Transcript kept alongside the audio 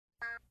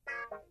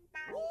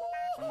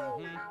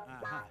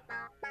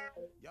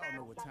Y'all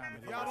know what time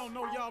it is. Y'all don't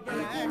know, y'all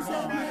better ask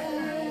somebody.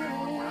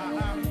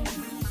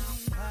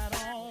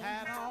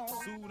 Hat on,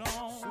 suit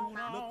on,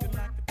 looking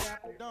like a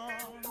dapper dog,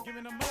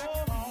 giving them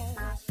all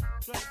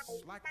dressed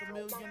like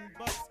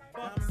 $1,000,000,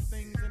 diamond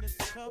things in its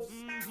cuffs.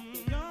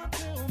 Y'all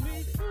tell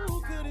me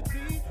who could it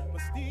be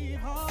but Steve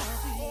Harvey?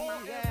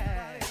 Oh,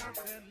 yeah. Everybody out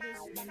there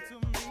listening to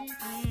me,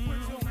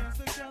 put your hands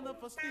together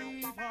for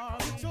Steve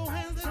Harvey. Put your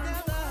hands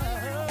together.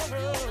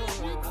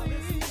 Steve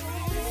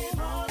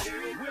Harvey.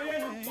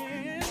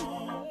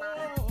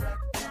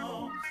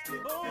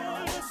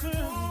 Oh, listen,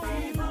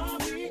 Steve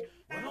Harvey.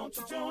 Why don't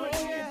you join me?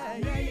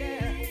 Yeah.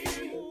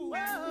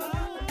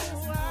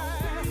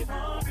 Steve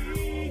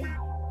Harvey.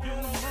 Get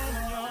them on,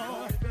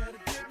 y'all. Better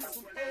give me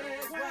some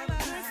eggs while I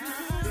listen to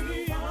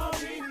Steve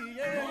Harvey.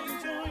 Yeah,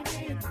 join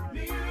in with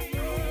me.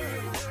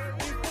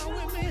 If you're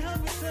with me, help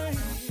me say,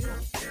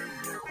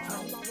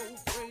 turn your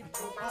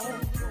radio on.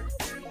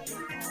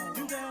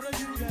 You gotta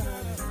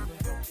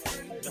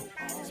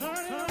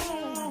turn it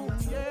on.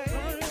 Yeah,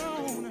 turn it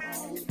on.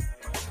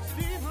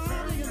 Steve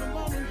Harvey in the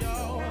morning,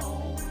 y'all.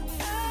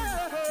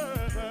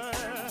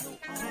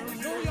 I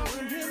know y'all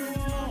can hear me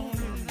on.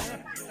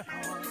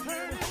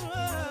 Turn it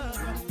up.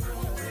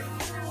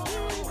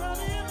 Steve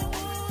Harvey in the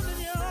morning,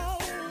 y'all.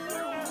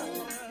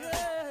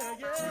 Yeah.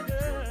 Turn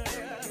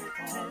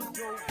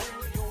your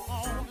radio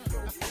on.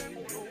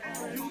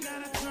 You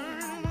gotta turn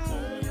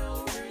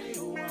your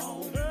radio on.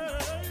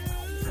 Turn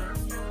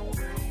your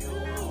radio on.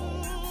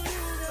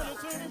 You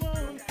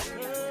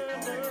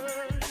gotta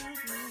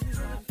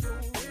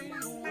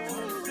turn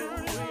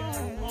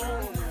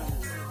it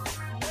on.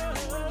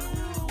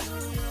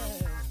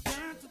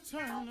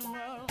 Turn them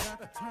up,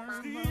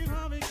 Steve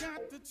Harvey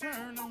got to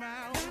turn them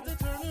out. Got to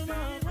turn them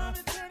up,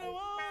 Harvey turn them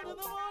on to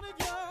the morning,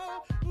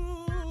 y'all.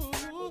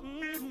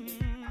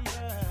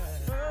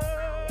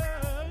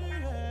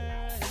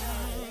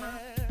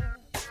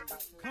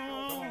 Come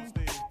on,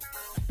 Steve.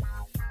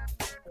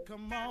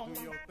 Come on,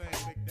 do your thing,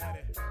 Big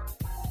Daddy.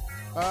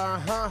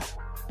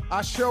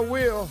 I sure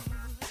will.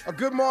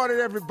 Good morning,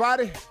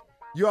 everybody.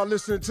 You are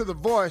listening to The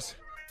Voice.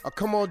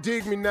 Come on,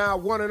 dig me now,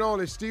 one and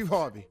only Steve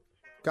Harvey.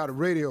 Got a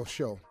radio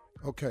show.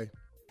 Okay.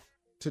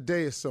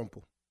 Today is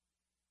simple.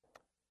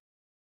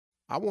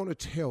 I want to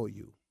tell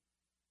you,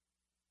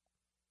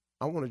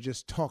 I want to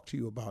just talk to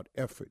you about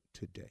effort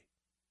today.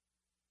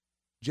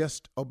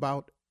 Just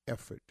about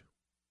effort.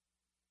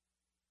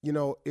 You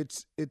know,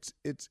 it's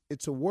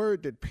a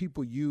word that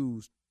people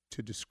use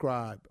to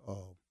describe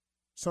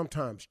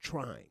sometimes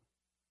trying.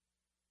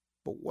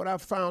 But what I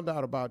found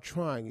out about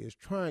trying is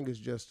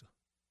just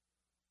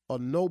a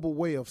noble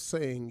way of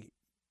saying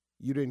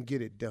you didn't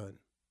get it done.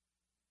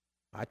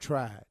 I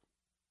tried.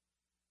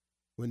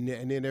 And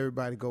then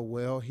everybody go,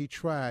 well, he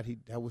tried.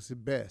 That was the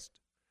best.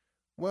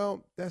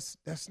 Well, that's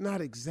not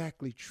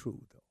exactly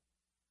true, though.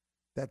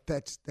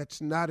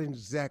 That's not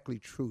exactly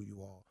true,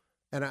 you all.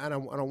 And I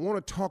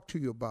want to talk to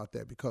you about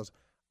that because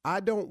I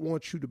don't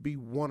want you to be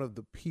one of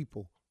the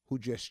people who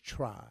just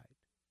tried.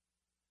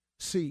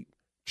 See,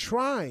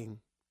 trying,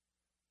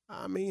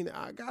 I mean,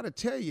 I got to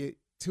tell you,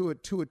 to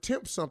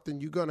attempt something,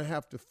 you're going to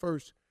have to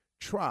first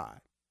try.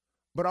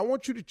 But I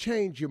want you to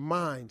change your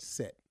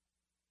mindset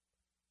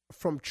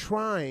from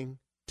trying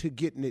to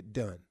getting it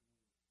done.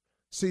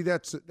 See,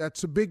 that's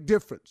a big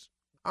difference.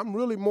 I'm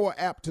really more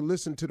apt to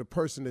listen to the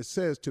person that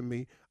says to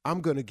me,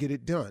 I'm going to get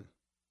it done.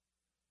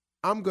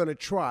 I'm going to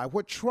try.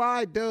 What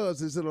try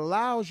does is it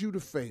allows you to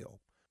fail.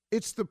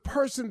 It's the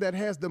person that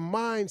has the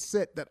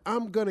mindset that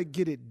I'm going to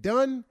get it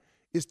done.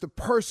 It's the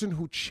person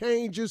who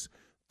changes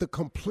the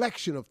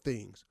complexion of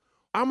things.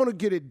 I'm going to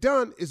get it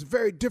done is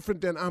very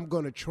different than I'm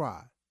going to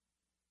try.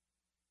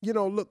 You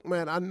know, look,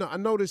 man, I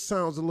know this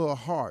sounds a little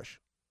harsh,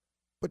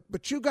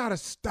 but you got to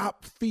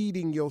stop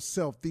feeding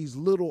yourself these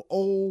little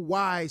old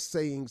wise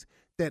sayings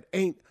that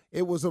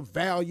it was a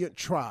valiant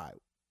try.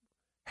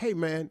 Hey,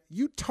 man,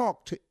 you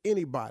talk to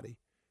anybody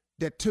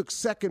that took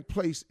second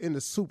place in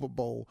the Super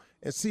Bowl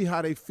and see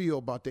how they feel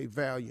about their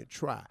valiant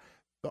try.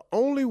 The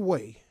only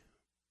way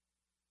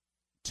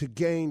to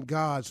gain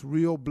God's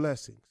real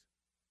blessings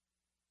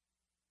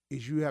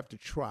is you have to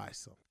try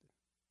something.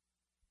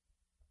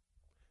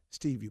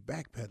 Steve, you're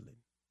backpedaling.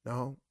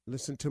 No,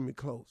 listen to me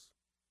close.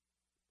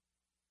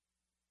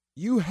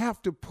 You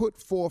have to put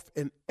forth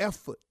an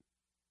effort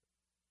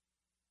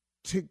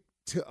to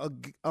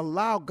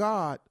allow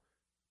God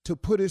to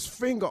put his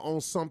finger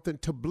on something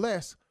to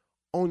bless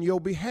on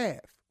your behalf.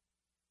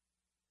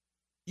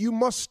 You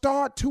must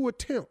start to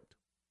attempt.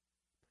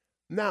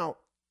 Now,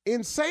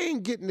 in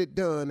saying getting it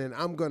done and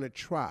I'm going to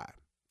try,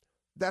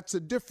 that's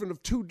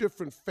two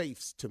different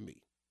faiths to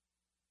me.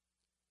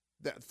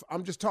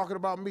 I'm just talking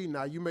about me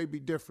now. You may be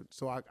different,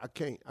 so I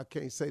can't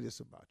say this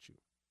about you.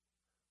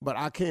 But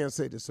I can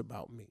say this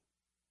about me.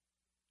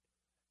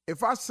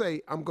 If I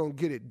say I'm going to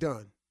get it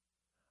done,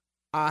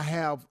 I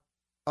have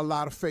a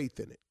lot of faith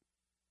in it.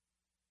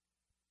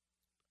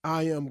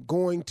 I am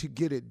going to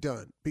get it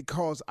done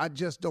because I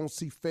just don't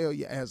see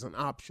failure as an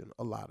option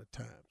a lot of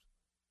times.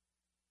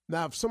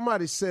 Now, if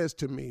somebody says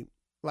to me,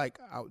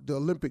 the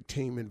Olympic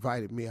team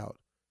invited me out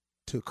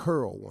to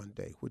curl one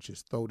day, which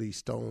is throw these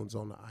stones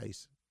on the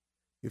ice.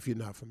 If you're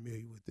not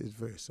familiar with it, it's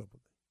very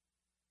simple.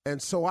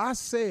 And so I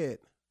said,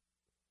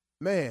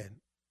 man,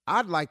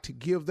 I'd like to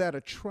give that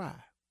a try.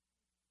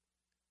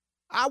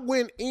 I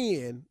went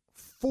in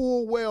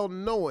full well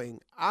knowing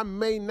I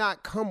may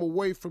not come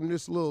away from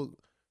this little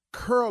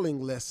curling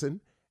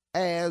lesson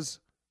as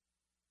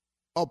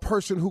a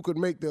person who could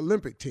make the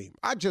Olympic team.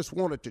 I just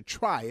wanted to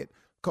try it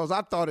because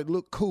I thought it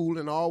looked cool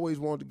and I always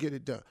wanted to get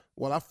it done.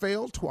 Well, I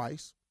failed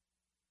twice.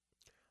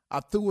 I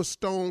threw a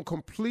stone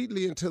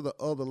completely into the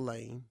other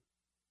lane.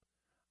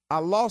 I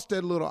lost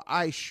that little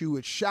ice shoe.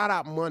 It shot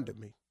out from under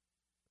me.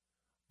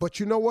 But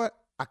you know what?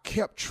 I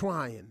kept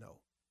trying, though.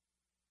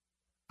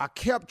 I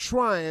kept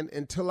trying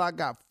until I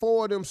got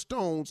 4 of them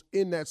stones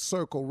in that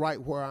circle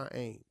right where I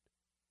aimed.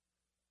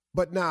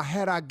 But now,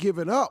 had I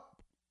given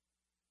up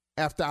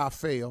after I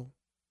failed,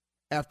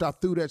 after I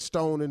threw that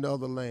stone in the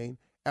other lane,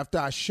 after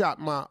I shot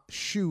my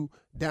shoe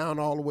down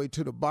all the way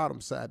to the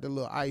bottom side, the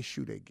little ice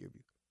shoe they give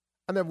you,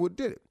 I never would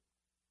did it.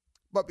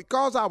 But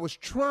because I was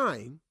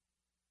trying,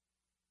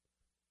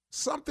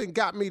 something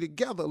got me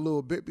together a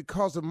little bit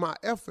because of my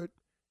effort,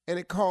 and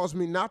it caused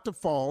me not to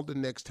fall the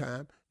next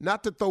time,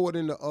 not to throw it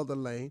in the other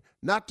lane,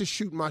 not to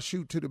shoot my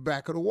shoe to the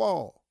back of the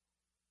wall.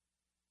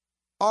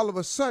 All of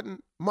a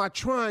sudden, my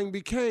trying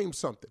became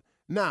something.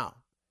 Now,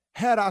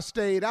 had I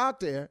stayed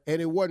out there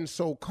and it wasn't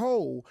so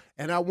cold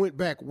and I went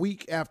back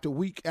week after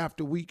week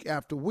after week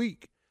after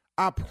week,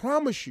 I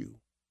promise you,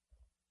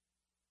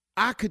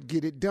 I could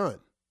get it done.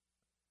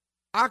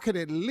 I could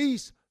at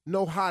least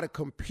know how to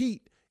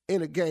compete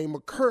in a game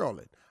of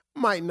curling.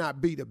 Might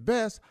not be the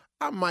best.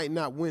 I might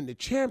not win the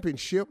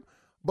championship,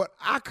 but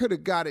I could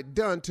have got it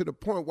done to the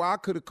point where I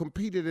could have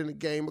competed in a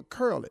game of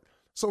curling.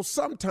 So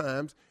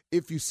sometimes,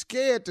 if you're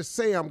scared to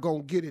say I'm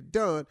going to get it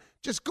done,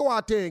 just go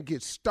out there and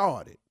get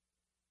started.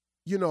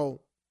 You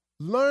know,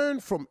 learn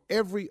from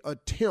every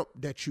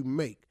attempt that you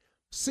make.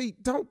 See,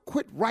 don't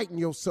quit writing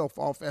yourself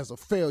off as a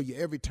failure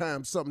every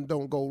time something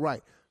don't go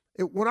right.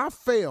 When I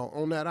fell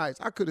on that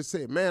ice, I could have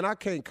said, man, I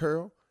can't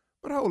curl.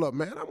 But hold up,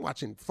 man, I'm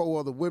watching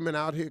 4 other women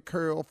out here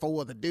curl,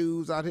 4 other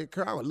dudes out here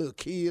curling, little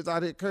kids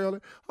out here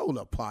curling. Hold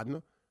up,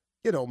 partner.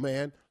 You know,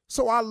 man.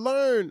 So I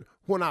learned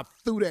when I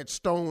threw that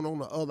stone on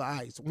the other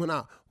ice, when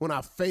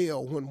I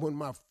failed, when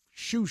my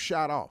shoe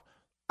shot off.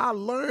 I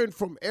learned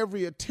from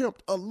every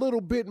attempt a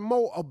little bit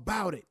more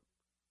about it.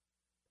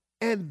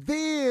 And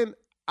then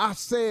I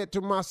said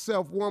to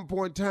myself one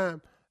point in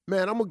time,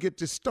 man, I'm going to get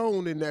this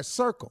stone in that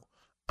circle.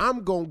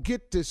 I'm going to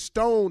get this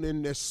stone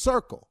in this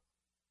circle.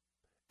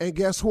 And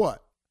guess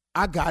what?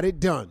 I got it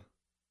done.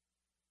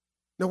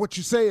 Now, what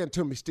you saying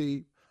to me,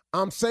 Steve?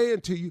 I'm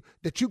saying to you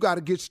that you got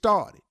to get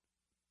started,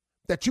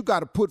 that you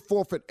got to put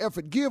forth an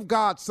effort. Give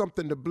God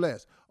something to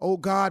bless. Oh,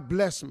 God,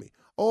 bless me.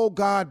 Oh,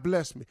 God,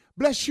 bless me.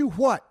 Bless you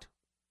what?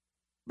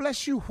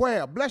 Bless you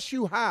where? Bless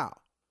you how?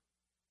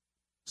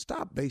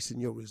 Stop basing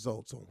your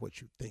results on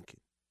what you're thinking.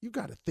 You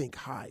got to think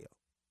higher.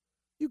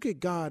 You get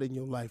God in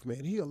your life,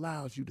 man. He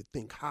allows you to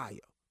think higher,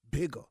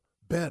 bigger,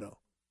 better,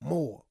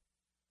 more.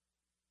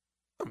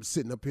 I'm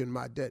sitting up here in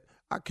my debt.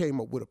 I came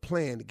up with a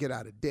plan to get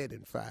out of debt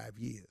in 5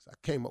 years. I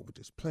came up with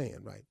this plan,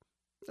 right?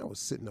 I was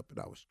sitting up and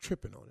I was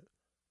tripping on it.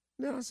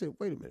 Then I said,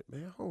 wait a minute,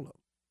 man, hold up.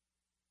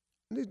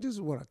 This is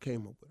what I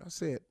came up with. I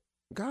said,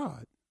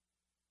 God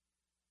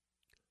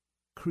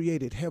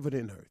created heaven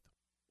and earth,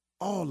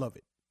 all of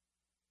it.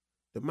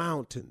 The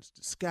mountains,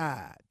 the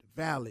sky,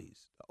 the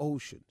valleys, the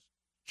oceans,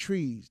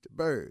 trees, the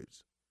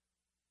birds,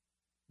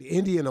 the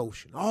Indian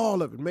Ocean,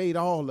 all of it, made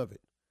all of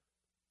it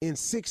in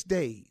 6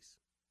 days.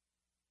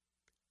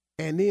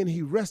 And then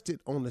he rested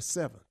on the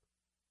 7th.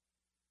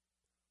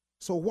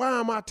 So why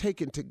am I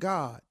taking to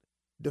God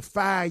the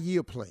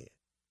 5-year plan?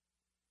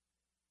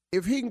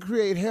 If he can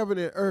create heaven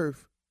and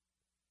earth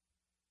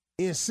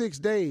in 6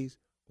 days,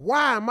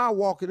 why am I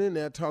walking in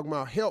there talking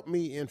about help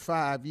me in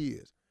 5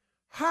 years?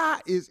 How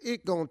is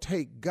it going to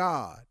take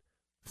God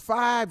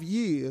 5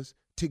 years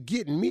to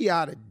get me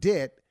out of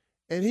debt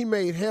and he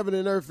made heaven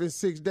and earth in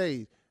 6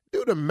 days?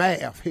 Do the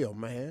math here,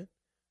 man.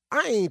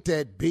 I ain't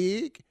that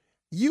big.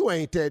 You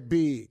ain't that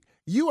big.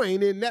 You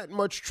ain't in that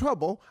much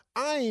trouble.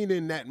 I ain't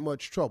in that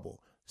much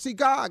trouble. See,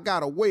 God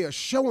got a way of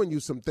showing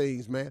you some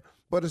things, man,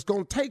 but it's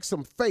going to take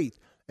some faith,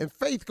 and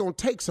faith going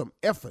to take some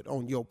effort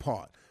on your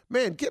part.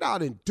 Man, get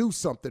out and do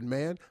something,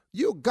 man.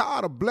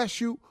 God will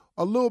bless you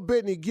a little bit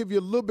and he give you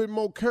a little bit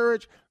more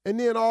courage, and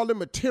then all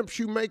them attempts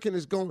you making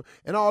is going,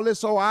 and all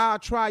this, oh, I'll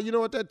try. You know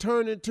what that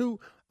turned into?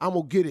 I'm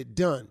going to get it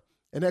done.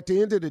 And at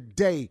the end of the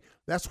day,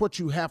 that's what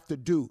you have to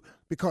do,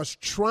 because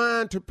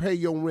trying to pay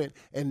your rent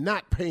and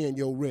not paying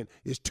your rent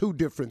is 2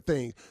 different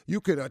things.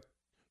 You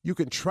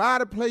can try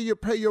to pay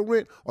your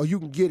rent, or you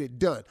can get it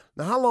done.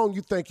 Now, how long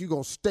you think you're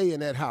going to stay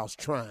in that house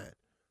trying?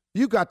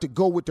 You got to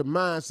go with the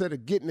mindset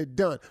of getting it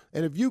done.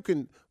 And if you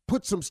can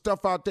put some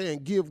stuff out there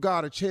and give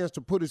God a chance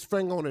to put his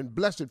finger on it and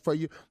bless it for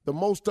you, the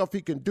most stuff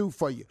he can do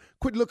for you.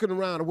 Quit looking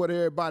around at what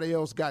everybody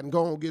else got and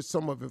go and get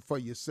some of it for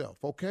yourself,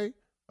 okay?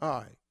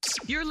 All right.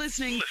 You're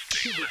listening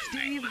to the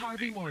Steve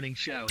Harvey Morning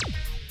Show.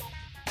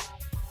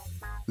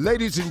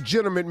 Ladies and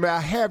gentlemen, may I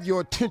have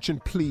your attention,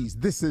 please?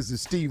 This is the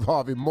Steve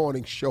Harvey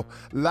Morning Show,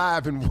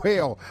 live and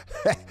well,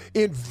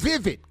 in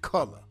vivid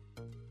color.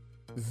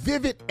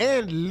 Vivid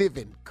and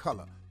living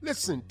color.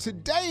 Listen,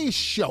 today's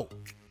show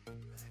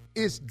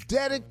is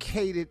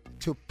dedicated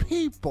to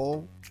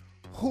people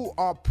who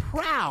are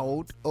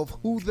proud of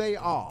who they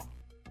are.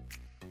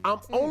 I'm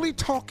only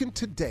talking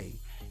today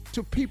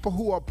to people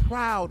who are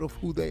proud of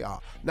who they are.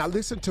 Now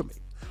listen to me.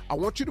 I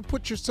want you to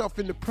put yourself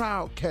in the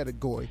proud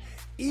category,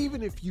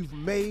 even if you've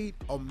made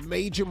a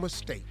major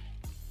mistake.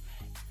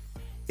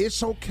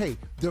 It's okay.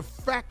 The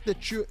fact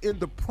that you're in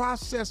the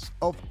process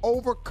of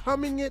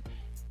overcoming it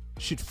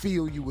should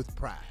fill you with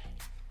pride.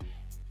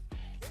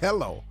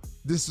 Hello.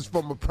 This is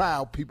from a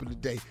proud people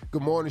today.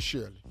 Good morning,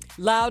 Shirley.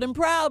 Loud and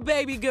proud,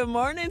 baby. Good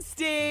morning,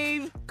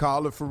 Steve.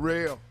 Call it for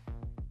real.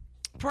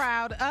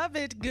 Proud of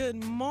it.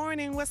 Good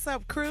morning. What's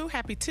up, crew?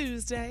 Happy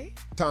Tuesday.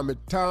 Tommy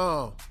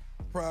Tom.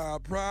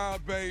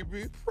 Proud,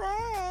 baby.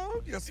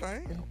 Proud. Yes, I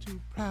am. I'm too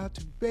proud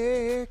to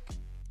beg,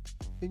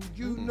 and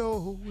you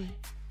know it.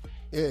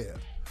 Yeah.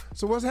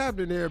 So what's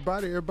happening,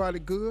 everybody? Everybody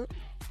good?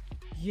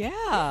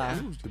 Yeah.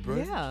 Tuesday, bro.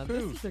 Yeah,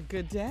 this is a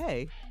good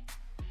day.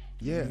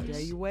 Yeah. The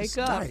day you wake it's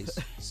up. Nice.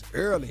 It's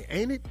early,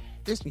 ain't it?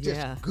 It's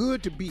just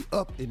good to be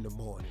up in the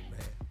morning, man.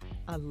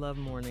 I love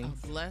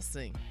mornings. A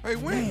blessing. Hey,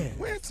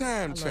 when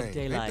time change?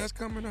 daylight. That's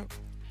coming up.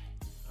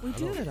 We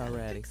did it I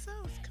already. think so.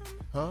 It's coming.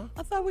 Huh?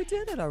 I thought we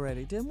did it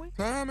already, didn't we?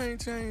 Time ain't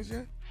changed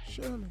yet.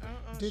 Shirley,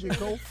 did it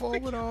go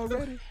forward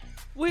already?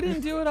 We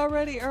didn't do it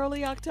already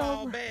early Fall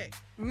October? back.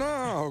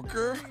 No,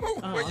 girl.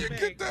 Where you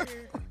get that?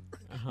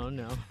 Oh,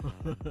 no.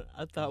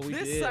 I thought we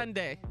This did.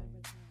 Sunday.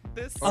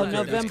 This Oh, Okay,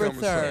 Sunday. that's November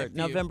coming 3rd. soon.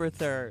 November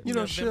 3rd. You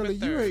know, November Shirley,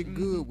 you 3rd. ain't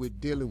good with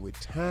dealing with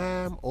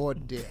time or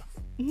death.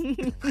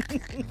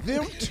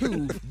 Them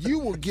two, you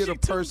will get a She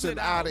tunes person it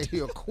out out. of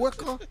here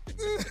quicker.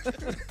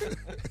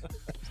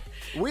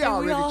 We And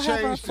already we all have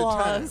our changed the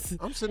time. flaws.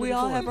 I'm sitting We there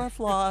all going, have our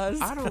flaws.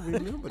 I don't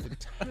remember the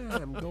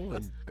time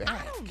going I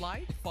back. don't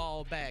like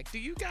fall back. Do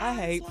you guys? I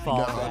hate like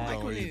fall it? back. I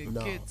like when it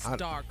No, gets I-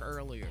 dark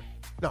earlier.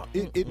 No,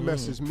 it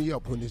messes me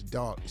up when it's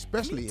dark,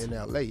 especially in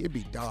L.A. It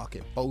be dark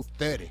at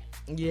 4:30.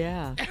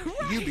 Yeah.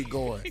 You be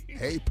going,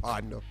 hey,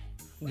 partner.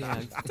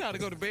 Yeah. Time to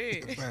go to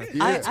bed.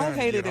 Yeah. I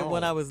hated get it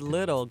when home. I was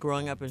little,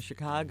 growing up in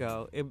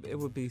Chicago. It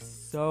would be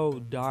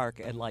so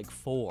dark at like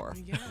 4.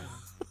 Yeah.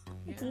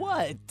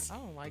 What? I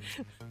don't like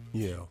it.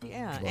 Yeah.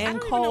 Yeah, Well, and I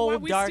don't even know why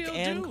cold, we dark still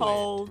and do it.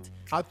 cold.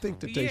 I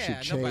think that they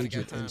Yeah, should nobody change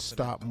got it time and for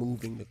stop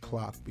moving the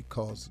clock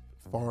because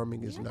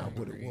farming is Yeah, not I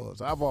what it agree.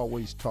 was. I've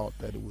always taught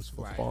that it was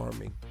for Right.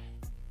 farming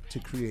to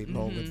create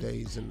longer Mhm.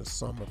 days in the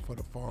summer for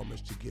the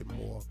farmers to get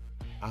more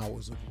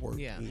hours of work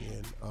Yeah.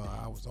 in.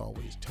 I was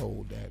always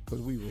told that because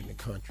we were in the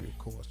country, of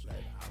course. I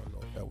don't know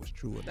if that was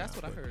true or That's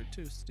not. what I but, heard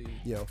too, Steve.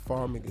 Yeah,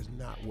 farming is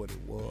not what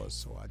it was.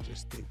 So I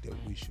just think that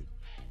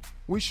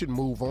we should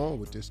move on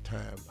with this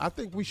time. I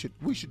think we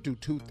should do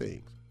two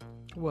things.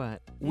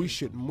 What? We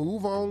should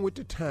move on with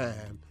the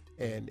time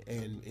and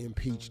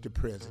impeach the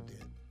president.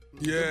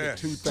 Yeah.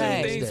 Two Hey.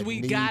 things Things that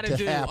we need gotta to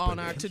do happen. on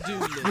our to-do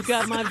list. You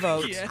got my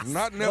vote. Yes.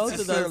 Not Both of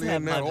those necessarily have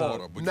in that my vote.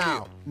 order, but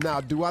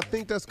Now, do I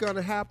think that's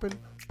gonna happen?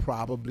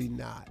 Probably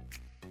not.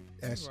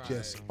 That's Right.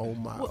 just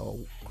on my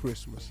old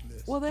Christmas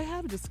list. Well, they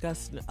have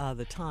discussed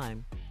the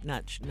time,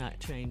 not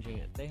changing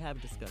it. They have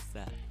discussed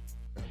that.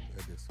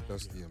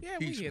 That's the Yeah, we hear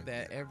impeachment.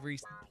 that every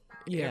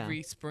Yeah.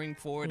 every spring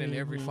forward and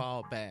every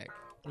fall back.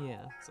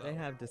 Yeah, So, they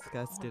have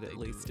discussed it they at do.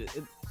 least.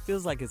 It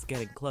feels like it's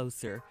getting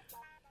closer.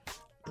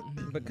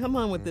 But come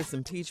on with this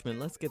impeachment.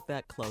 Let's get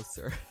that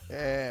closer.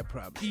 Yeah,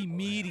 probably.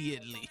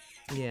 Immediately.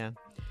 Yeah.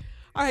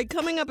 All right,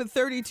 coming up at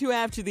 32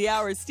 after the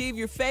hour, Steve,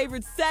 your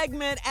favorite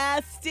segment,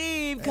 Ask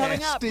Steve,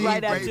 coming Ask up Steve,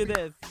 right after baby.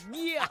 this.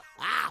 Yeah.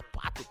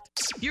 Pop it.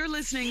 You're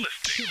listening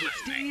to the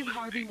Steve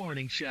Harvey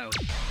Morning Show.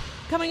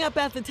 Coming up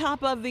at the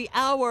top of the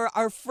hour,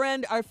 our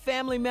friend, our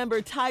family member,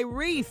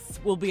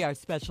 Tyrese, will be our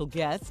special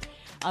guest.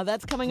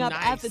 That's coming up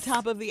at the Nice.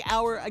 top of the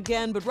hour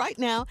again. But right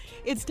now,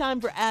 it's time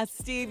for Ask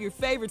Steve, your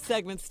favorite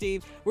segment,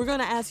 Steve. We're going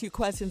to ask you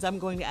questions. I'm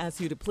going to ask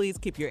you to please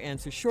keep your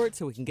answers short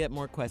so we can get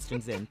more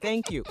questions in.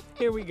 Thank you.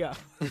 Here we go.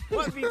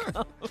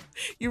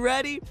 You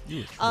ready?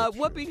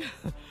 What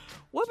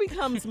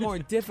becomes more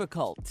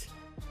difficult?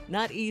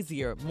 Not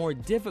easier, more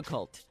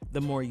difficult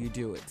the more you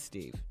do it,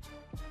 Steve.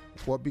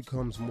 What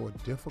becomes more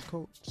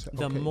difficult?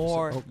 The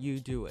more you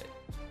do it.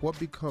 What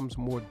becomes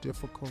more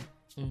difficult?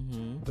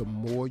 Mm-hmm. The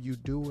more you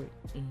do it.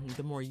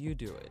 The more you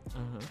do it.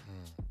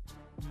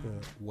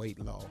 Weight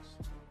loss.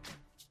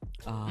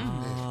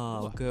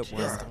 Oh, good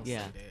one.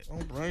 Yeah.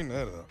 Don't bring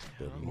that up.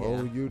 The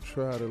more you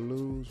try to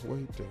lose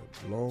weight, the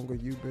longer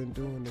you've been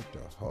doing it,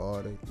 the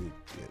harder it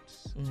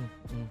gets.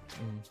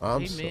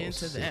 I'm Amen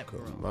so to sick that,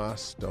 of bro. my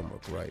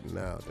stomach right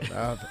now that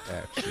I've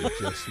actually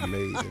just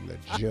made an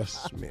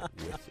adjustment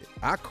with it.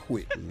 I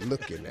quit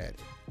looking at it.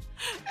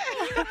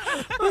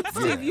 But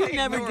Steve, you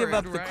never Ignore give it,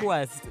 up the right?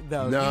 quest,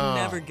 though. Nah.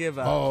 You never give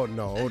up. Oh,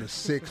 no. The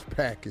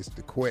six-pack is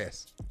the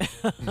quest.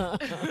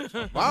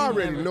 I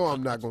already know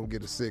I'm not going to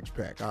get a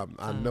six-pack.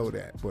 I know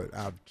that. But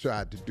I've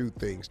tried to do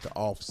things to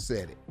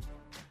offset it.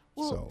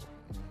 Well,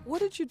 what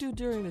did you do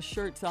during the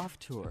Shirts Off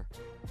tour?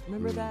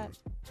 Remember that?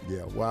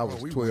 Yeah, well, I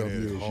was we 12 went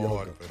in years hard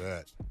younger. for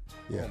that.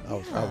 Yeah,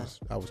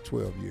 I was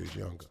 12 years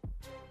younger.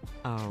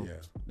 Oh.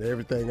 Yeah,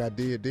 everything I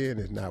did then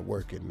is not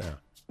working now.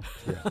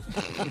 Yeah,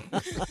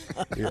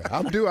 yeah.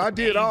 I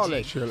did all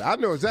that, Shirley. I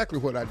know exactly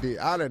what I did.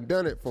 I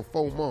done it for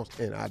 4 months,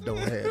 and I don't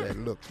have that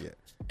look yet.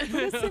 But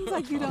it seems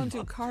like you don't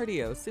do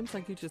cardio. It seems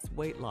like you just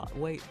weight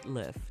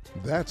lift.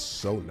 That's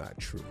so not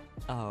true.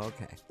 Oh,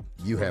 okay.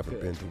 You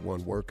haven't been to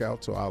one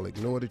workout, so I'll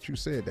ignore that you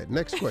said that.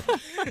 Next question.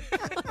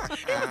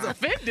 He was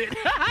offended.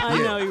 I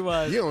know he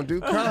was. You don't do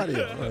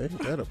cardio. Ain't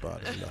that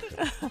about it?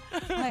 Nothing.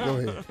 Go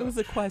ahead. It was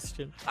a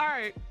question. All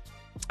right.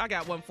 I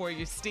got one for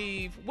you,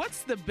 Steve.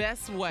 What's the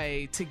best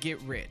way to get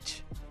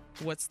rich?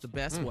 What's the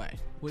best way?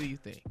 What do you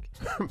think?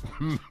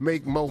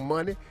 Make more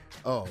money?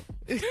 Oh.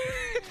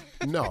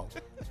 No.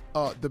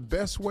 The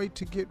best way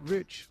to get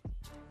rich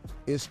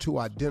is to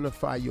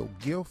identify your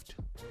gift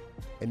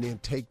and then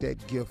take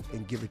that gift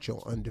and give it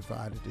your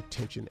undivided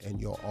attention and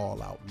your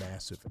all-out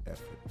massive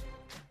effort.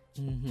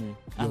 Mm-hmm.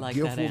 I Your like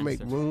gift that will answer. make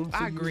room for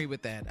you. I agree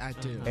with that. I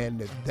do.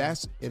 And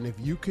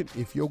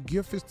if your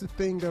gift is the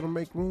thing that'll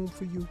make room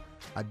for you,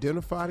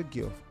 identify the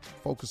gift,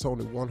 focus on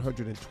it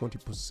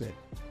 120%,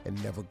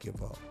 and never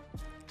give up.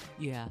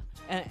 Yeah,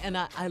 and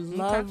I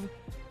love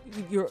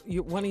your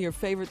one of your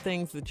favorite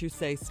things that you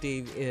say,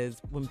 Steve,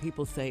 is when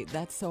people say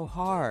that's so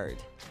hard,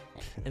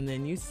 and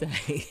then you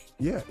say,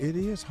 Yeah, it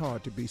is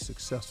hard to be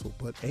successful,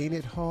 but ain't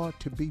it hard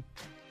to be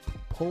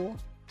poor?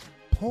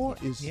 Poor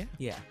is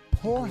yeah.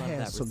 Poor I love that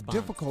has some response.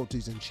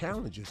 difficulties and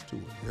challenges to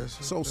it. Yes,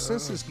 it So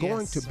since does. it's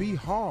going Yes. to be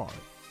hard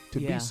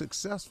to Yeah. be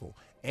successful,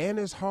 and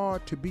it's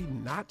hard to be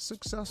not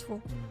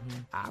successful,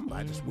 I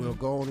might as well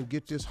go on and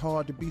get this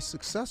hard to be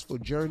successful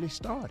journey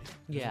started.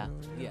 Yeah,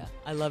 yeah.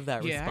 I love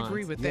that Yeah, response. I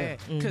agree with Yeah.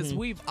 that. Because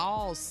we've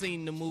all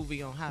seen the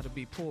movie on how to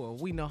be poor.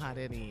 We know how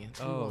that ends.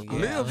 We Oh, want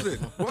yeah. Lives it.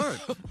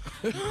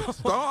 What?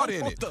 Start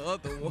in it. the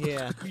other one.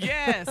 Yeah.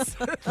 Yes.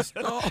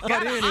 Start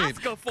Got an in it.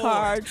 Oscar for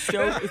Card,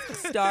 show,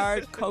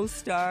 starred,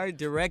 co-starred,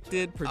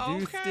 directed,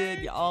 produced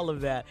Okay. it, all of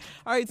that.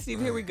 All right,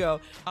 Steve, here we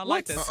go. I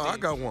like What's- that. I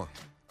got one.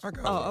 I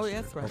got one. Oh,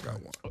 yeah, that's right. I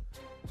got one.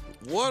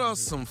 What are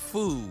some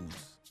foods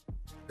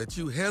that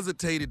you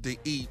hesitated to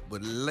eat,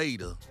 but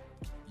later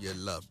you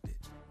loved it?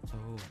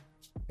 Oh,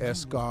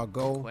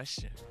 Escargot,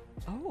 Question.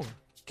 oh,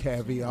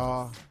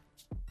 caviar,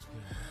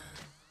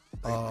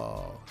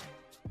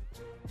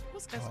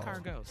 What's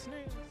escargot?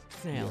 Snails?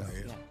 snails.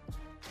 Yeah. Yeah.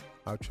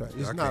 I'll try. I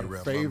It's can't not a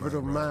wrap my favorite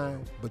of mind around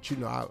mine, but you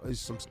know, it's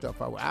some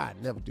stuff I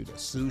never do that.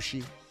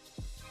 Sushi.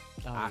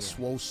 Oh, I yeah.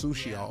 swole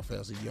sushi Yeah. off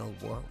as a young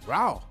boy.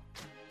 Raw.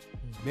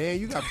 Man,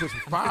 you got to put some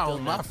fire Still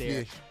on my not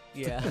there. fish.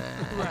 Yeah.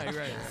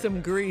 Right.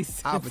 Some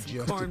grease. I've and some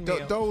adjusted.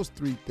 cornmeal. Those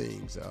three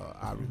things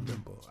I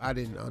remember. I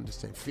didn't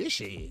understand. Fish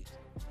eggs.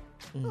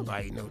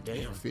 Nobody ain't no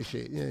damn fish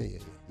egg. Yeah,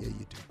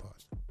 you do,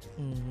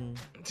 partner.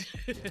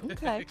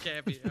 Okay.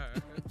 Caviar.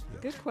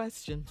 Good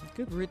question.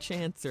 Good rich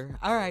answer.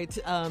 All right.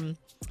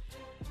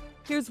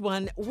 Here's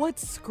one. What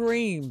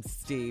screams,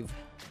 Steve?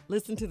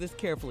 Listen to this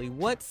carefully.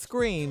 What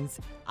screams,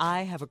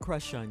 I have a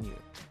crush on you?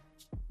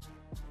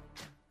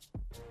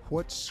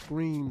 What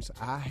screams,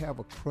 I have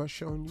a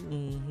crush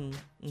on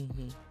you?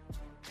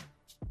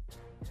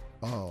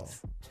 Oh,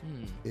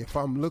 if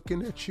I'm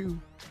looking at you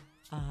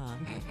Uh-huh.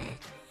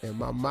 and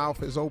my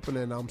mouth is open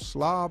and I'm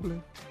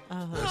slobbering,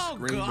 Oh,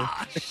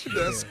 gosh.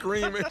 That's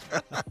screaming.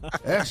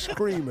 that's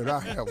screaming, I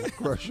have a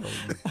crush on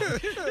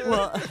you.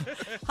 Well,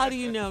 how do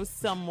you know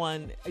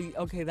someone,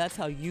 okay, that's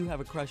how you have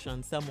a crush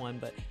on someone,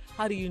 but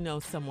how do you know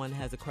someone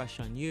has a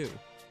crush on you?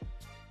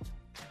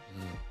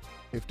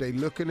 If they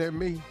looking at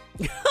me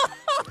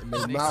and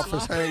their mouth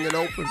is hanging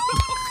open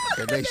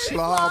and they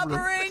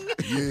slobbering,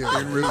 yeah,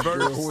 in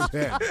reverse. What's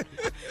happening?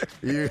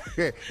 Yeah.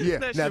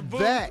 That's Now your boo.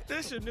 that,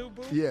 That's your new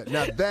boo. yeah,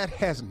 now that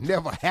has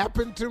never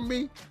happened to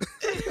me.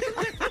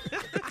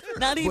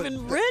 Not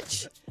even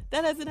rich?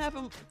 That hasn't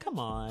happened? Come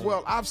on.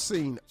 Well, I've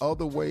seen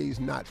other ways,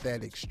 not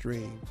that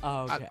extreme.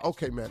 Oh, okay.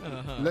 Okay,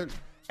 man.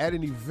 At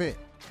an event,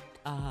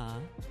 Uh-huh.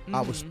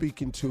 I was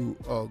speaking to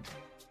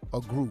a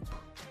group,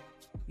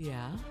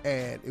 Yeah.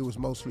 and it was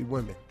mostly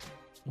women.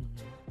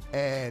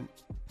 And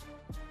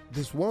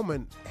this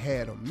woman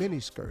had a mini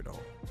skirt on,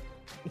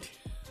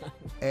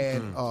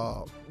 and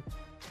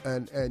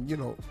and you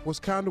know was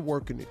kind of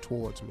working it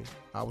towards me.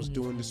 I was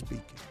doing the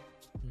speaking,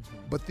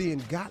 but then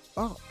got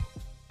up,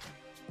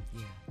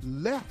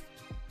 left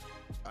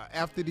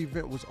after the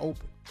event was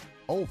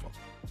over,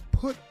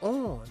 put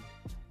on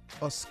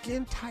a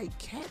skin tight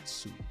cat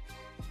suit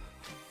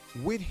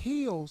with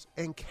heels,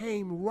 and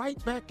came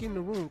right back in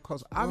the room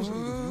because obviously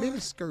the mini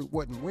skirt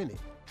wasn't winning.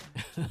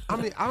 I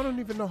mean, I didn't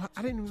even know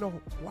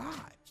why,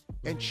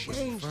 and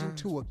changed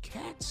into a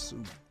cat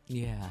suit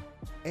Yeah.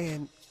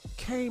 and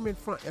came in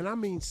front, and I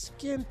mean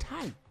skin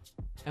tight.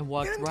 And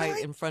walked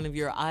right in front of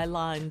your eye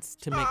lines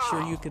to make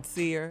sure you could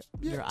see her.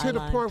 Yeah, your to eye the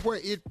line. point where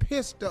it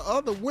pissed the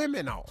other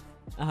women off.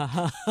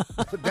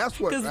 That's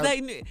what. Because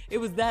they knew it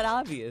was that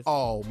obvious.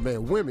 Oh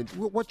man, women,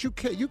 what you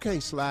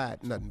can't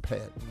slide nothing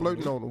past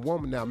flirting on a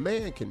woman. Now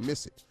man can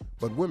miss it,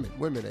 But women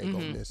ain't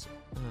gonna miss it.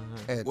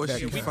 And What's that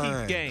she We kind-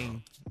 fine? keep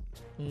game.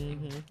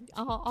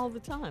 All the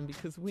time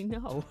because we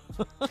know.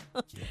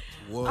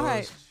 Was All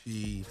right.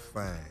 she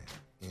fine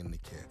in the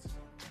cats?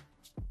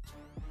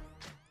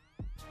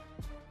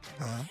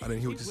 Huh? I didn't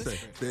hear what you said.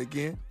 Say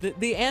again.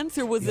 The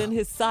answer was in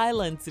his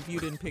silence if you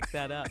didn't pick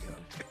that up.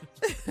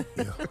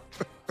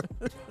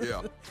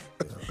 Yeah.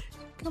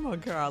 Come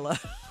on, Carla.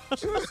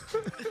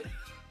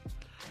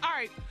 All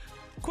right,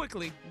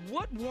 quickly,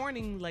 what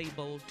warning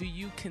label do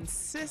you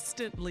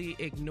consistently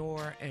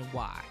ignore and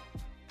why?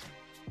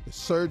 The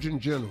Surgeon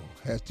General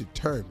has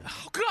determined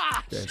Oh,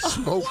 gosh. that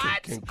smoking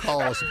What? can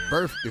cause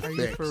birth you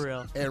defects. for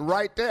real? And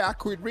right there, I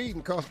quit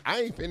reading because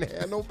I ain't finna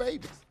have no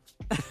babies.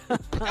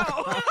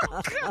 Oh,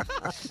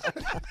 gosh.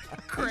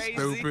 Crazy.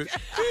 Stupid.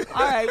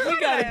 All right, we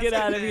got to Ask get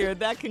out of him. here.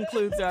 That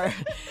concludes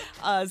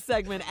our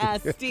segment,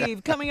 Ask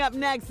Steve. Coming up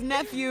next,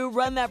 Nephew,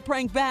 run that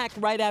prank back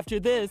right after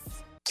this.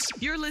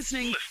 You're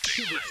listening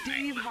to the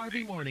Steve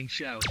Harvey Morning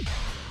Show.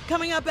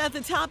 Coming up at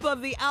the top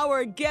of the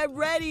hour, get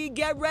ready.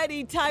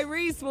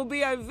 Tyrese will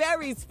be our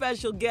very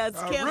special guest.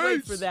 Can't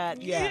wait for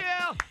that.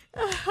 Yeah.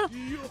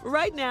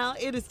 Right now,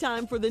 it is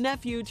time for the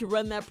nephew to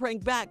run that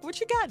prank back. What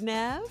you got,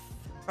 Nev?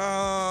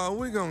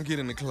 We're gonna get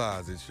in the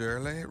closet,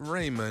 Shirley.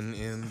 Raymond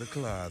in the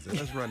closet.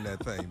 Let's run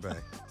that thing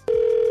back.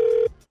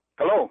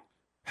 Hello.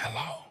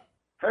 Hello.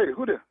 Hey,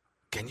 who there?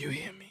 Can you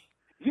hear me?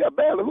 Yeah,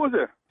 barely. Who's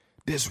there?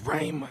 This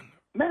Raymond.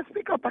 Man,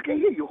 speak up. I can't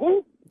hear you.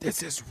 Who?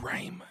 This is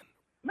Raymond.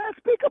 Man,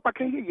 speak up. I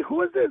can't hear you.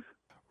 Who is this?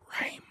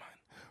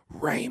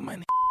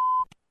 Raymond.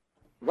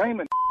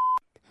 Raymond.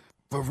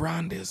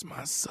 Veranda is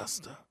my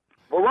sister.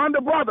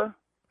 Veranda brother.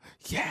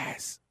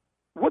 Yes.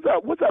 What's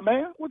up? What's up,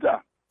 man? What's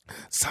up?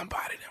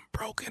 Somebody done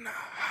broke in our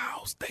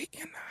house. They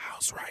in the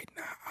house right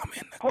now. I'm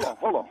in the Hold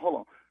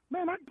on.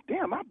 Man,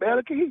 I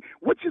barely can hear you.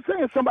 What you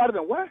saying? Somebody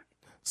done what?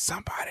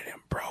 Somebody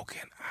done broke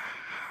in our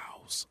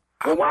house.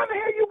 Well, why the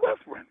hell you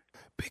whispering?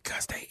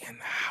 Because they in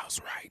the house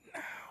right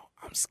now.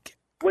 I'm scared.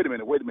 Wait a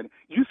minute.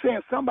 You saying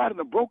somebody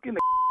done broke in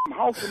the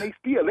house and they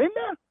still in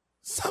there?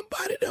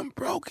 Somebody done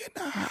broke in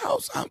the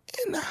house. I'm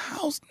in the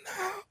house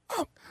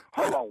now.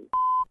 Hold on.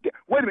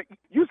 Wait a minute.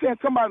 You saying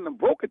somebody done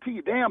broke into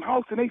your damn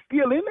house and they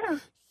still in there?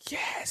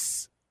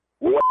 Yes.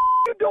 Well, what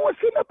you doing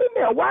sitting up in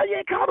there? Why you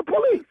ain't call the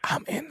police?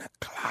 I'm in the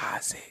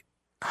closet.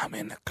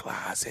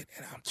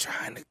 And I'm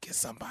trying to get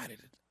somebody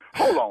to.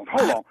 Hold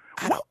on.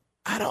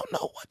 I don't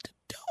know what to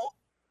do.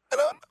 I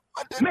don't know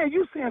what to do. Man,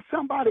 you saying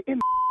somebody in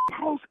the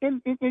house,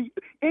 in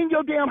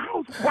your damn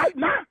house right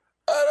now?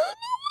 I don't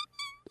know what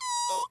to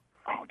do.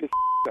 Oh, this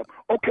up.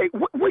 Okay,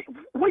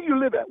 where you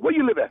live at?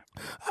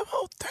 I'm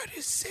on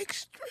 36th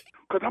Street.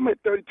 Because I'm at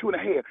 32 and a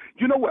half.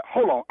 You know what?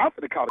 Hold on. I'm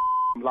finna call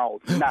the laws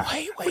now.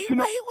 Wait.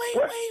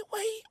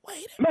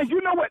 Man,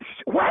 you know what?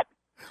 What?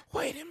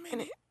 Wait a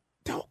minute.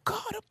 Don't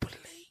call the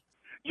police.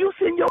 You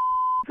send your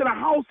in a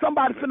house,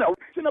 somebody finna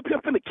sitting up here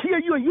finna kill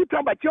you, and you talking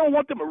about you don't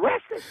want them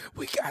arrested?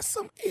 We got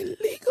some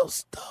illegal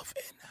stuff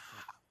in the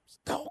house.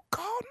 Don't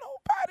call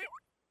nobody.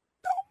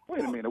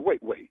 Wait a minute.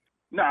 Wait.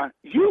 Now,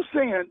 you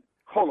saying,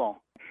 hold on.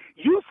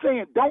 You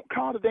saying don't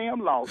call the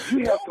damn laws. You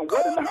have some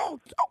what in the house?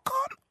 Don't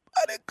call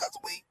nobody because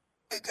we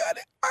got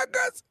it. I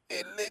got some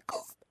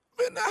illegal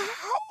stuff in the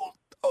house.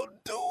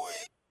 Don't do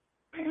it.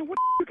 Man, what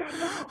you got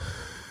now?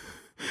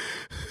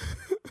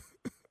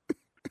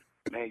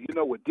 Man, you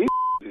know what? This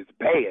is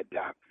bad,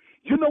 Doc.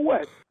 You know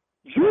what?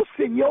 You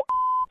send your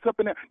up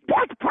in there.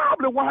 That's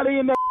probably why they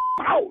in that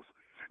house.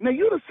 Now,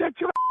 you done set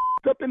your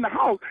up in the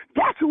house.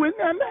 That's who in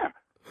there now.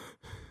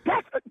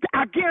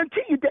 I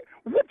guarantee you that.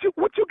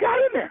 What you got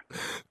in there?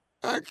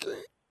 I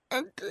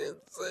can't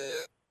say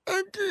it.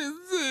 I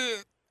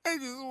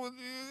just want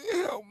you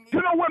to help me. You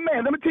know what,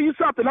 man? Let me tell you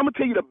something. I'm going to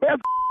tell you the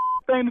best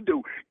thing to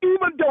do.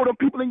 Even though the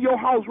people in your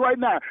house right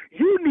now,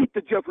 you need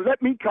to just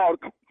let me call.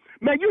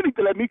 Man, you need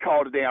to let me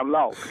call the damn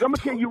law. Because I'm going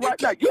to tell you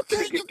right now, you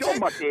can't get your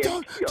much ass.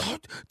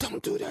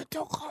 Don't do that.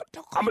 Don't call.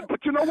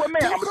 But you know what,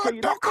 man? I'm going to tell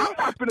you now. I'm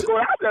not going to go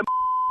out there.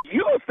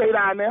 You don't stay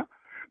down there.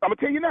 I'm going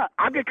to tell you now.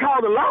 I can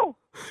call the law.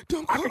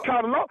 I can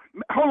call the law.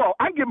 Hold on.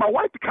 I can get my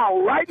wife to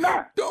call right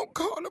now. Don't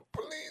call the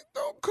police.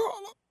 Don't call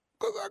them.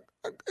 Because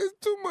it's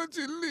too much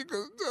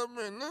illegal stuff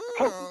in the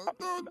house.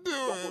 Don't do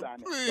it,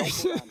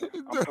 please.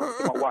 Don't go down there. I'm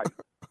talking to my wife.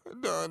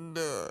 Don't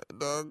do it.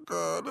 Don't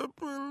call the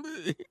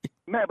police.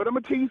 Man, but I'm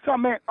going to tell you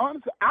something, man.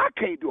 Honestly, I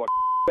can't do a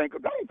thing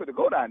because I ain't going to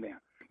go down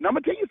there. Now, I'm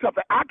going to tell you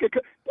something.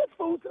 This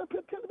fool sitting up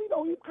here telling me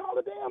don't even call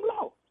the damn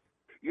law.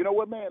 You know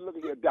what, man? Look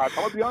at here, Doc.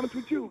 I'm going to be honest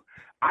with you.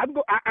 I ain't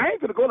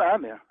going to go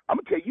down there. I'm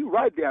going to tell you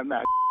right down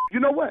now. You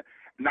know what?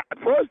 Now,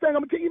 first thing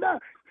I'm going to tell you now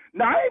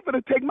I ain't going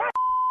to take my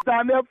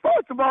down there.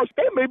 First of all,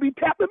 they may be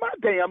tapping my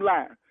damn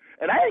line.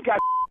 And I ain't got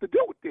to do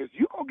with this.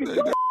 You going to get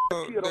your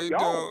killed on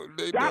your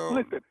own. Doc,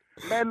 listen.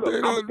 Man, look,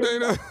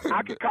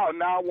 I can call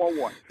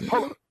 911.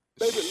 Hold on.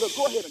 Baby, look,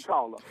 go ahead and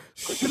call her.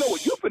 Because you know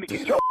what? You finna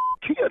get your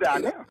killed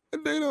down there.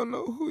 They don't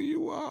know who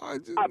you are. I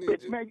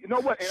bet, man, you know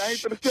what? And I ain't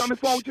finna stay on this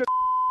phone with you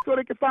so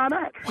they can find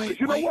out. Because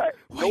you know what?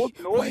 No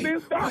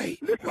offense, Doc.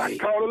 Listen, I can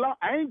call the law.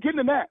 I ain't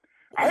getting in that.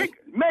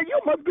 Man, you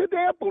must be a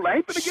damn fool. I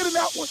ain't finna get in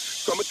that one.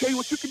 So I'm going to tell you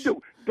what you can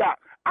do. Doc,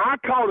 I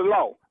call the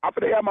law. I'm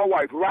finna have my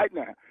wife right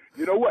now.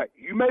 You know what?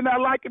 You may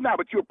not like it now,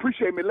 but you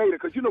appreciate me later,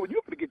 because you know when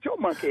you're finna get your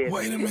monkey ass.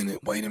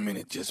 Wait a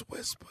minute. Just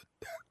whisper.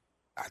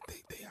 I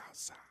think they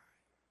outside.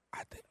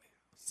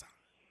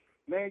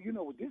 Man, you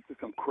know what? This is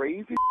some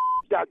crazy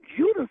that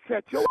you done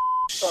set your up.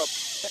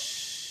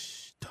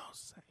 Shh, don't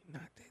say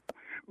nothing.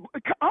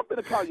 I'm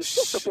finna call your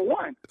sister for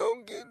one.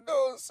 Don't get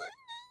no say.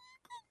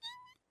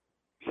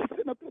 She's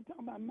sitting up there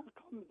talking about not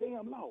calling the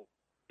damn law.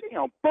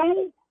 Damn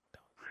fool.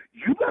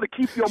 You better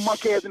keep your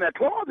monkey ass in that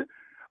closet.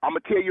 I'm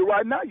going to tell you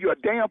right now, you're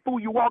a damn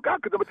fool. You walk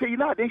out, because I'm going to tell you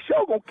now, they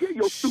sure going to kill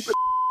your stupid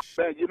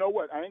man. You know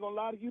what? I ain't going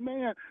to lie to you,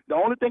 man. The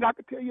only thing I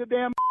can tell you,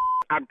 damn,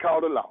 I can call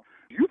the law.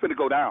 You finna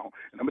go down.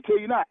 And I'm going to tell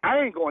you now, I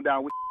ain't going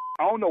down with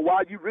I don't know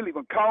why you really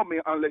even call me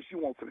unless you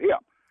want some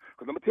help.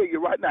 Because I'm going to tell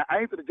you right now, I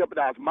ain't finna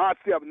jeopardize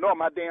myself nor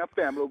my damn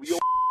family over your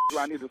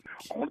around here. The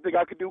only thing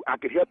I can do, I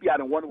can help you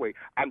out in one way.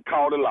 I can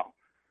call the law.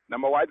 Now,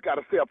 my wife's got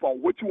a cell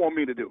phone. What you want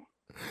me to do?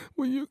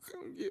 Will you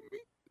come get me?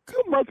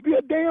 You must be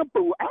a damn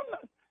fool. I'm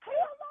not. Hell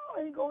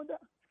no, I ain't going down.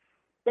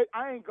 But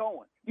I ain't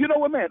going. You know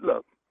what, man?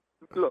 Look.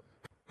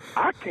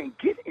 I can't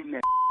get in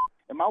there.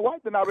 And my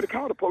wife done already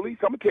called the police.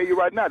 I'm gonna tell you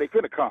right now, they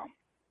finna come.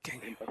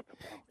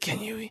 Can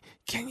you hear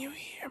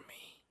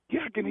me?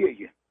 Yeah, I can hear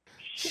you.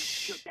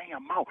 Shut your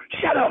damn mouth.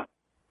 Shut up.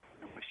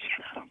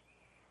 Shut up.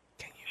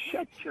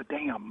 Shut your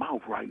damn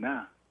mouth right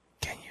now.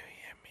 Can you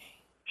hear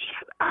me?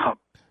 Shut up.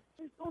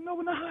 They don't know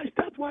in the house.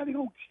 That's why they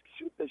gonna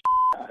shoot the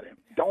out of him.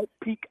 Don't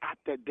peek out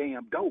that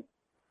damn door.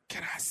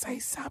 Can I say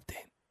something?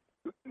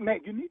 Man,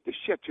 you need to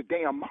shut your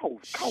damn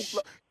mouth.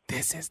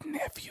 This is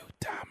nephew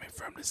Tommy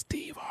from the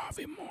Steve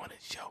Harvey Morning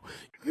Show.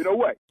 You know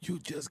what? You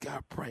just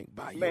got pranked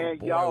by man, your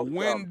boy y'all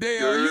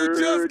Wendell. You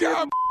just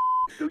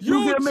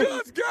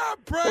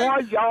got pranked.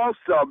 Boy, y'all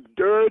some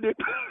dirty.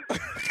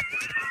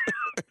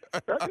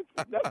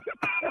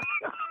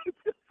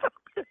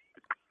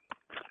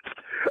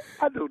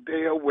 I know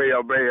damn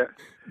well, man.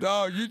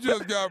 Dog, you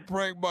just got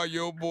pranked by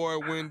your boy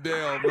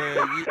Wendell,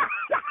 man.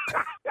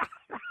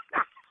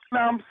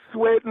 I'm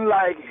sweating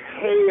like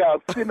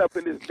hell sitting up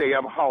in this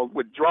damn house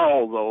with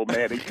drawers on,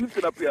 man. And you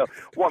sit up here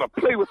want to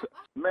play with...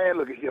 Man,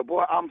 look at here,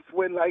 boy. I'm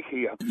sweating like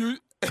hell.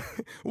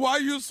 Why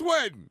you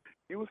sweating?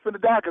 You was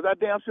finna die, because I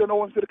damn sure no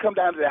one's finna come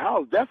down to the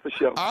house. That's for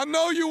sure. I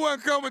know you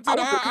weren't coming to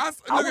the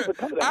house.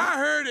 I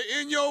heard it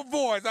in your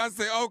voice. I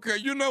said, okay,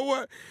 you know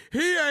what?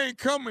 He ain't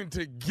coming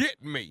to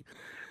get me.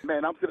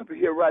 Man, I'm sitting up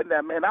here right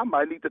now, man. I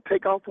might need to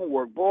take off from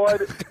work, boy.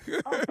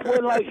 I'm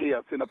sweating like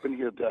hell sitting up in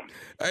here, though.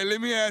 Hey, let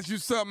me ask you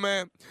something,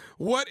 man.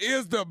 What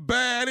is the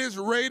baddest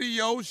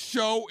radio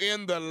show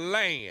in the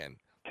land?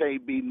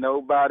 Can't be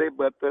nobody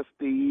but the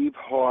Steve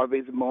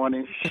Harvey's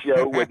Morning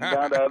Show with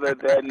none other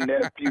than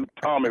nephew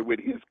Tommy with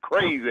his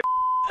crazy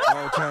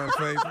all-time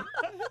favorite.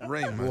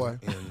 Raymond Boy.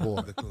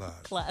 The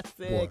Closet.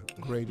 Classic. Boy,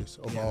 greatest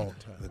of all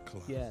time. The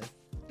Closet. Yes.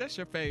 That's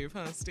your fave,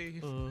 huh,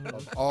 Steve?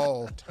 Of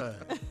all time.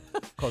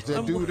 Because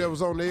that dude that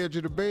was on the edge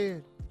of the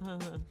bed,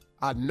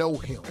 I know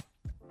him.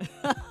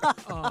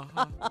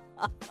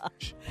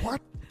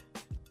 What?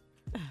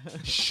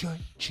 Shut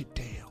your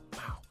damn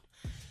mouth.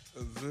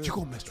 You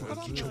gonna mess around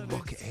and get your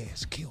monkey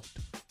ass killed.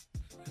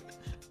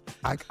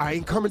 I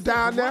ain't coming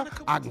down there.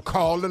 I can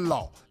call the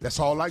law. That's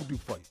all I can do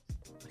for you.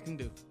 I can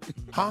do.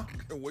 Huh?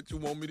 What you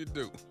want me to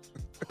do?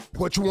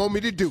 What you want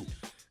me to do?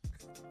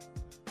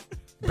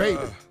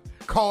 Baby,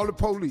 call the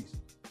police.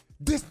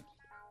 The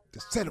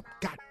setup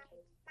got...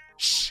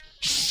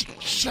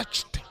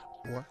 Shut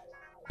your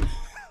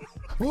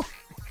boy.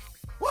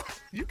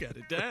 What? You got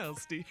it down,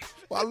 Steve.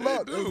 Well, I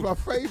love it. It's my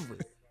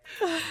favorite.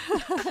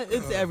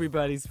 It's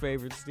everybody's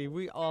favorite, Steve.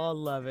 We all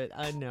love it.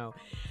 I know.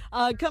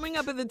 Coming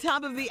up at the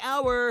top of the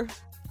hour,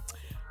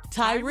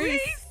 Tyrese,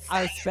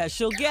 our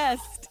special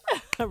guest,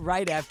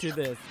 right after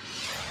this.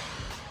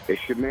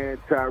 It's your man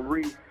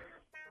Tyrese.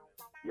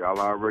 Y'all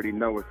already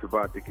know it's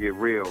about to get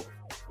real.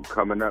 I'm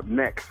coming up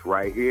next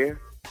right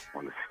here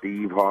on the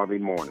Steve Harvey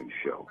Morning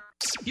Show.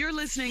 You're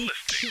listening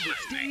to the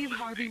Steve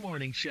Harvey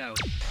Morning Show.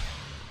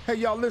 Hey,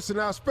 y'all, listen,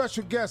 our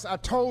special guest, I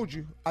told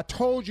you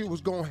it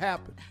was going to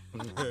happen.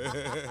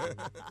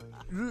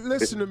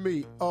 Listen to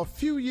me. A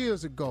few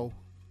years ago,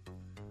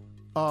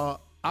 I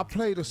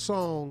played a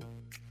song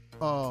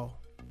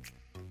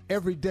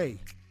every day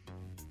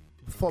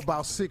for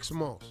about 6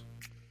 months.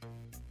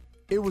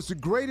 It was the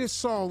greatest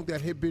song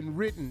that had been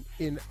written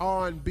in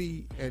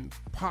R&B and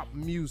pop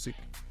music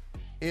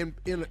in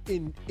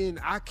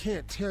I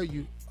can't tell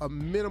you, a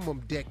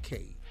minimum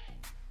decade.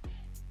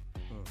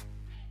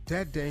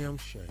 That damn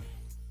shame.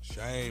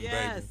 Shame,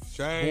 Yes. baby.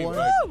 Shame, Boy,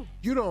 baby.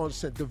 you don't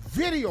understand. The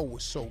video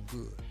was so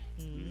good.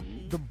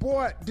 The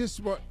boy,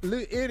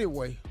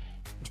 anyway.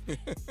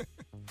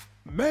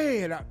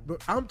 Man,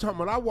 I'm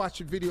talking about, I watched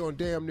the video and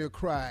damn near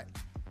cried.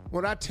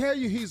 When I tell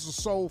you he's a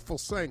soulful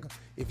singer,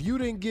 if you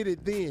didn't get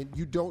it then,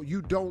 you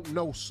don't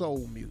know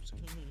soul music.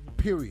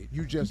 Period.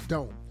 You just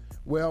don't.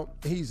 Well,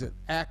 he's an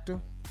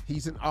actor.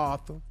 He's an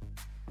author.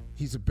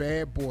 He's a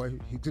bad boy.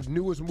 His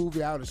newest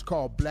movie out is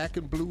called Black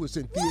and Blue. It's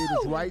in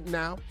theaters right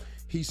now.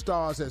 He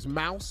stars as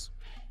Mouse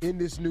in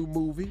this new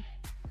movie.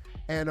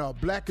 And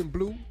Black and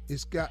Blue,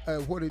 it's got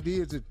what it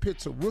is. It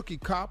pits a rookie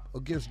cop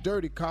against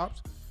dirty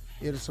cops.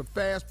 It is a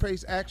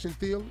fast-paced action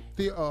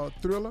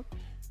thriller.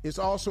 It's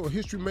also a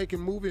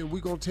history-making movie, and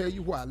we're going to tell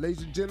you why.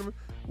 Ladies and gentlemen,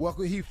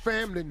 welcome. He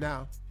family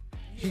now.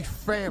 He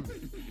family.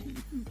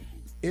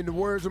 In the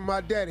words of my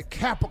daddy,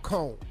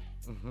 Capricorn.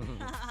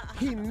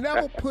 He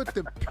never put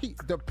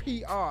the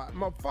PR.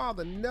 My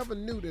father never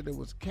knew that it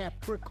was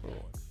Capricorn.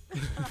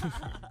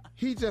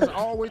 He just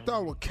always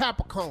thought it was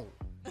Capricorn.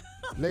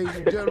 Ladies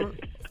and gentlemen,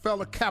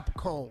 fella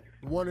Capricorn,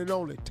 one and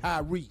only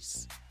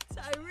Tyrese.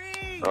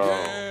 Tyrese.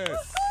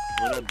 Yes.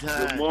 What a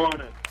time. Good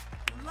morning.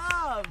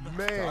 Love.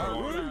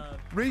 Man.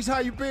 Reese, how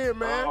you been,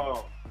 man?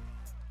 Oh,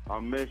 I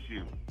miss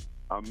you.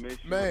 I miss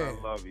you. Man. And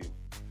I love you.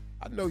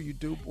 I know you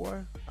do,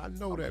 boy. I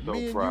know that. So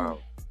Me and proud.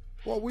 you,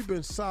 boy, we've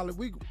been solid.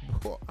 Boy,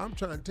 I'm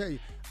trying to tell you,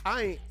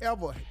 I ain't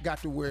ever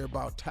got to worry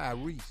about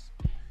Tyrese.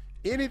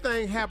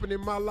 Anything happen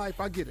in my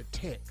life, I get a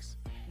text.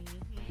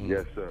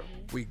 Yes, sir.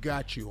 We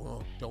got you, huh?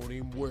 Don't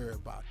even worry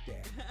about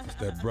that. It's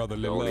that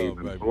brotherly Don't love,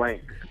 even baby.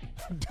 blink.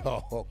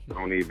 Dog.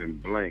 Don't even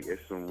blink.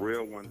 It's some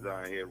real ones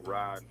out here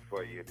riding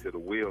for you till the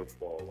wheels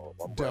fall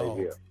off. I'm right Dog.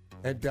 here.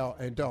 And dog,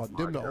 them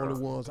the God.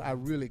 only ones I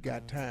really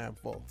got time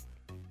for.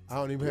 I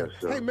don't even have.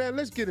 Yes, sir. Hey, man,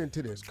 let's get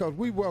into this because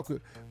we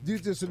welcome.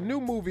 There's a new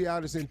movie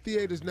out. It's in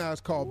theaters now.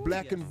 It's called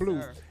Black and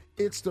Blue. sir.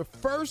 It's the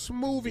first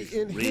movie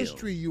in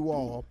history, you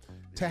all,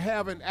 to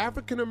have an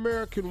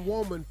African-American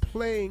woman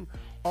playing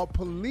a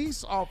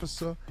police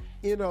officer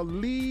in a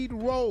lead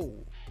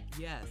role.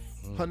 Yes.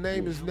 Her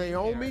name is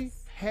Naomi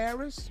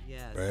Harris.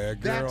 Yes.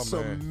 Bad girl, That's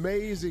man.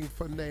 amazing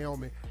for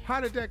Naomi. How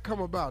did that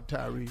come about,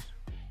 Tyrese?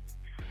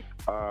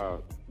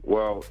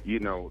 Well, you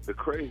know, the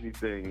crazy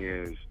thing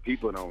is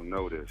people don't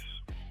know this,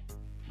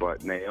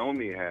 but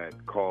Naomi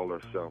had called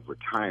herself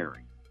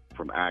retiring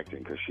from acting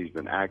because she's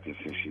been acting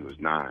since she was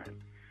 9.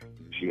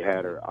 She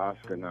had her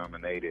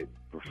Oscar-nominated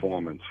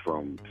performance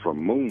from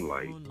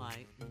Moonlight,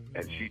 Moonlight.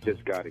 and she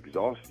just got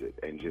exhausted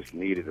and just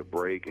needed a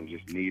break and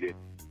just needed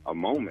a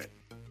moment.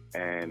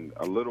 And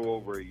a little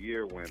over a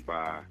year went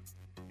by,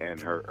 and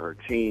her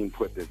team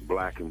put this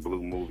Black and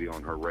Blue movie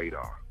on her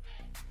radar.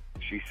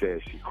 She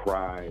says she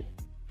cried.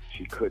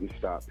 She couldn't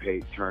stop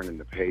turning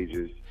the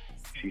pages.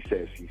 She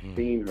says she's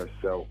seen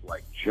herself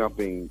like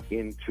jumping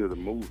into the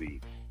movie.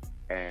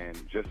 And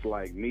just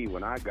like me,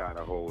 when I got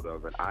a hold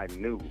of it, I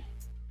knew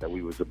that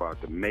we was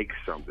about to make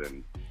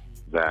something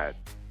that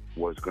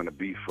was going to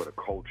be for the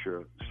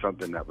culture,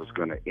 something that was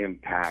going to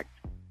impact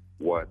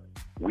what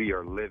we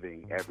are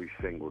living every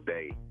single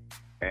day.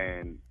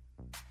 And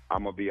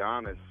I'm going to be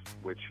honest,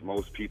 which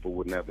most people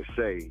would never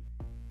say,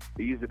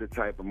 these are the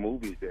type of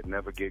movies that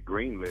never get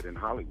greenlit in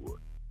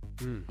Hollywood.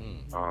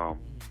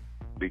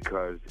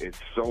 Because it's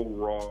so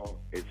raw,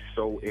 it's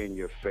so in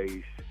your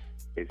face,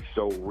 it's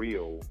so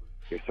real,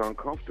 it's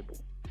uncomfortable.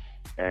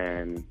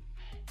 And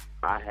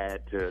I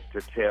had to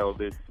tell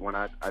this when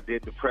I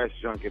did the press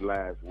junket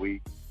last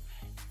week,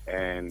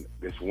 and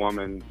this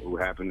woman who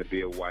happened to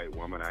be a white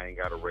woman, I ain't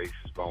got a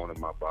racist bone in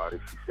my body,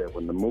 she said,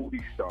 when the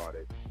movie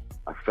started,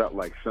 I felt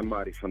like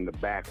somebody from the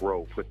back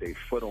row put their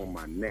foot on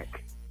my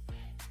neck,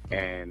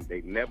 and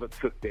they never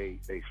took their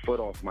foot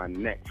off my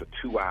neck for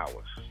 2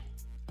 hours.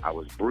 I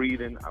was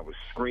breathing, I was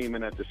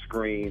screaming at the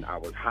screen, I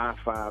was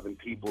high-fiving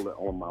people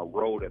on my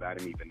row that I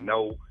didn't even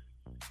know,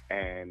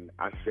 and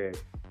I said,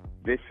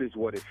 this is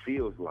what it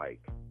feels like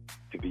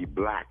to be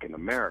black in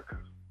America.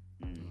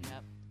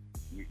 Yep.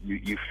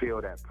 You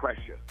feel that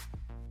pressure.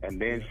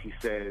 And then she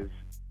says,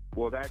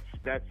 well,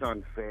 that's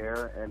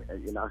unfair.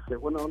 And I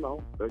said, well,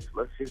 no, let's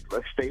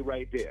stay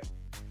right there.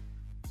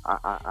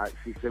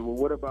 She said, well,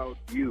 what about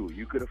you?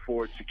 You could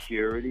afford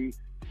security.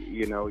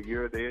 You know,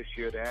 you're this,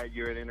 you're that,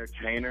 you're an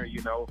entertainer,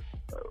 you know.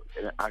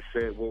 And I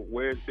said, well,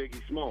 where's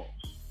Biggie Smalls?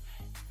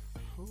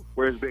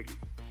 Where's Biggie?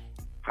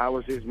 How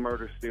is his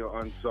murder still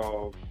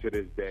unsolved to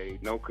this day?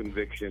 No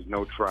convictions,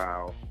 no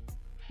trial,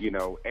 you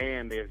know,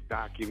 and there's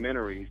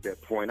documentaries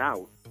that point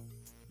out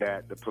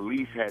that the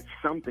police had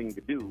something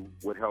to do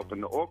with helping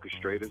to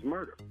orchestrate his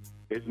murder.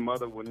 His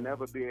mother will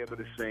never be able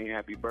to sing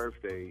happy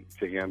birthday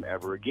to him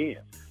ever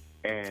again.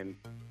 And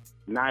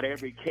not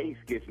every case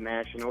gets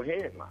national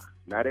headlines.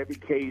 Not every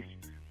case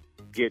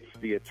gets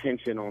the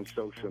attention on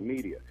social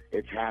media.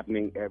 It's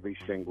happening every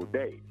single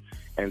day.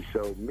 And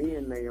so me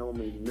and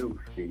Naomi knew,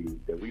 Steve,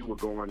 that we were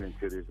going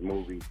into this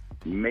movie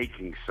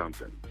making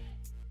something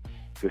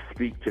to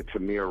speak to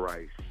Tamir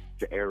Rice,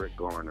 to Eric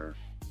Garner,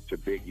 to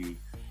Biggie,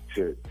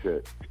 to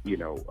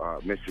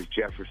Mrs.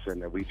 Jefferson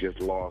that we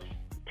just lost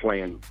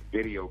playing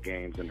video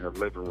games in her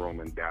living room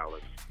in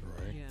Dallas.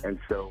 Right. Yeah. And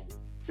so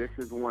this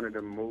is one of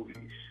the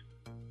movies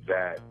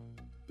that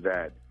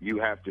you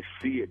have to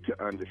see it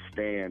to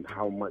understand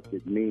how much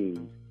it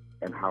means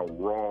and how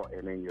raw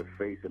and in your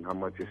face and how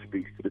much it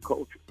speaks to the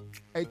culture.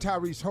 Hey,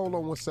 Tyrese, hold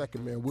on one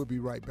second, man. We'll be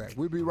right back.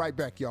 We'll be right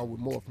back, y'all, with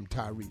more from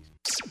Tyrese.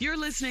 You're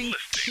listening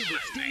to the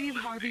Steve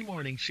Harvey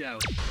Morning Show.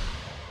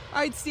 All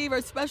right, Steve,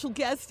 our special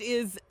guest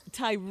is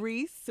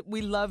Tyrese.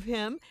 We love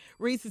him.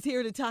 Reese is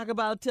here to talk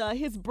about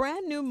his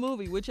brand new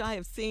movie, which I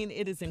have seen.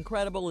 It is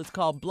incredible. It's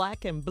called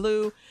Black and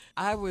Blue.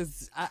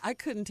 I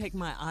couldn't take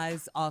my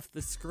eyes off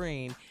the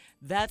screen.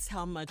 That's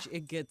how much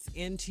it gets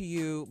into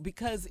you,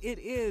 because it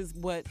is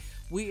what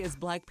we as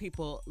Black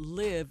people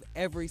live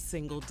every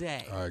single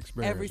day.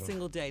 Every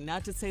single day.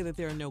 Not to say that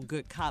there are no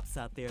good cops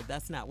out there.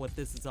 That's not what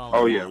this is all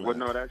about. Oh, yeah. Well,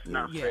 no, that's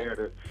not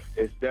fair.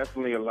 It's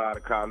definitely a lot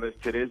of cops.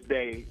 To this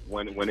day,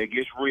 when it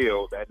gets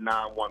real, that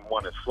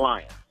 911 is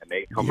flying. And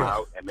they come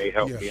out and they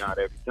help me out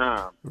every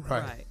time.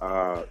 Right.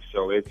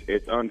 So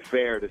it's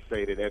unfair to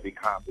say that every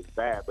cop is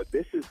bad. But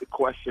this is the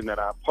question that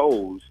I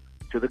pose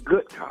to the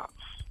good cops.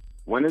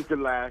 When is the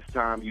last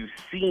time you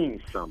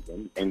seen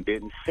something and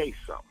didn't say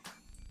something?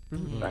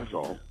 Mm-hmm. That's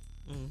all.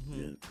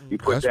 Mm-hmm. Yeah. You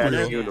put that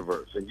in the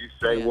universe, and you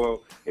say,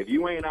 well, if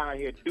you ain't out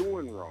here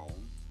doing wrong,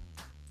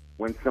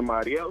 when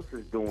somebody else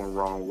is doing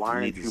wrong,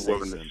 why aren't you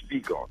willing to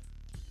speak on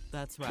it?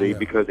 That's right. See,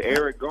 because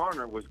Eric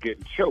Garner was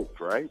getting choked,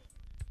 right?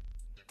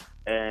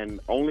 And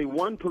only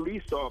one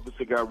police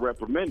officer got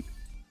reprimanded,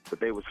 but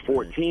there was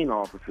 14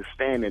 officers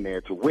standing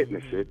there to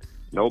witness it.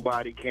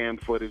 Nobody cam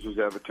footage was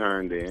ever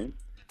turned in.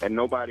 And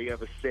nobody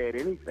ever said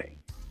anything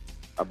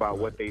about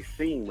what they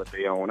seen with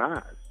their own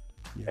eyes.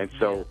 Yeah. And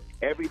so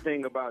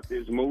everything about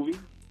this movie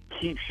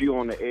keeps you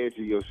on the edge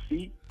of your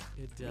seat.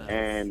 It does.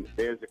 And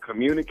there's a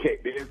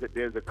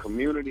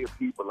community of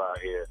people out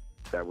here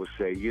that will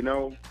say,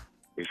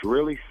 it's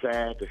really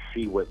sad to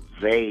see what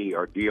they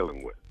are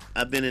dealing with.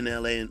 I've been in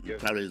L.A.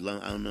 probably as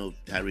long. I don't know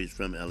if Tyrese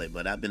from L.A.,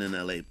 but I've been in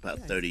L.A. about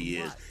 30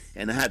 years,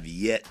 and I have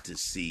yet to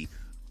see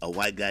a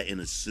white guy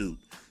in a suit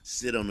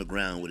sit on the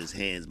ground with his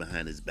hands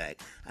behind his back.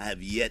 I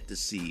have yet to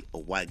see a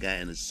white guy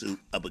in a suit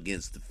up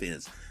against the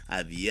fence. I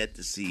have yet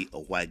to see a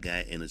white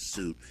guy in a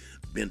suit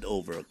bent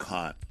over a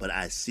car. But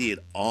I see it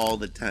all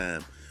the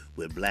time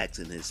with blacks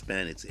and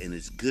Hispanics. And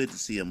it's good to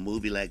see a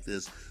movie like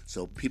this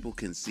so people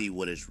can see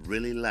what it's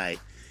really like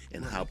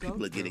and how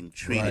people are getting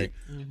treated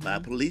by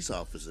police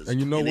officers. And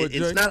you know what, Jay?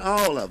 It's not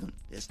all of them.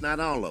 It's not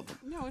all of them.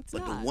 No, it's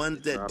not. But the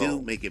ones that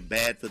do make it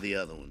bad for the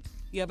other ones.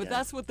 Yeah, but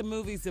that's what the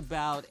movie's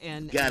about.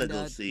 And gotta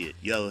go see it.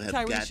 Yo, have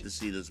Tyrese, got to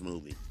see this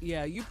movie.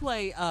 Yeah, you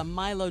play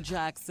Milo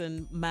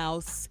Jackson,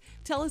 Mouse.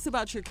 Tell us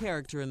about your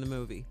character in the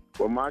movie.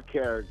 Well, my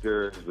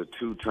character is a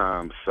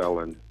 2-time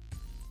felon.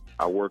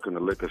 I work in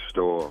the liquor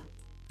store.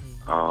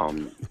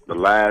 The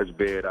last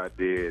bid I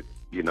did,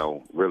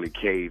 really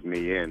caved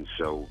me in.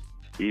 So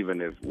even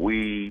if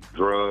weed,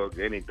 drugs,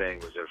 anything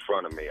was in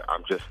front of me,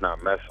 I'm just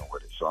not messing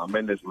with it. So I'm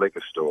in this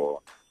liquor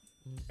store,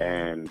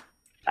 and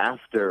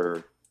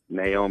after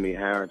Naomi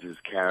Harris's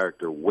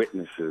character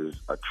witnesses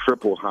a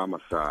triple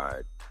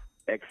homicide,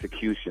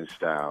 execution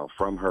style,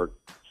 from her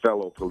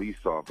fellow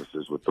police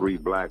officers with 3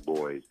 black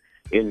boys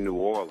in New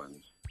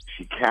Orleans.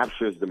 She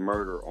captures the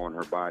murder on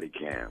her body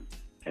cam,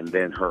 and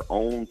then her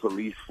own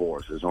police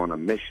force is on a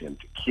mission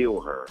to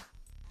kill her,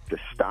 to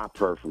stop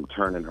her from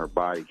turning her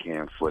body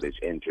cam footage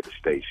into the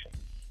station.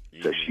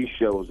 So she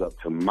shows up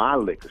to my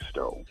liquor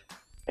store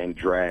and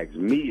drags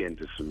me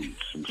into some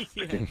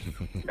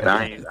and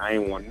I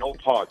ain't want no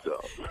parts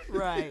of.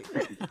 Right.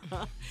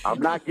 I'm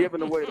not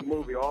giving away the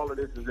movie. All of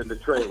this is in the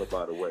trailer,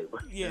 by the way.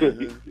 Yeah.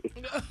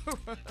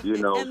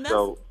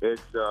 So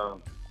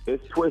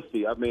it's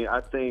twisty. I mean,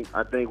 I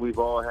think we've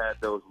all had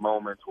those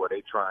moments where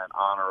they try and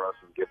honor us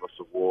and give us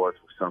awards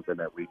for something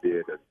that we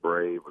did that's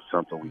brave or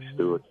something we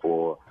stood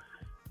for.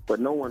 But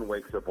no one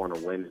wakes up on a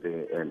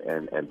Wednesday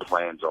and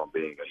plans on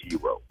being a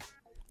hero.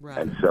 Right.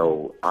 And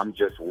so I'm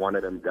just one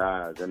of them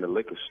guys in the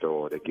liquor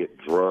store that get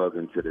drugged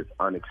into this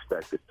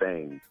unexpected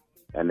thing.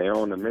 And they're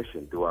on a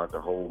mission throughout the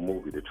whole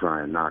movie to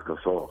try and knock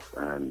us off.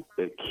 And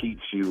it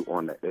keeps you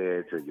on the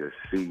edge of your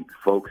seat.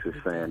 Folks are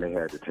saying they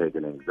had to take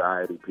an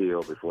anxiety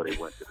pill before they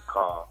went to the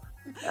car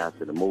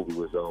after the movie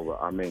was over.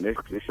 I mean,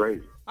 it's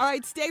crazy. All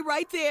right, stay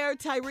right there.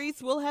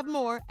 Tyrese will have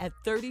more at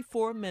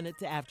 34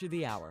 minutes after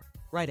the hour,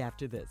 right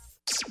after this.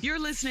 You're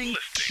listening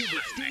to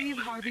the Steve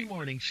Harvey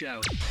Morning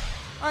Show.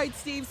 All right,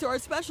 Steve, so our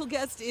special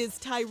guest is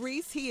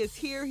Tyrese. He is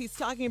here. He's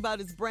talking about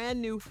his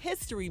brand new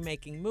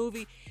history-making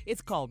movie.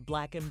 It's called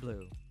Black and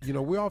Blue.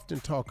 We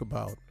often talk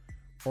about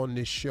on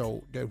this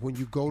show that when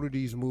you go to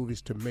these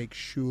movies to make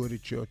sure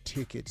that your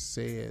ticket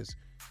says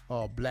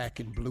Black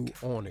and Blue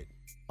on it.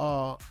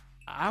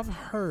 I've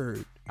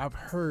heard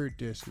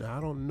this. Now,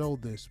 I don't know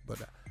this,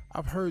 but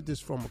I've heard this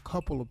from a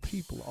couple of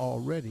people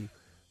already,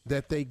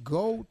 that they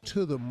go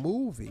to the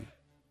movie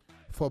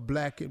for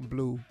Black and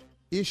Blue.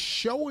 It's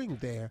showing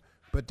there,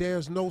 but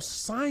there's no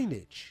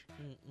signage.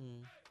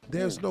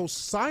 There's no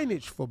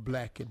signage for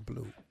Black and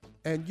Blue.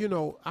 And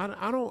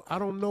I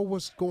don't know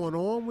what's going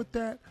on with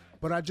that,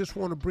 but I just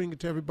want to bring it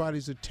to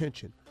everybody's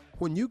attention.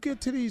 When you get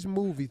to these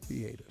movie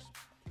theaters,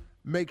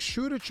 make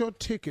sure that your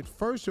ticket,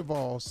 first of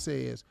all,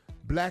 says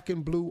Black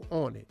and Blue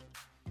on it.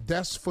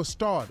 That's for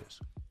starters.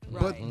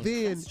 Right. But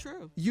then That's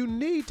true. You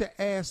need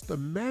to ask the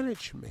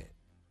management,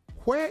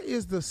 where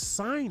is the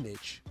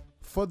signage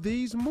for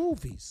these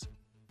movies?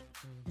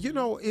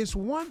 It's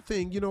one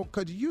thing,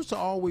 because it used to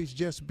always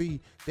just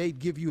be they'd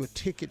give you a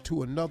ticket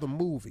to another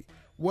movie.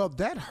 Well,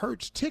 that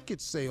hurts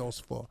ticket sales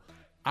for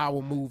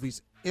our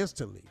movies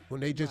instantly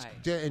when they just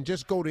and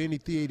just go to any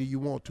theater you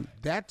want to.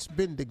 That's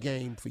been the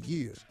game for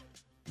years.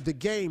 The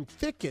game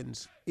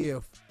thickens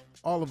if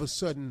all of a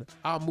sudden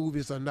our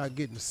movies are not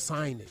getting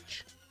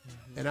signage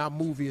and our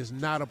movie is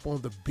not up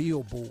on the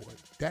billboard.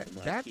 That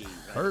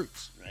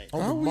hurts. Right.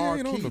 On How the we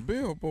ain't marquee. on the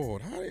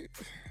billboard? How they...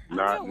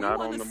 Not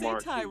wanna on the see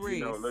marquee. Tyrese.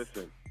 You know,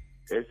 listen,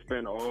 it's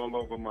been all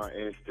over my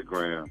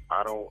Instagram.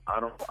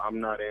 I'm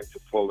not into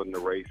pulling the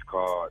race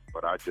card,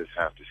 but I just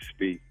have to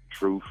speak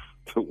truth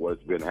to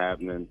what's been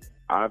happening.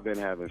 I've been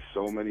having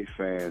so many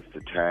fans to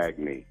tag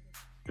me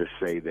to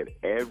say that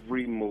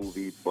every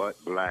movie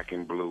but Black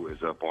and Blue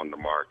is up on the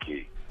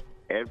marquee.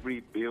 Every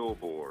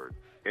billboard,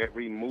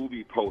 every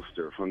movie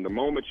poster, from the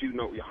moment you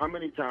know, how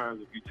many times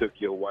have you took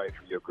your wife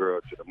or your girl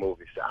to the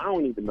movie? Say, I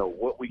don't even know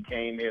what we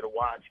came here to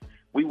watch.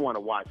 We want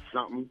to watch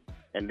something,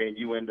 and then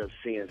you end up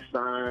seeing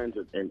signs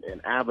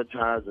and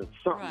advertising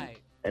something. Right.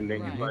 And then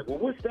you're like, well,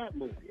 what's that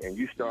movie? And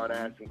you start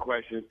asking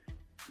questions.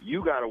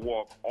 You got to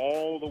walk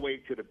all the way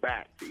to the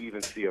back to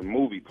even see a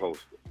movie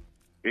poster.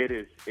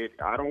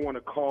 I don't want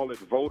to call it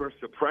voter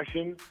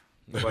suppression,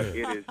 but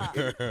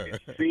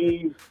it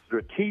seems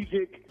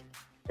strategic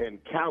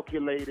and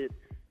calculated.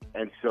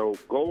 And so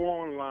go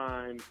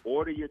online,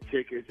 order your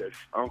tickets, as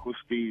Uncle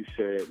Steve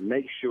said.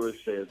 Make sure it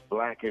says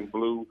Black and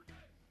Blue.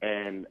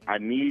 And I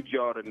need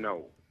y'all to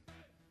know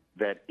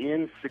that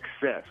in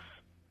success,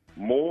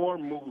 more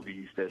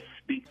movies that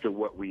speak to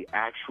what we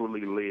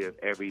actually live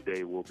every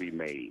day will be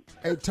made.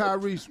 Hey,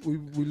 Tyrese,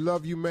 we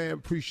love you, man.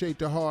 Appreciate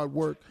the hard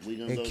work.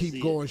 And go keep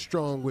see going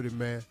strong with it,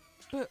 man.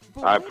 But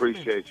I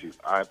appreciate you.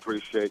 I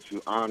appreciate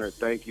you. Honor,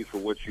 thank you for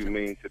what you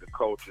mean to the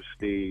culture,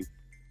 Steve.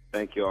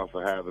 Thank you all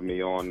for having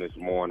me on this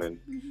morning.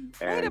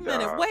 Wait a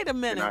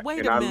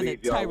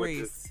minute,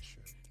 Tyrese.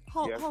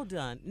 Yes. Hold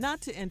on.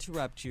 Not to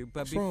interrupt you,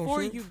 but What's wrong,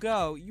 before sis? you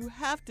go, you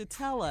have to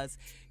tell us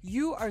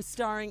you are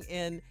starring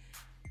in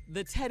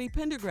the Teddy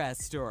Pendergrass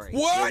story.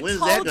 What? When's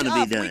that going to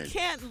be done?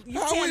 You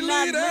How we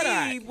cannot leave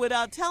that leave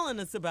without telling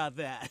us about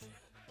that.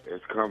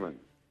 It's coming.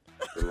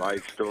 The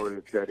life story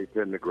of Teddy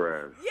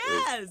Pendergrass.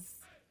 Yes.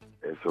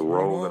 It's a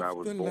role that I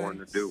was born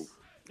to do.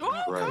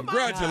 Right.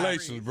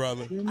 Congratulations,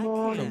 brother. Come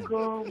on and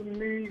go with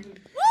me.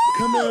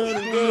 Come on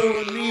and go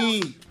with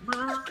me.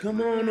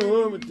 Come on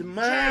over to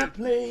my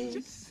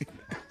place.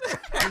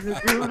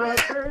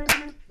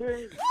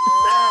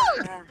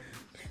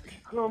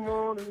 Come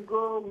on and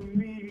go with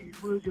me.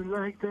 Would you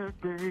like that,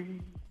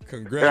 babe?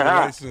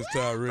 Congratulations,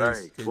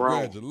 Tyrese. Hey, bro.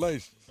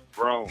 Congratulations.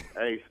 Bro,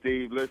 hey,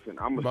 Steve, listen,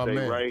 I'm going My to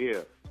stay man. right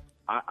here.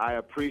 I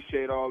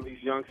appreciate all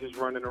these youngsters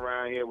running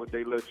around here with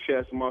their little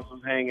chest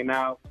muscles hanging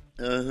out,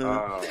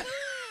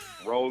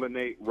 rolling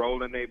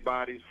their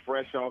bodies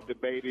fresh off the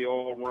baby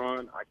oil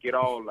run. I get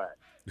all that.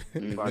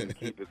 If I can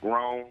keep it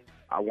grown,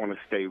 I want to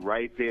stay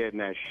right there in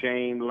that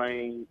shame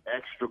lane,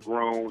 extra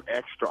grown,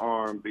 extra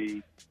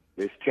R&B.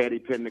 This Teddy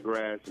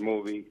Pendergrass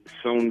movie,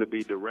 soon to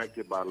be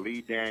directed by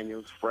Lee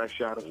Daniels, fresh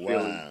out of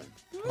Philly.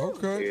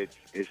 Okay.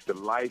 It's the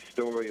life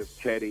story of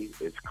Teddy.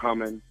 It's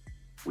coming.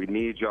 We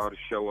need y'all to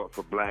show up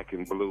for Black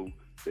and Blue.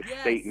 The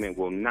statement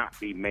will not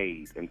be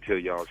made until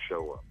y'all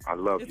show up. I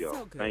love y'all.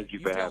 So good. Thank you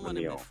You for don't having wanna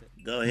me miss on.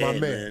 it. Go My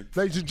ahead, man. man.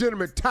 Ladies and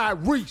gentlemen,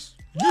 Tyrese.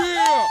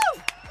 Yeah.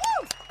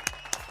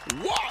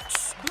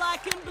 What?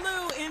 Black and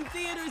Blue in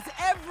theaters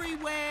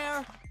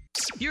everywhere.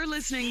 You're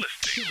listening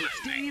to the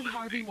Steve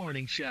Harvey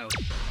Morning Show.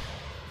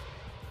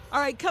 All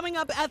right, coming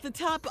up at the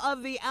top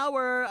of the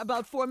hour,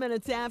 about 4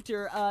 minutes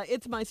after,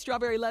 it's my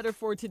strawberry letter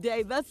for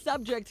today. The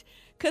subject,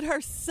 could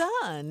her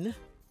son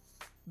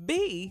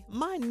be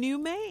my new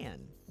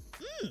man?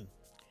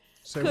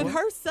 Say Could what?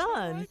 her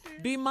son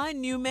be my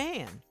new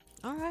man?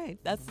 All right,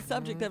 that's the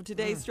subject of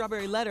today's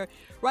strawberry letter.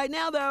 Right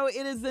now, though,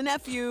 it is the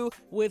nephew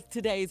with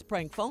today's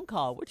prank phone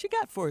call. What you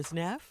got for us,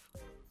 Neff?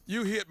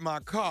 You hit my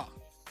car.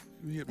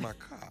 You hit my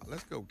car.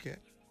 Let's go, cat.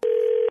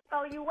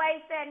 So you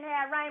wait sitting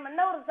here rainbow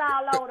noodles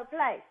all over the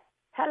place.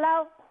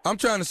 Hello? I'm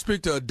trying to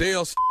speak to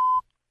Adele.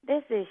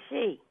 This is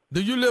she.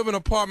 Do you live in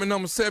apartment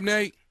number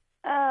 78?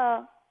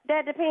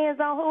 That depends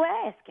on who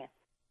asking.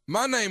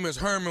 My name is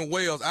Herman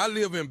Wells. I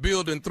live in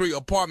building 3,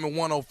 apartment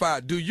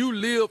 105. Do you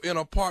live in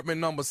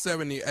apartment number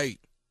 78?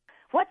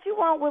 What you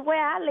want with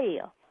where I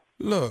live?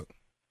 Look,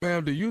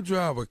 ma'am, do you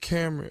drive a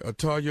Camry, a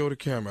Toyota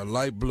Camry, a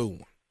light blue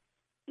one?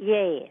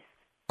 Yes.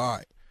 All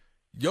right.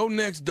 Your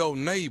next door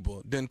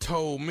neighbor then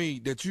told me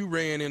that you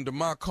ran into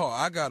my car.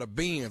 I got a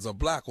Benz, a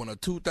black one, a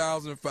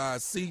 2005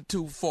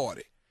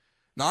 C240.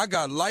 Now, I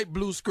got light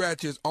blue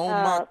scratches on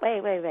my...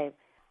 Wait.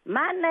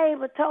 My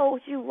neighbor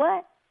told you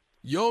what?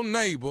 Your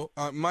neighbor,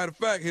 matter of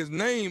fact, his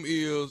name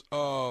is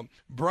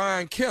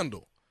Brian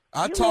Kendall.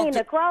 You mean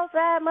the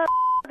cross-eyed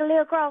that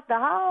live across the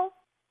hall?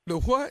 The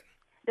what?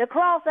 The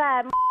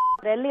cross-eyed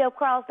that live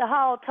across the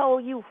hall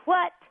told you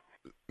what?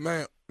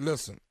 Man,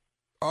 listen.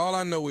 All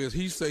I know is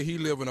he say he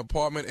live in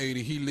apartment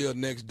 80. He live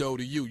next door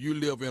to you. You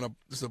live in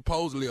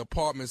supposedly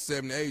apartment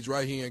 78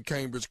 right here in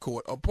Cambridge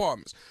Court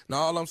Apartments. Now,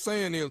 all I'm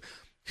saying is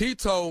he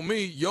told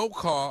me your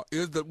car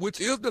which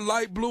is the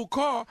light blue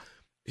car,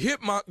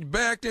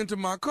 backed into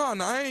my car.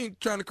 Now, I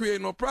ain't trying to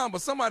create no problem,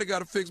 but somebody got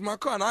to fix my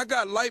car. Now, I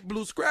got light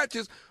blue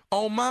scratches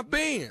on my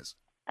Benz.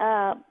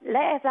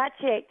 Last I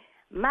checked,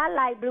 my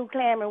light blue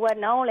Camry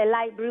wasn't the only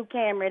light blue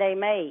Camry they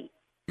made.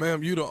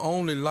 Ma'am, you the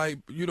only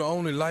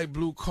light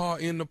blue car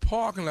in the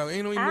parking lot.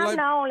 Ain't no even I'm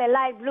the only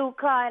light blue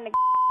car in the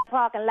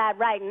parking lot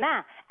right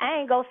now. I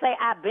ain't gonna say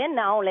I've been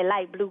the only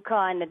light blue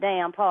car in the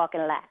damn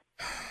parking lot.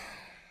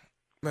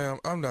 Ma'am,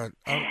 I'm not.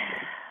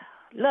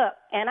 Look,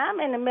 and I'm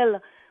in the middle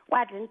of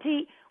watching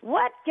TV.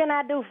 What can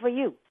I do for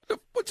you?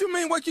 What you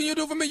mean, what can you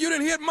do for me? You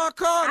didn't hit my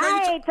car.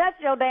 I ain't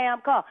touched your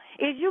damn car.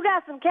 Is you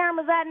got some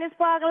cameras out in this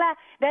parking lot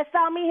that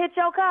saw me hit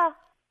your car?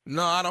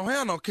 No, I don't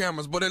have no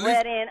cameras, but at least...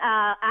 Well, then,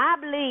 I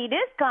believe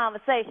this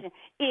conversation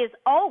is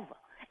over.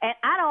 And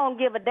I don't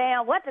give a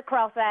damn what the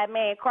cross-eyed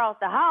man across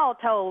the hall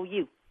told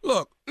you.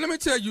 Look, let me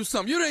tell you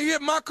something. You didn't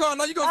hit my car.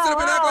 Now you going to sit up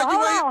and act like you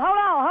ain't...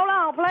 Hold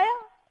on,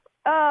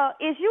 player.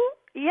 Is you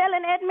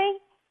yelling at me?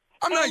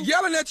 I'm not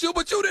yelling at you,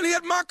 but you didn't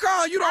hit my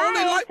car. You the only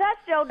I ain't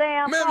touched your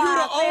damn Ma'am, car. you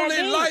the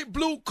only light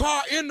blue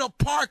car in the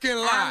parking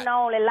lot. I'm the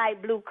only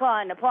light blue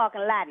car in the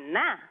parking lot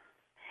now.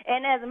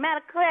 And as a matter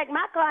of fact,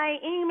 my car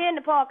ain't even in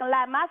the parking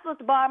lot. My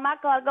sister borrowed my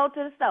car to go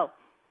to the store.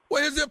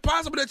 Well, is it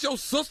possible that your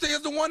sister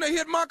is the one that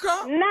hit my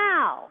car?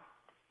 No.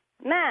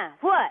 Now,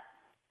 what?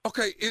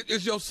 Okay,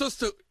 is your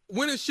sister,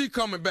 when is she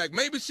coming back?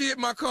 Maybe she hit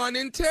my car and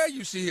didn't tell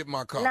you she hit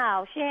my car.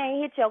 No, she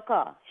ain't hit your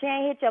car. She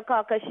ain't hit your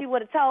car because she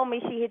would have told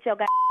me she hit your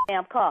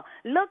goddamn car.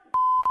 Look,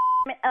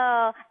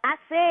 I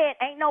said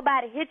ain't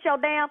nobody hit your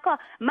damn car.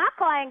 My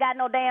car ain't got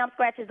no damn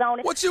scratches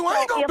on it. What you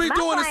ain't gonna be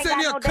doing is sitting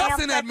here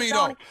cussing at me,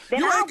 though.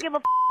 Then I don't give a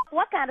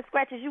what kind of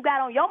scratches you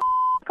got on your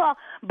car,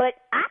 but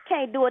I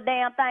can't do a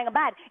damn thing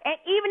about it. And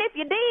even if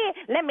you did,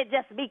 let me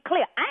just be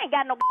clear. I ain't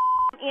got no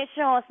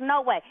insurance,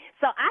 no way.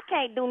 So I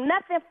can't do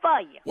nothing for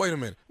you. Wait a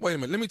minute.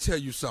 Let me tell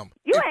you something.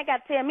 You ain't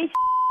got to tell me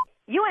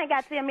You ain't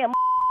got to tell me a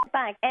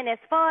thing. And as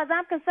far as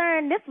I'm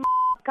concerned, this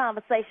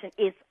conversation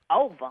is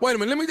over. Wait a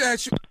minute. Let me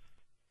ask you.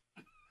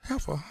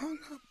 Heifer hung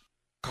up.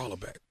 Call her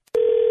back.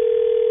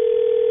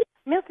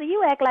 Mister,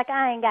 you act like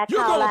I ain't got you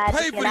call gonna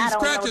pay for these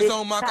scratches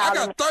on my car. I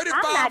got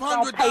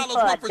 $3,500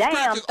 worth of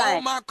scratches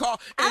on my car.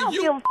 And I don't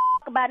give a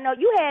about no.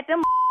 You had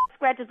them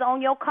scratches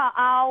on your car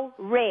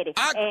already.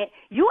 And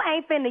you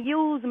ain't finna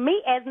use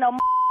me as no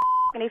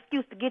an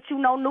excuse to get you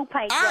no new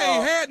paint. I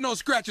ain't had no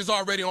scratches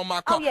already on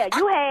my car. Oh, yeah,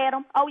 you had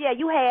them. Oh, yeah,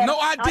 you had them. No,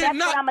 I did that's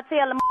not. What I'm going to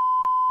tell the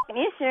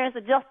insurance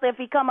adjuster if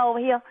he come over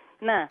here.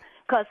 Nah,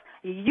 because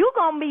you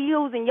going to be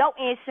using your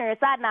insurance.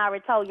 I done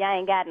already told you I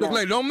ain't got no. Look,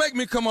 lady, don't make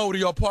me come over to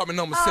your apartment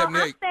number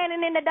 78. I'm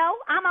standing in the door.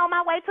 I'm on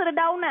my way to the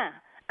door now.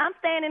 I'm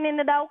standing in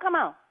the door. Come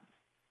on.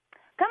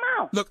 Come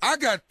on. Look, I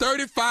got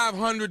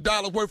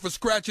 $3,500 worth of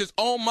scratches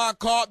on my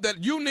car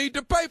that you need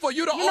to pay for.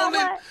 You're the only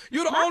light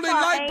blue. My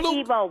car ain't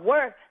even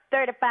worth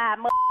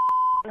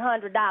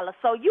 $3,500.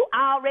 So you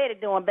already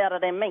doing better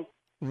than me.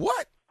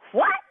 What?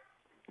 What?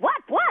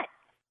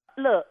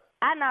 Look,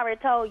 I done already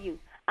told you.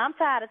 I'm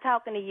tired of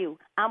talking to you.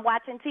 I'm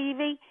watching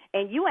TV,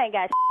 and you ain't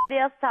got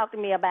else to talk to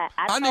me about.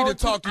 I need to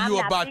talk to you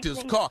about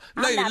this car.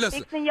 Lady,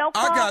 listen. Your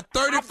car. I got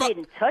 35. I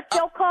didn't touch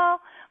your car.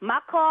 My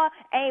car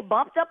ain't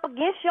bumped up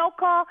against your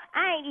car.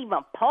 I ain't even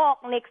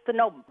parked next to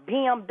no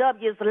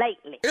BMWs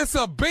lately. It's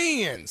a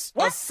Benz.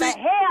 What the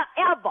hell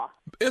ever?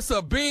 It's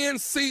a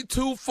Benz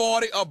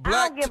C240, a black.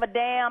 I don't give a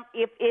damn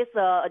if it's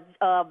a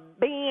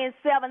Benz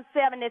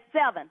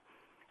 777.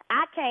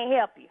 I can't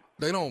help you.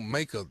 They don't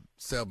make a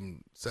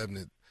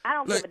 770. I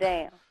don't give a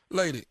damn.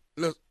 Lady,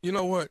 look, you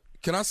know what?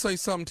 Can I say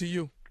something to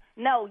you?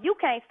 No, you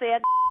can't say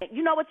it.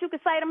 You know what you can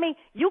say to me?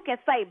 You can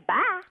say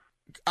bye.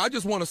 I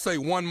just want to say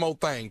one more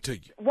thing to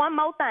you. One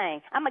more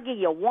thing. I'm going to give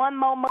you one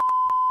more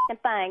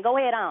thing. Go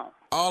ahead on.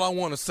 All I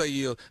want to say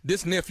is,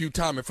 this nephew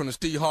Tommy from the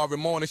Steve Harvey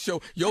Morning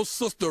Show, your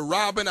sister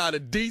Robin out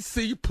of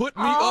D.C. put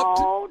me up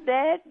to... Oh,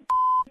 that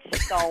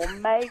gonna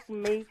make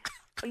me...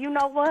 You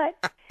know what?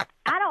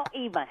 I don't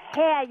even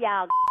hear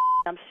y'all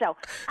show.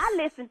 I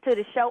listen to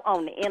the show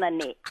on the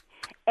internet.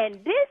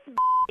 And this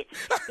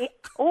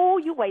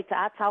you wait till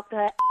I talk to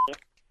her.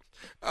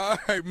 All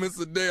right,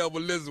 Mr. Dale,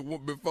 but listen,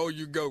 before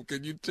you go,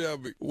 can you tell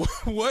me,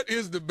 what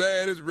is the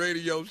baddest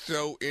radio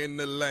show in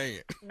the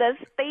land? The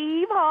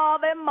Steve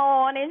Harvey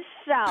Morning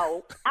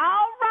Show.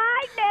 All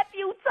right,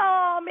 nephew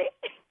Tommy.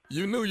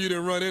 You knew you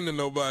didn't run into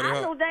nobody, I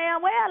knew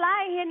damn well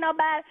I ain't hit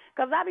nobody,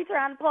 because I be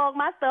trying to park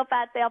my stuff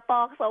out there,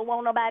 so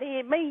won't nobody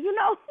hit me, you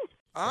know?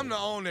 I'm the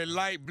only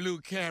light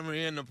blue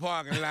Camry in the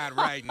parking lot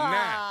right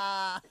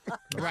now.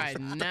 Right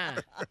now.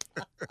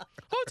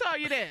 Who told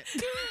you that?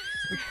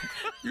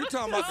 You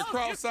talking about the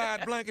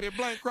cross-eyed blankety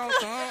blank cross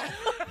the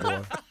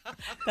hall?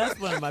 That's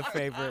one of my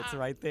favorites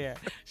right there.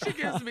 She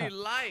gives me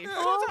life. Who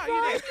told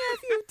you that?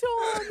 You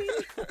told me.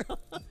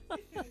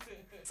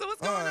 So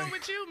what's going on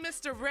with you,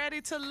 Mr. Ready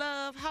to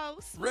Love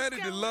host? Ready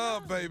to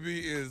Love,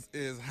 baby, is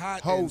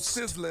hot and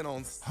sizzling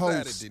on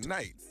Saturday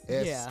nights.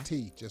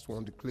 ST. Just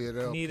wanted to clear it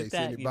up in case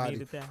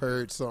anybody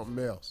heard something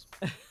else.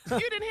 You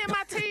didn't hear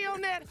my T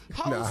on that?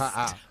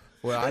 Host.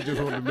 Well, I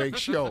just wanted to make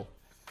sure.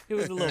 It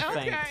was a little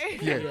faint. Okay.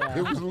 Yeah,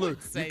 it was a little.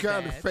 Say You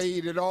kind of that.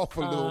 faded off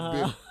a little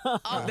bit.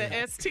 Oh,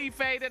 the ST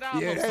faded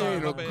off. Yeah, I'm that sorry,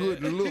 ain't my a bad.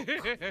 good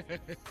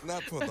look.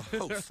 Not for the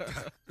host.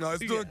 No,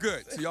 it's doing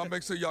good. So y'all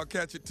make sure y'all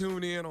catch it.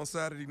 Tune in on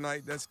Saturday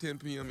night. That's 10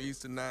 p.m.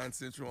 Eastern, 9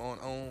 Central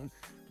on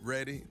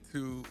Ready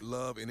to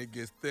Love. And it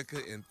gets thicker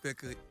and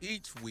thicker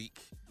each week.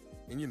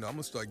 And, I'm going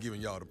to start giving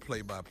y'all the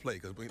play-by-play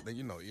because,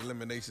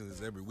 eliminations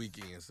is every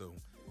weekend. So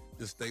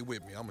just stay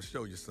with me. I'm going to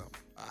show you something.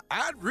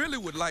 I really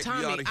would like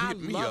Tommy, y'all to I hit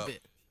me love up.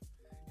 it.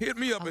 Hit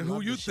me up I and who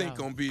love you the think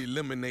show. gonna be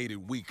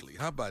eliminated weekly.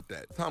 How about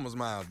that?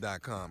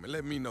 ThomasMiles.com and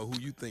let me know who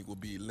you think will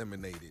be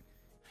eliminated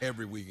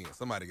every weekend.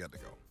 Somebody got to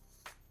go.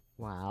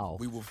 Wow.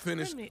 We will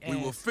finish. Let me We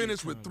will ask you,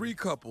 finish with Tommy. 3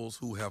 couples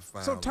who have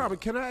found. So, Tommy, love.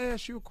 can I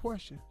ask you a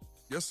question?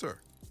 Yes, sir.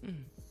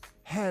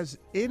 Has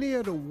any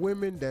of the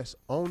women that's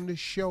on the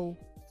show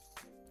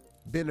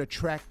been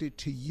attracted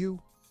to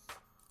you?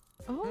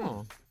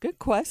 Oh, good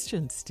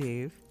question,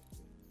 Steve.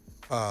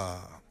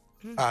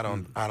 I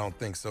don't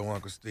think so,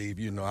 Uncle Steve.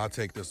 I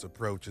take this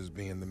approach as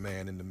being the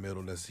man in the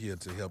middle that's here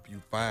to help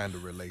you find a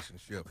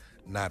relationship,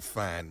 not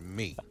find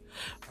me.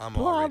 I'm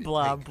Blah, already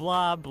blah, taken.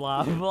 blah,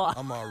 blah, blah.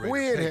 I'm already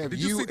When taken. have Did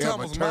you you see ever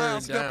Thomas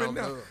Miles turned stepping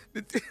down down?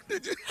 love?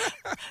 Did you?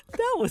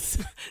 That was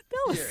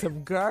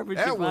some garbage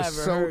That if I was ever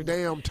so heard.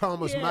 damn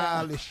Thomas Yeah.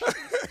 Miles.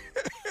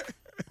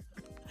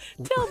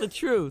 Tell the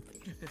truth,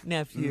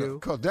 nephew.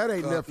 Cause that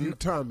ain't nephew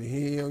Tommy.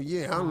 Hell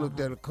yeah, I looked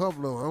at a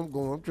couple of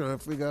them. I'm trying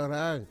to figure out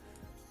how.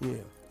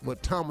 Yeah,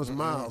 but Thomas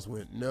Miles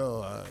went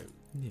no.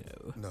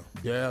 No.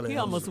 Yeah, He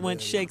almost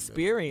went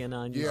Shakespearean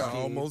on you. Yeah, I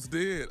Steve. almost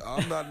did.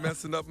 I'm not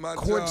messing up my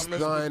Quit's job.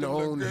 going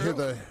on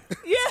hither.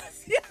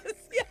 Yes.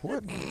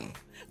 What?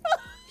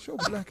 Show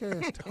black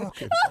ass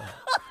talking.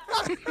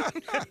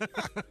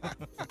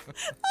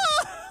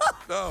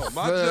 No,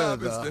 my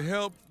job is to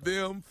help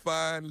them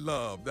find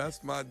love.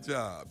 That's my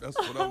job. That's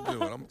what I'm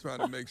doing. I'm trying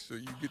to make sure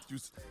you get you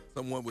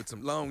someone with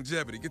some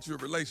longevity, get you a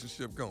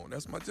relationship going.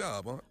 That's my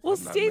job, huh? Well,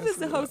 I'm not Steve is messing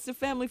the it up. host of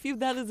Family Feud.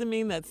 That doesn't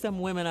mean that some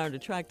women aren't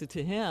attracted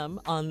to him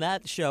on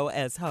that show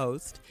as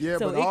host. Yeah,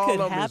 so but it all could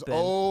of them is happen.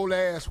 old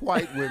ass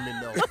white women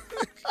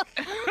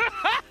though.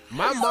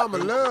 My mama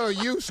love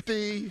you,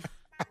 Steve.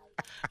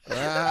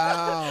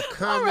 Oh,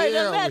 come All right,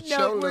 here on that with note,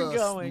 your we're little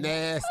going.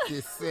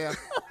 nasty self.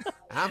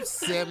 I'm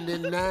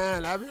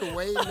 79. I've been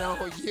waiting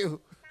on you.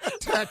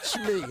 Touch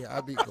me.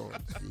 I'll be going,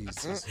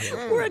 Jesus. help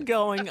me. We're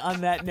going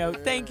on that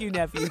note. Thank you,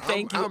 nephew.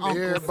 Thank you, I'm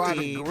Uncle everybody's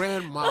Steve.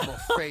 grandmama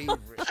favorite.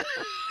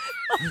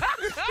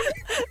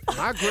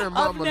 My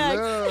grandmama next.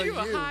 love You you.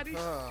 a hottie.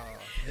 Oh,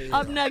 hell.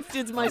 Up next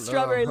is my love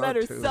strawberry her,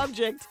 letter too.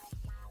 subject.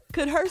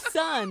 Could her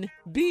son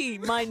be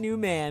my new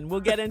man? We'll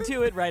get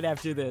into it right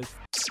after this.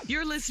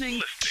 You're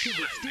listening to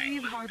the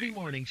Steve Harvey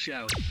Morning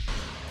Show.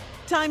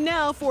 Time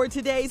now for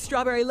today's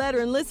strawberry letter.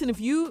 And listen, if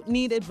you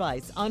need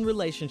advice on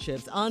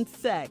relationships, on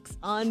sex,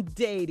 on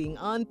dating,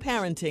 on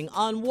parenting,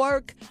 on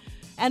work,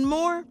 and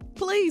more,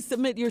 please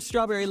submit your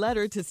strawberry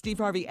letter to Steve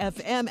Harvey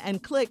FM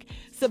and click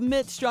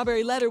Submit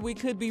Strawberry Letter. We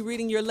could be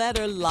reading your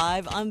letter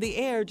live on the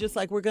air, just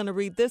like we're going to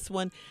read this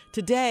one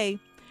today,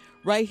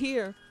 right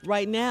here,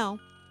 right now.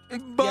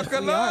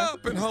 Buckle we are.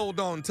 up and hold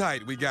on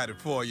tight. We got it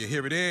for you.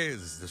 Here it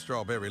is, the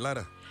strawberry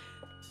letter.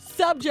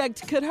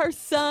 Subject, could her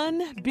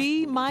son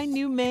be my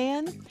new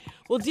man?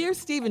 Well, dear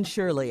Stephen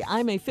Shirley,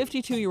 I'm a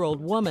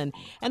 52-year-old woman,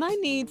 and I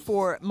need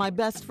for my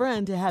best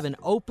friend to have an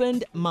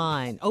open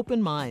mind.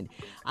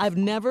 I've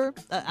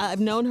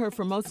known her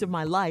for most of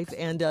my life,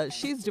 and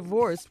she's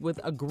divorced with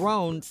a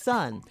grown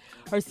son.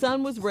 Her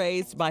son was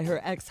raised by her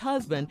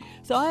ex-husband,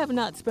 so I have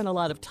not spent a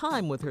lot of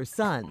time with her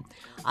son.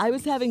 I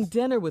was having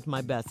dinner with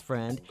my best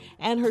friend,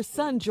 and her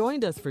son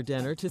joined us for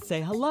dinner to say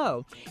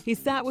hello. He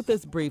sat with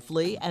us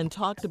briefly and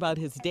talked about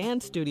his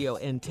dance studio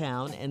in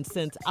town, and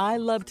since I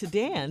love to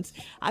dance,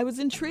 I was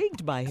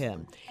intrigued by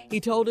him.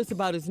 He told us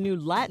about his new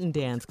Latin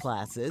dance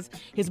classes.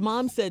 His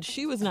mom said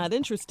she was not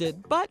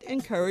interested, but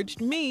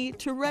encouraged me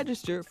to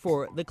register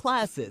for the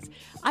classes.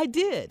 I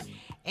did.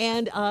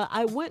 And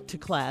I went to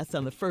class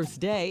on the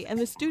first day, and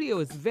the studio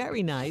is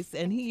very nice,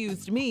 and he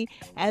used me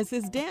as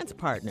his dance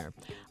partner.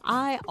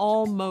 I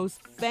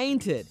almost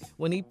fainted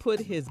when he put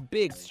his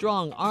big,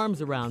 strong arms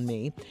around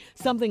me.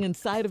 Something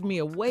inside of me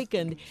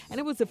awakened, and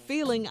it was a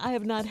feeling I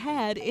have not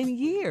had in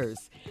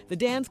years. The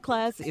dance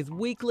class is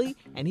weekly,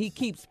 and he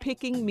keeps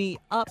picking me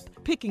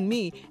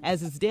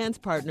as his dance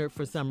partner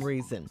for some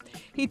reason.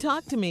 He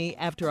talked to me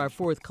after our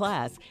fourth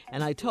class,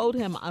 and I told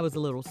him I was a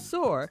little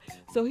sore,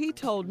 so he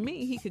told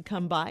me he could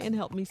come by and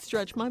help me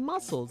stretch my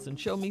muscles and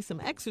show me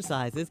some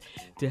exercises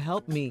to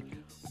help me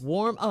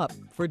warm up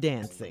for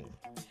dancing.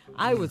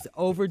 I was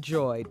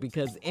overjoyed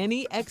because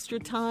any extra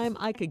time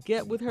I could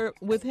get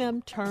with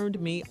him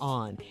turned me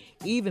on,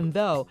 even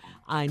though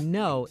I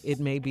know it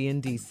may be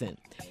indecent.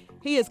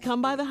 He has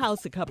come by the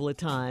house a couple of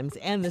times,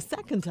 and the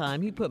second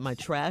time he put my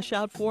trash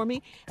out for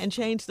me and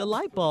changed the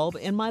light bulb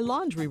in my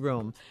laundry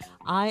room.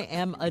 I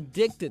am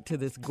addicted to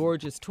this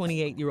gorgeous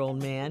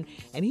 28-year-old man,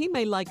 and he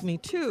may like me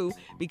too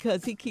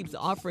because he keeps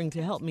offering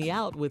to help me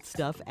out with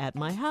stuff at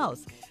my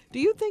house. Do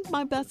you think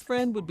my best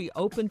friend would be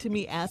open to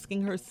me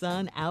asking her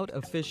son out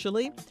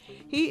officially?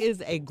 He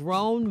is a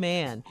grown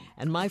man,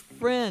 and my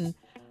friend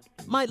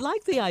might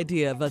like the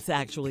idea of us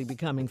actually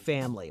becoming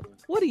family.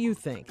 What do you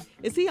think?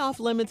 Is he off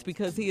limits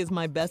because he is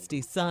my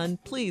bestie's son?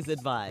 Please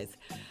advise.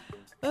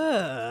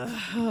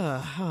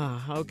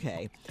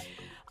 Okay.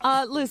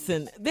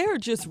 Listen, there are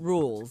just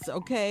rules,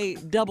 okay?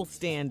 Double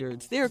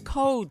standards. There are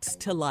codes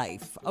to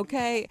life,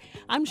 okay?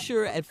 I'm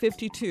sure at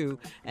 52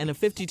 and a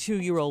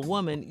 52-year-old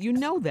woman, you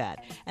know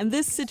that. And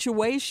this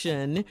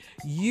situation,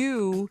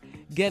 you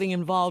getting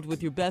involved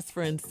with your best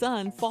friend's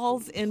son,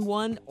 falls in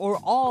one or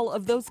all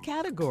of those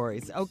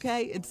categories,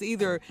 okay? It's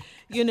either,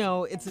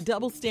 it's a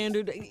double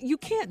standard. You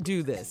can't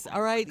do this,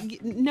 all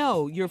right?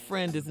 No, your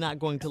friend is not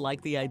going to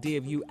like the idea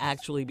of you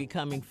actually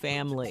becoming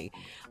family.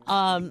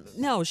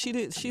 No,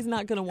 she's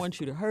not going to want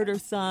you to hurt her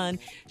son.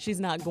 She's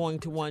not going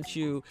to want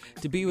you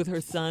to be with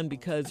her son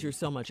because you're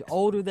so much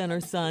older than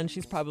her son.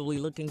 She's probably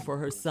looking for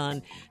her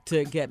son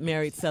to get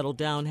married, settle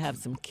down, have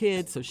some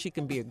kids so she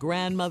can be a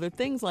grandmother,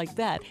 things like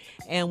that.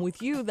 And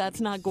with you, that's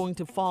not going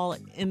to fall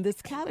in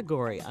this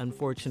category,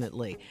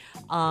 unfortunately.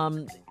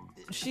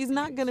 She's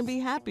not going to be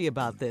happy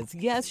about this.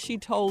 Yes, she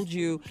told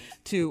you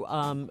to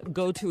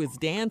go to his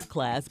dance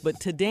class,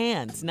 but to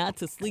dance, not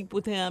to sleep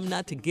with him,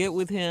 not to get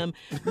with him,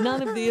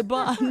 none of the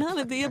above. None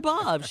of the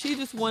above. She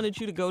just wanted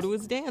you to go to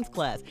his dance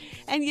class.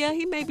 And yeah,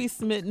 he may be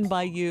smitten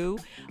by you.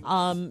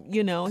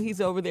 He's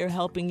over there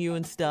helping you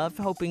and stuff,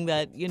 hoping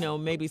that,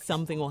 maybe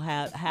something will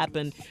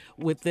happen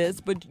with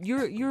this. But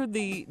you're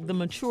the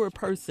mature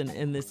person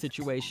in this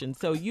situation,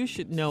 so you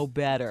should know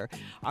better.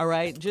 All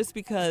right? Just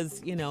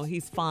because,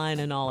 he's fine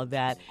and all of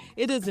that,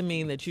 it doesn't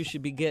mean that you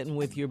should be getting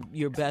with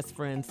your best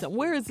friend. So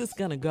where is this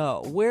going to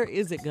go? Where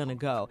is it going to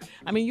go?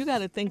 I mean, you got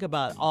to think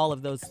about all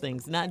of those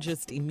things, not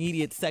just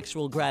immediate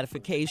sexual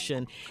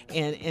gratification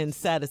and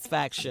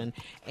satisfaction.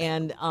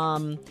 And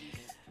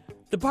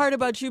the part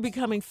about you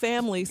becoming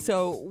family,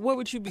 so what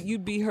would you be?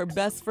 You'd be her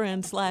best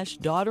friend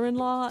 /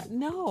 daughter-in-law?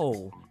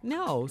 No.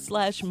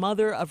 /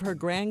 mother of her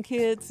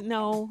grandkids?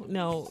 No.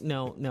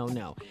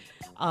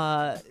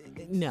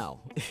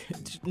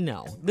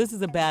 No. This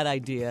is a bad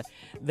idea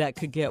that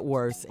could get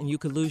worse, and you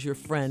could lose your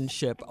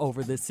friendship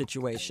over this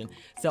situation.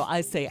 So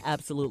I say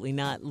absolutely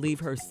not. Leave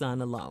her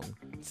son alone.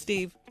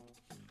 Steve?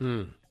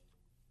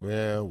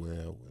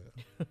 Well.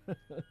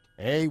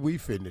 Ain't we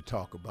finna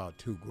talk about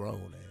two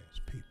grown-ass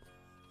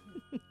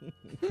people?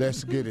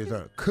 Let's get it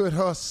on. Could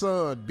her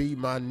son be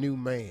my new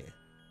man?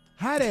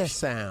 How that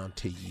sound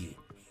to you?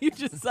 You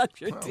just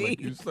sucked your teeth.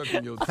 Like you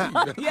sucking your teeth.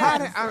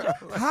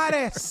 How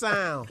that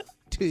sound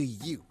to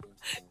you?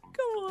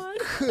 Come on.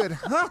 Could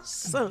her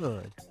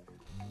son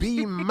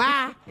be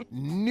my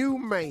new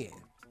man?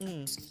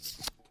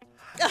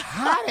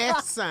 How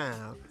that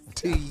sound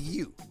to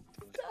you?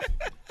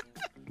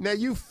 Now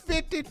you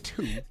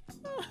 52,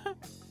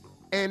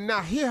 and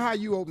now hear how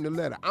you open the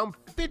letter. I'm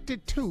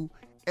 52,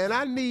 and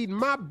I need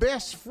my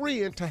best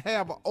friend to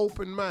have an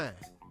open mind.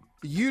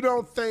 You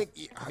don't think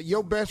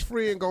your best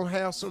friend gonna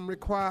have some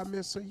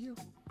requirements of you?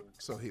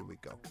 So here we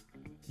go.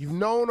 You've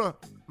known her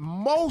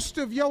most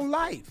of your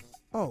life.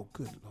 Oh,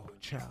 good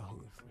Lord,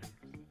 childhood friend.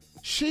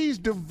 She's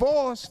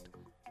divorced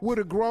with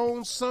a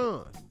grown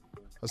son.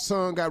 Her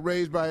son got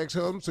raised by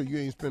ex-husband, so you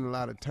ain't spending a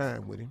lot of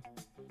time with him.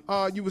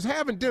 You was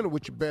having dinner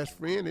with your best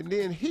friend, and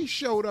then he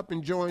showed up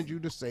and joined you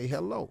to say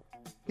hello.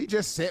 He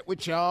just sat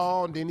with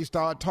y'all, and then he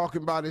started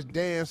talking about his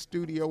dance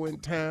studio in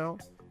town.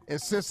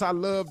 And since I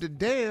love to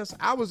dance,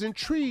 I was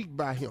intrigued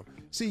by him.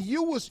 See,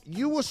 you was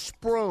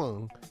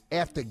sprung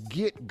at the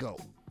get-go.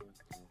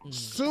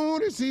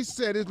 Soon as he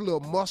set his little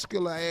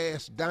muscular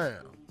ass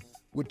down,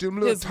 with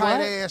them little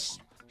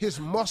his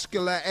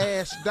muscular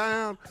ass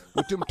down,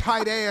 with them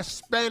tight ass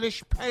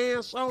Spanish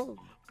pants on,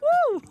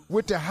 woo,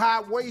 with the high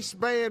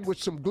waistband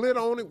with some glitter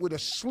on it, with a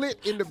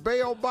slit in the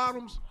bell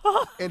bottoms,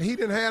 and he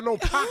didn't have no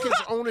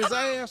pockets on his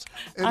ass,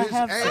 and his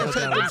ass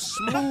had them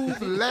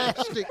smooth,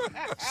 elastic,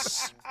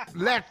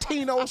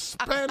 Latino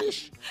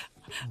Spanish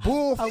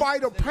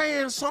bullfighter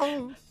pants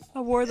on.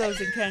 I wore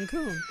those in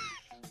Cancun.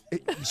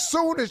 As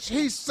soon as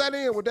he sat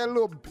in with that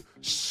little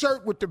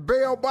shirt with the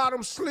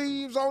bell-bottom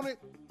sleeves on it,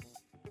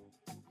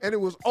 and it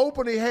was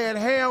open, he had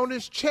hair on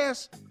his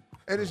chest,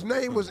 and his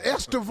name was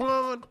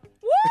Estevan.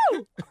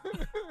 Woo!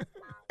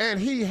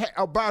 And he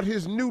about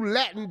his new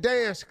Latin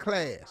dance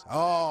class.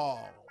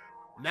 Oh,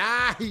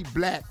 now he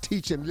black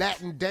teaching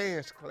Latin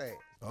dance class.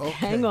 Okay.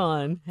 Hang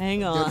on.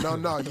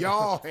 No,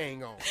 y'all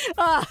hang on.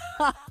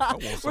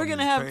 We're going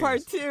to have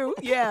part 2.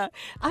 Yeah,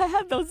 I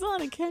had those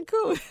on in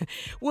Cancun.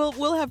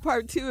 We'll have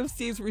part 2 of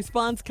Steve's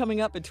response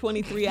coming up at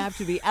 23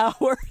 after the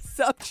hour.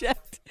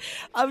 Subject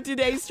of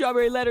today's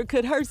Strawberry Letter,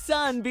 could her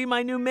son be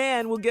my new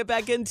man? We'll get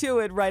back into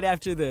it right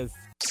after this.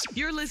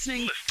 You're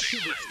listening to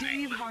the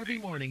Steve Harvey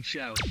Morning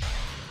Show.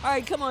 All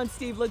right, come on,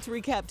 Steve. Let's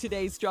recap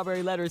today's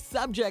Strawberry Letter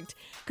subject.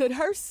 Could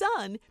her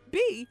son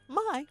be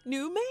my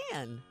new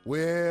man?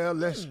 Well,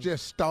 let's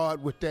just start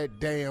with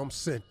that damn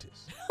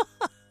sentence.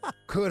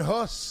 Could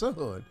her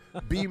son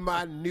be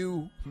my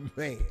new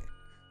man?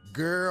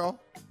 Girl,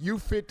 you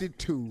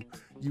 52.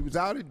 You was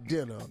out at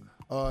dinner.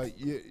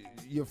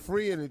 Your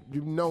friend that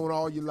you've known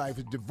all your life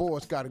is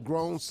divorced, got a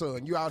grown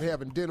son. You out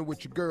having dinner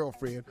with your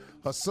girlfriend.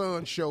 Her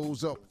son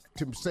shows up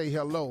to say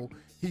hello.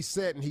 He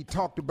sat and he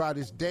talked about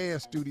his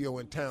dance studio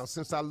in town.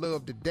 Since I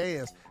love to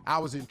dance, I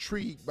was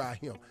intrigued by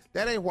him.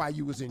 That ain't why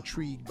you was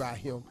intrigued by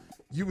him.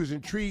 You was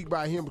intrigued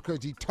by him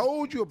because he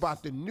told you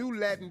about the new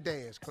Latin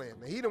dance class.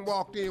 Now, he done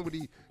walked in with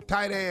these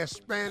tight-ass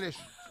Spanish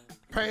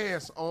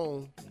pants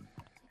on.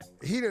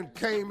 He done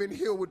came in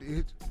here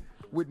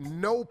with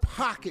no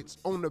pockets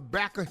on the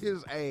back of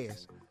his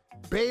ass,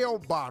 bell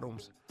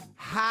bottoms,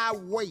 high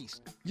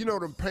waist. You know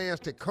them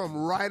pants that come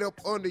right up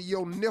under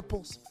your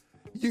nipples?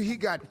 He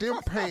got them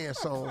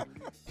pants on.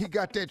 He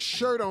got that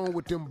shirt on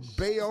with them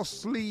bell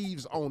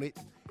sleeves on it.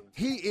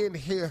 He in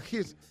here,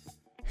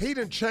 he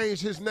done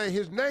changed his name.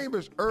 His name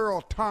is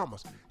Earl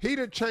Thomas. He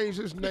done changed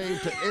his name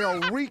to El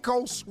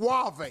Rico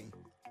Suave.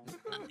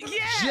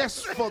 Yes.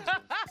 Just for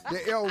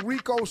the El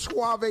Rico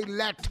Suave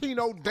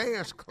Latino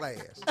dance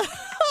class.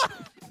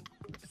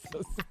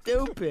 So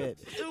stupid.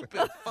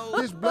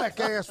 His black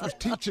ass was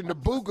teaching the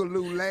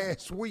boogaloo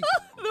last week,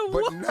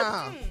 but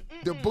now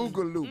the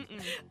boogaloo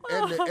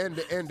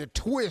and the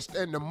twist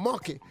and the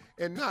monkey,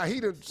 and now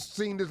he done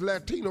seen this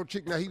Latino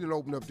chick. Now he done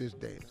opened up this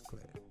dance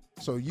class.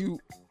 So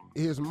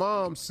his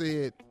mom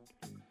said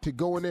to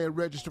go in there and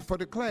register for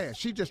the class.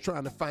 She just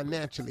trying to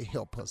financially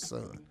help her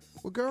son.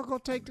 Well, girl, go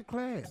take the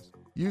class.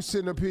 You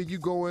sitting up here, you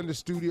go in the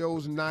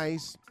studio's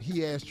nice.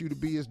 He asked you to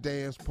be his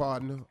dance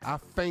partner. I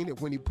fainted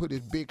when he put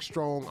his big,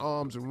 strong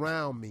arms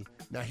around me.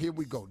 Now, here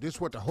we go. This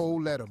is what the whole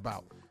letter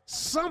about.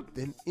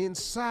 Something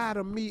inside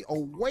of me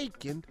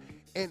awakened,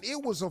 and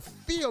it was a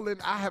feeling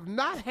I have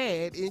not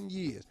had in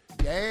years.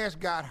 Your ass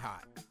got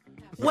hot.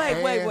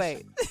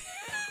 Wait.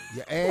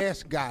 Your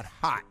ass got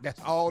hot.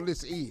 That's all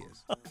this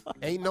is.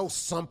 Ain't no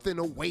something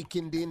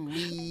awakened in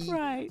me.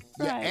 Right.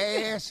 Your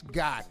ass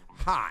got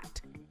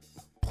hot.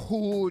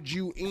 Pulled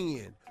you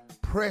in.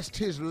 Pressed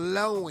his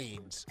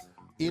loins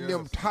in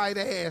them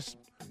tight-ass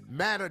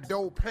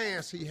matador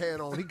pants he had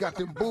on. He got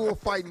them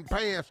bullfighting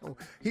pants on.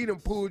 He done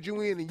pulled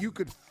you in, and you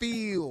could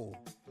feel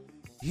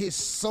his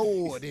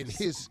sword and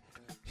his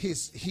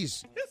sword.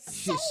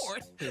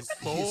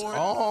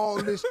 All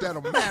this that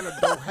a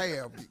matador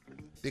have.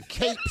 The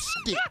cape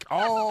stick,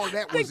 all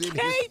that was in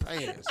his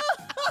pants.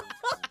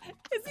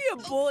 Is he a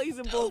bull? He's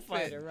a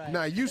bullfighter, right?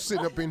 Now, you sit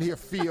up in here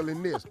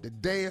feeling this. The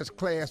dance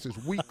class is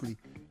weekly.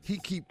 He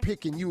keep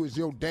picking you as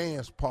your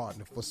dance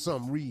partner for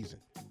some reason.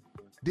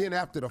 Then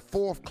after the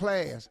 4th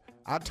class,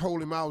 I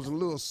told him I was a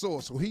little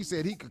sore, so he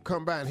said he could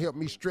come by and help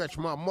me stretch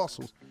my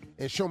muscles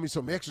and show me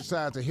some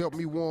exercise to help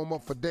me warm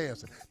up for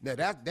dancing. Now,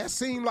 that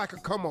seemed like a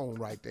come on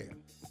right there.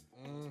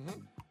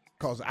 Mm-hmm.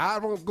 Because I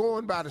don't go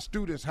in by the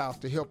student's house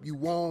to help you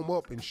warm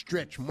up and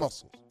stretch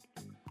muscles.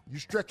 You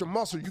stretch a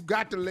muscle, you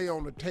got to lay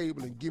on the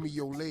table and give me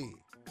your leg.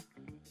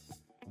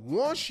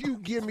 Once you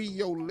give me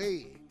your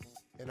leg,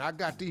 and I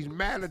got these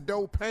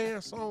matador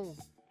pants on,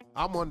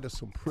 I'm under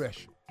some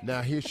pressure.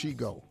 Now here she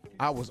go.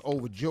 I was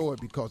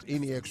overjoyed because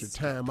any extra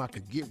time I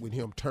could get with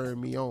him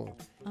turned me on.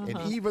 And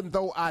even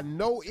though I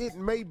know it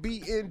may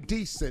be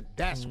indecent,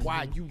 that's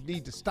why you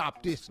need to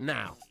stop this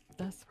now.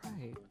 That's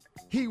right.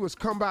 He was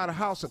come by the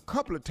house a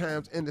couple of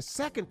times, and the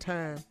second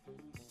time,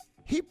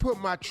 he put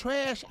my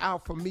trash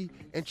out for me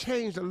and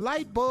changed the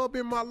light bulb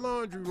in my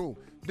laundry room.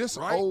 This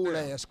right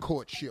old-ass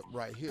courtship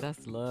right here.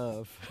 That's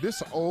love.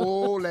 This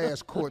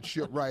old-ass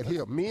courtship right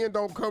here. Men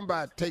don't come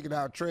by taking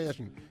out trash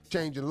and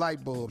changing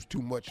light bulbs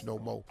too much no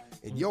more.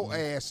 And your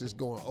ass is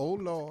going, oh,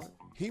 Lord,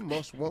 he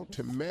must want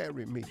to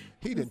marry me.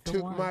 He done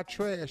took my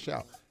trash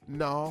out.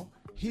 No,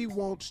 he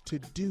wants to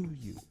do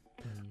you.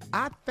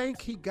 I think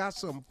he got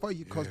something for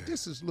you because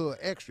this is a little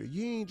extra.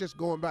 You ain't just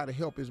going by to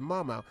help his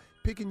mom out,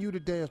 picking you to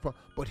dance part,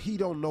 but he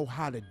don't know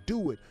how to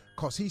do it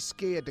because he's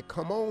scared to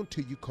come on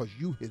to you because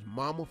you his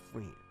mama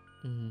friend.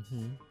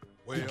 Mm-hmm.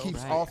 Well, he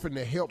keeps offering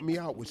to help me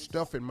out with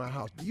stuff in my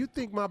house. Do you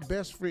think my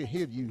best friend,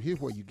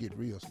 here's where you get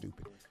real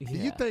stupid. Do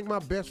you think my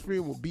best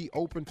friend will be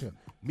open to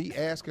me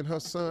asking her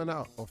son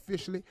out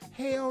officially?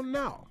 Hell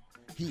no.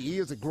 He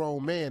is a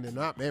grown man,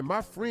 and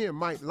my friend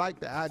might like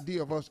the idea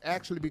of us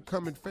actually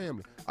becoming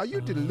family. Are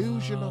you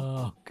delusional?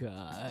 Oh,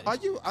 God.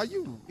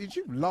 Did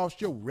you lost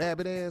your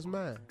rabbit ass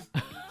mind?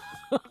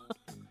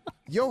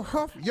 Your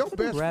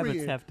best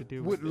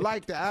friend would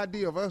like the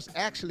idea of us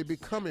actually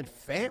becoming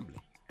family.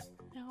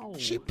 No.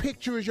 She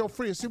picked you as your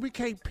friend. See, we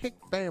can't pick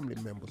family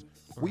members.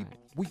 Right.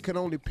 We can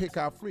only pick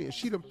our friends.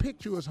 She done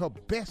picked you as her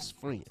best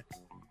friend.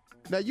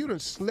 Now, you done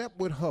slept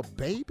with her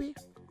baby?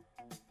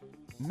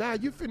 Now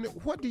you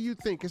what do you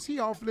think? Is he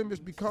off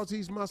limits because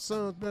he's my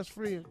son's best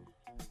friend?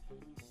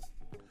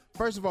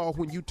 First of all,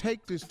 when you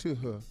take this to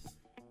her,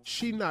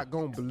 she not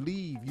gonna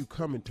believe you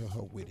coming to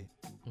her with it.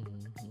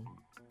 Mm-hmm.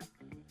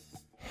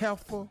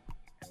 Heifer,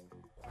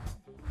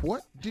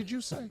 What did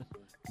you say?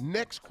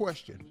 Next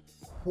question.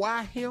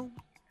 Why him?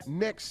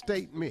 Next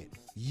statement.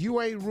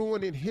 You ain't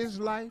ruining his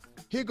life?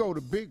 Here go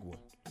the big one.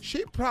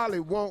 She probably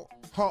want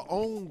her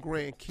own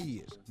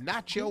grandkids,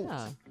 not yours.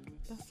 Yeah,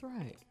 that's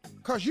right.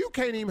 Because you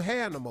can't even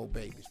have no more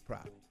babies,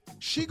 probably.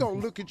 She gonna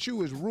look at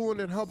you as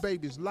ruining her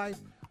baby's life.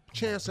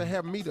 Chance to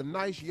have meet a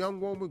nice young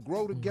woman,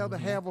 grow together,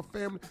 have a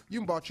family.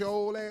 You brought your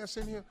old ass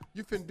in here.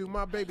 You finna do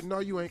my baby. No,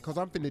 you ain't, because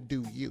I'm finna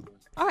do you.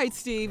 All right,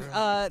 Steve.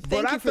 Thank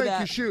but you for that. I think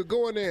you should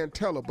go in there and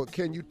tell her, but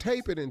can you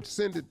tape it and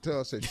send it to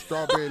us at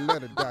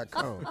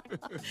strawberryletter.com?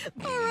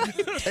 All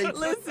right.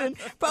 Listen,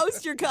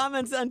 post your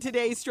comments on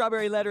today's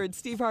Strawberry Letter at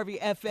Steve Harvey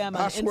FM on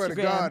Instagram. I swear to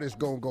God, it's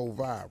going to go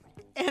viral.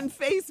 And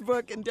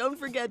Facebook. And don't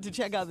forget to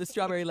check out the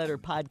Strawberry Letter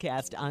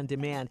podcast on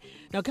demand.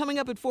 Now, coming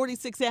up at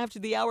 46 after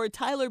the hour,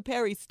 Tyler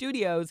Perry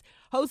Studios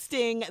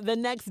hosting the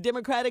next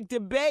Democratic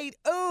debate.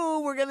 Ooh,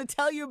 we're going to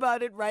tell you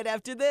about it right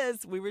after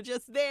this. We were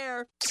just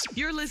there.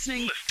 You're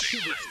listening to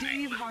the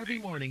Steve Harvey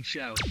Morning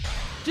Show.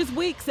 Just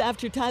weeks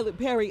after Tyler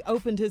Perry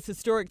opened his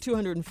historic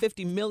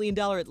 $250 million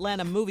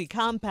Atlanta movie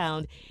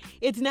compound,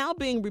 it's now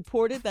being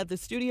reported that the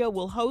studio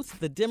will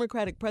host the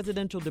Democratic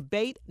presidential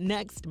debate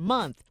next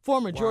month.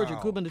 Former Georgia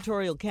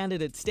gubernatorial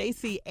candidate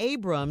Stacey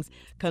Abrams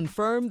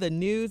confirmed the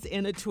news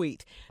in a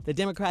tweet. The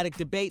Democratic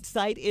debate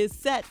site is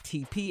set.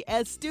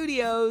 TPS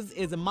Studios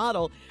is a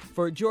model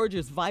for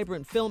Georgia's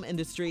vibrant film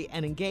industry,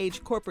 an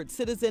engaged corporate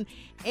citizen,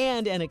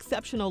 and an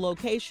exceptional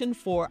location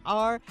for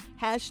our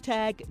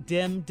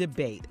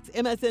 #DemDebate.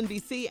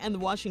 MSNBC and the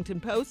Washington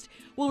Post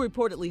will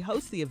reportedly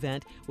host the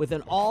event with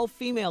an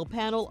all-female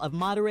panel of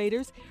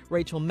moderators: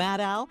 Rachel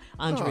Maddow,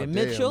 Andrea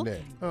Mitchell.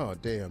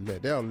 Damn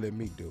that. They'll let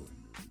me do it.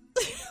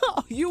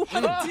 Oh, you want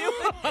to do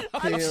it?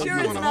 I'm sure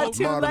it's not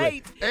too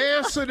late.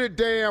 Answer the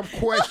damn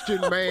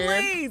question,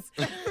 man.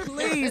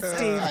 Please,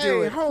 Steve,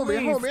 do it.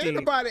 Homie, ain't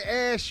nobody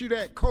ask you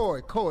that.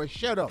 Corey,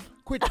 shut up.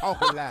 Quit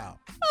talking loud.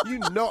 You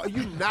know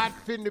you not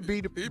finna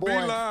be the boy. Be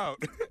loud.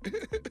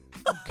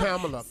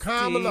 Kamala.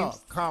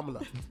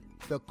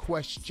 The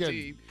question.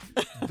 Steve.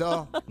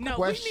 The No,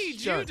 question. we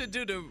need you to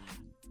do the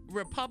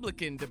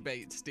Republican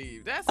debate,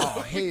 Steve. That's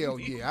hell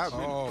yeah.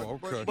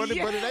 Okay. But it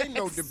ain't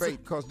no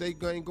debate because they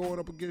ain't going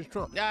up against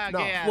Trump. Yeah, no,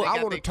 yeah, well, they I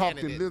got want to their talk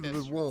to candidate.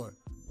 Elizabeth Warren.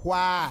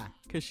 Why?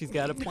 Because she's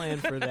got a plan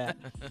for that.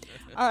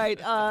 All right,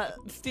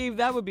 Steve,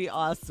 that would be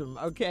awesome,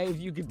 okay, if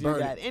you could do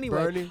that.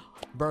 Anyway.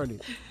 Bernie,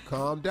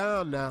 calm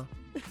down now.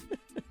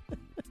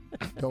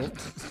 Don't.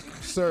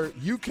 Sir,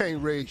 you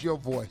can't raise your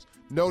voice.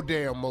 No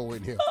damn mo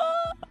in here.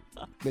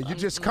 Now, you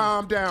just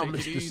calm down,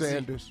 Take it Mr. easy.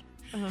 Sanders.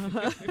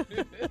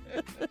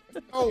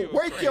 Oh,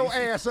 wake your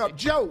ass up,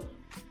 Joe.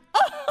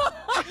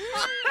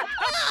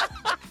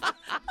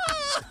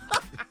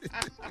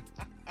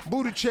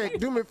 Booty check,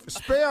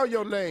 spell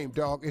your name,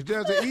 dog. If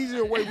there's an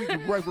easier way we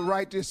can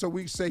write this so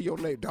we can say your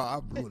name,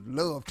 dog, I would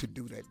love to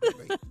do that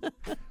debate.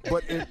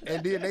 But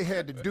and then they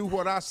had to do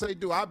what I say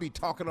do. I be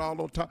talking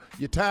all on top.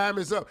 Your time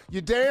is up.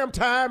 Your damn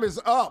time is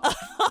up.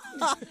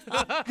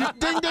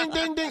 Ding, ding,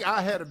 ding, ding.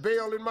 I had a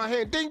bell in my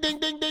hand. Ding, ding,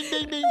 ding, ding,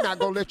 ding, ding. Not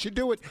gonna let you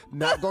do it.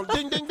 Not gonna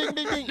ding, ding, ding,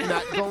 ding, ding.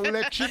 Not gonna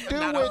let you do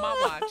Not it. on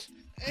my watch.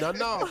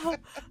 No.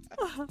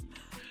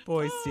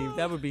 Boy, Steve,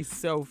 that would be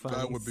so funny.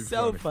 That would be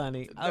so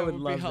funny. I would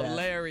love be that.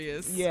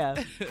 hilarious.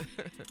 Yeah.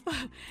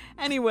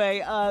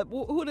 Anyway,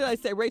 who did I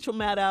say? Rachel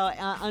Maddow,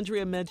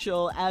 Andrea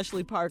Mitchell,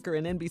 Ashley Parker,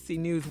 and NBC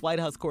News White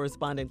House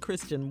correspondent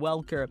Christian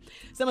Welker.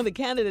 Some of the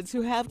candidates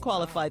who have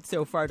qualified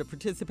so far to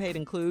participate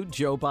include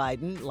Joe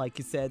Biden, like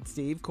you said,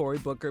 Steve, Cory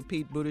Booker,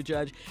 Pete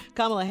Buttigieg,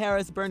 Kamala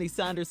Harris, Bernie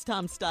Sanders,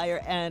 Tom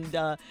Steyer,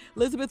 and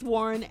Elizabeth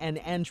Warren and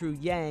Andrew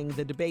Yang.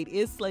 The debate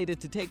is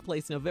slated to take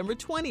place November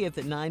 20th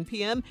at 9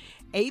 p.m.,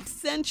 8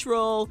 Central.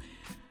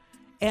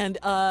 And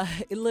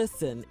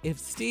listen, if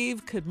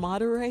Steve could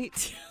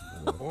moderate,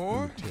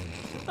 Or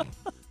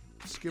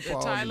Skip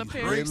all Tyler these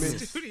Perry women.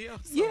 Studios.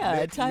 yeah,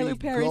 Let Tyler me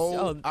Perry. go.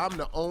 Oh, I'm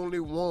the only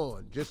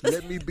one. Just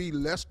let me be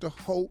Lester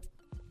Hope.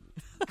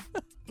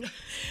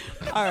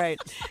 all right.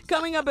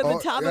 Coming up at the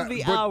top of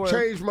the but hour.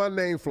 Change my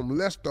name from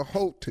Lester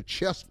Hope to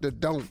Chester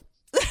Don't.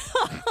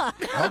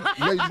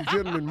 Ladies and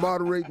gentlemen,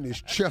 moderating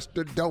is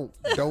Chester Don't.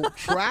 Don't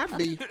try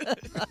me.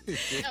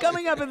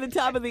 Coming up at the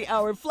top of the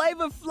hour,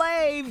 Flava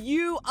Flav,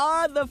 you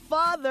are the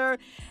father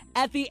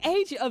at the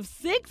age of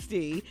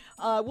 60.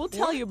 We'll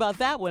tell you about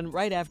that one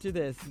right after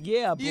this.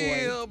 Yeah, boy.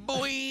 yeah,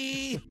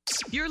 boy.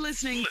 You're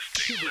listening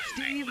to the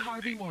Steve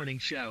Harvey Morning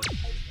Show.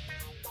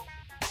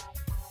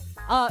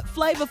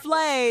 Flava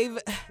Flav,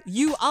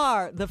 you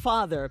are the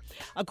father.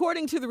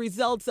 According to the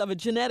results of a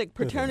genetic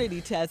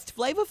paternity test,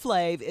 Flava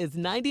Flav is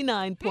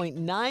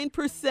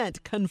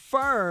 99.9%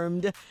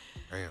 confirmed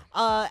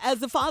as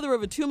the father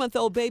of a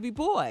 2-month-old baby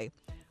boy.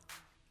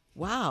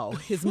 Wow.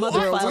 His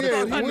mother filed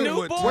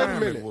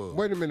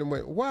Wait a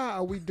minute. Why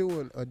are we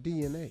doing a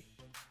DNA?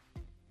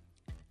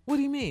 What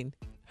do you mean?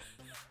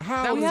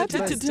 How We is have it to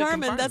like-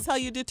 determine. That's how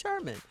you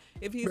determine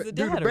if he's the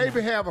Do dad the or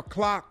baby not. have a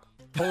clock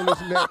on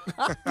his neck?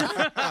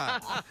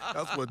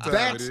 That's what time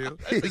That's it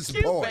is. his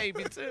Cute boy.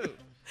 baby, too.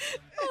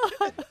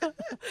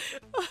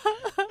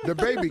 The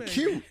baby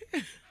cute.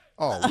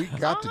 Oh, we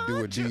got to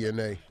do a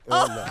DNA.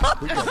 Oh, no.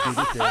 We got to do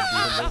this damn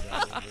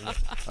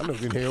DNA. I know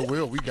in here,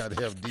 Will, we got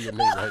to have DNA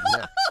right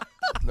now.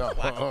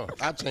 No,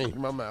 I changed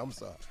my mind. I'm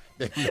sorry.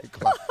 He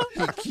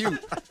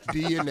cute.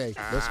 DNA.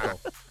 Let's go.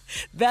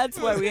 That's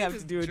why we have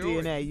to do a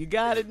DNA. You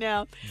got it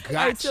now?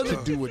 Got to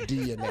do a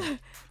DNA.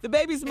 The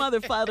baby's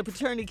mother filed a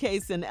paternity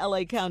case in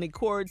L.A. County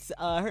courts.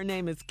 Her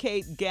name is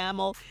Kate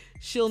Gamble.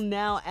 She'll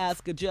now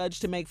ask a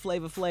judge to make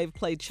Flava Flav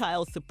play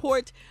child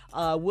support.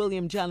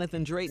 William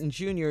Jonathan Drayton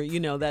Jr., you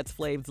know, that's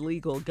Flav's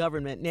legal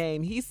government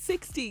name. He's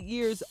 60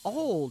 years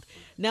old.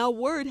 Now,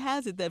 word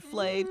has it that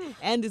Flav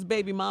and his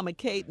baby mama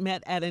Kate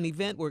met at an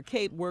event where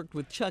Kate worked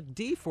with Chuck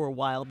D for a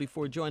while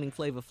before joining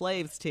Flava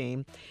Flav's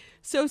team.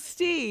 So,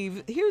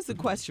 Steve, here's the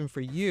question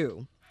for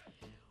you.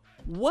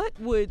 What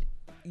would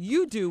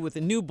you do with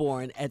a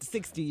newborn at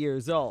 60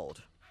 years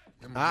old?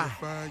 I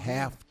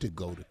have to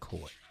go to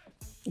court.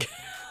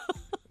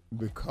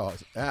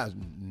 Because there's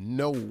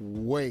no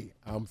way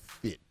I'm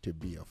fit to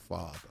be a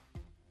father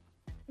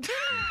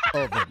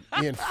of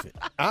an infant.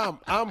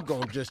 I'm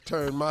going to just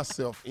turn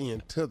myself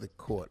into the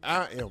court.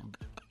 I am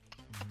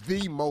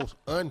the most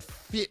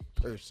unfit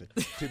person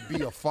to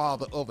be a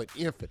father of an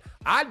infant.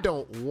 I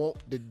don't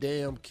want the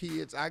damn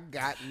kids I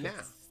got now.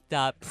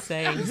 Stop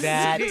saying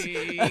that.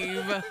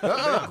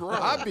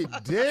 I'll be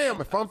damned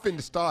if I'm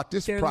finna start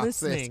this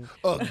process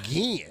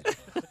again.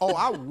 Oh,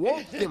 I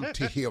want them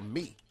to hear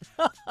me.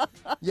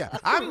 Yeah,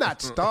 I'm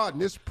not starting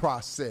this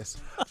process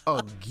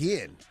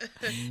again.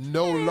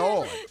 No,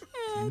 Lord.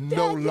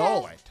 No,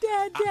 Lord.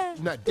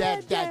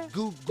 Dad,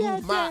 goo,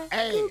 my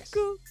ass.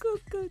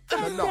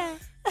 No.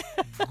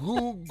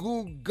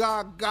 Goo,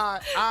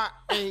 gaga, I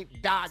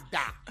ain't da.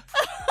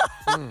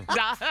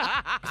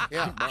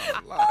 Yeah,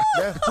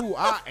 that's who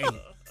I am.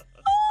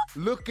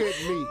 Look at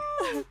me.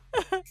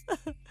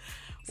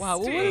 Wow,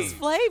 well, what is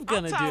Flav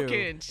gonna do? I'm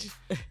talking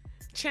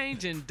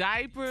changing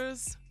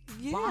diapers,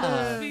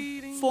 yeah,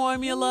 feeding,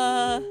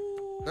 formula.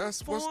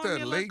 That's what's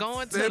that, late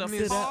going 70s?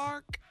 to the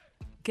park.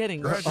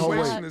 Getting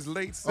graduation is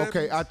late 70s.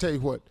 Okay, I'll tell you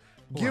what.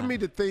 Give me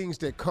the things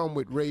that come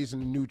with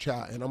raising a new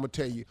child, and I'm going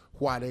to tell you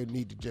why they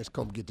need to just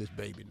come get this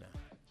baby now.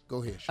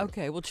 Go ahead, Shirley.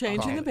 Okay, well,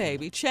 changing the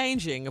baby.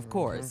 Changing, of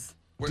course.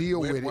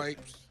 Deal with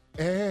wipes.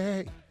 it.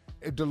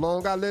 Hey, the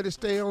longer I let it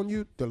stay on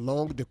you,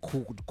 the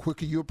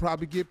quicker you'll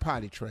probably get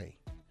potty trained.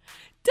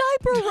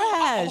 Diaper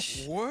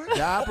rash. What?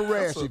 Diaper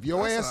rash. If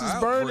your ass is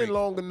burning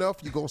long enough,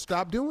 you're going to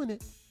stop doing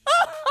it.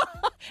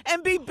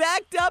 And be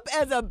backed up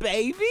as a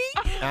baby?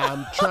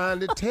 I'm trying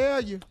to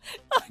tell you.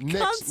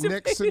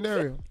 Next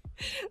scenario.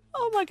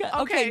 Oh, my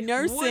God. Okay,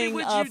 nursing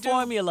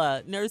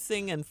formula. Do?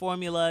 Nursing and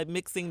formula,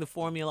 mixing the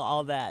formula,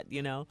 all that,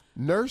 you know.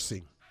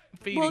 Nursing?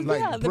 Feeding. Well, like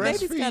yeah, the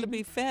baby's got to breastfeeding?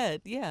 be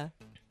fed, yeah.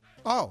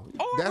 Oh,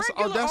 that's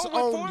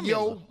on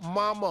yo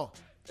mama.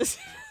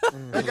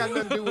 Ain't got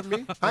nothing to do with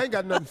me. I ain't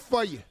got nothing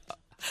for you.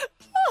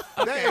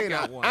 There ain't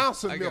an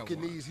ounce of milk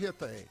in these here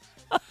things.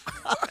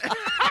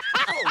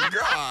 Oh,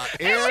 God.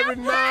 Every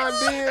now and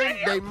then,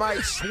 they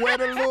might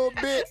sweat a little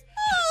bit,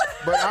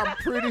 but I'm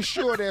pretty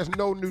sure there's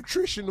no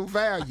nutritional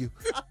value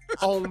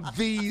on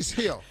these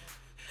here.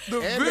 The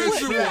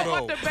visual,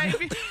 though.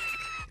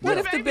 What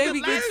if the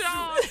baby gets...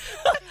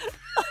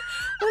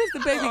 What if the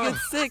baby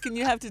gets sick and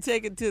you have to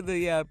take it to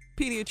the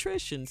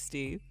pediatrician,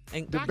 Steve?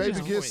 And the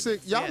baby gets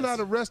sick? Y'all not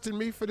arresting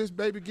me for this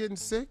baby getting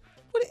sick?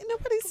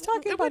 Nobody's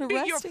talking about arresting you.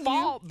 It would be your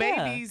fault.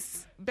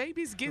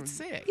 Babies get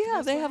sick.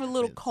 Yeah, they have a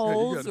little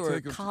colds or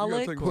a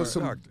colic. Put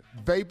some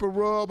vapor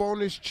rub on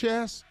his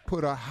chest,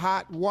 put a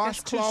hot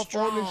washcloth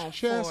on his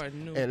chest,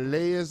 and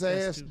lay his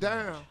ass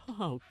down.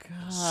 Oh,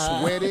 God.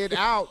 Sweat it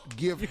out.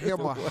 Give him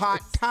a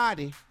hot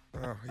toddy.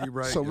 Oh, you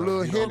right. Some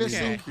little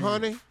Hennessy,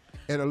 honey,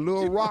 and a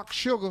little rock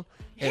sugar,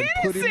 and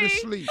put him to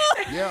sleep.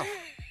 Yeah.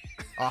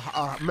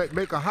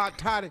 Make a hot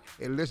toddy,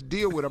 and let's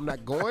deal with it. I'm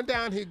not going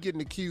down here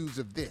getting accused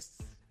of this.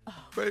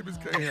 Babies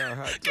can't have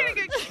hot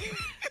toddy.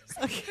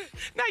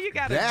 Now you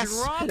got That's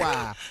a drunk.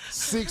 why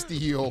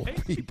 60-year-old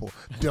people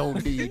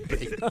don't need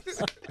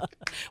babies.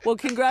 Well,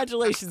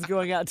 congratulations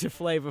going out to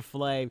Flava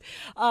Flav.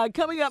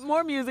 Coming up,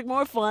 more music,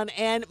 more fun,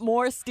 and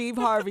more Steve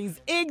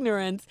Harvey's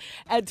ignorance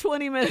at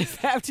 20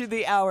 minutes after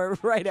the hour,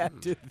 right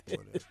after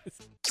this.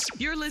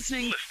 You're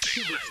listening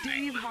to the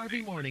Steve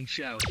Harvey Morning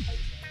Show.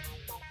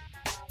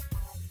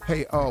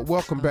 Hey,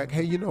 welcome back.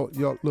 Hey,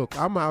 look,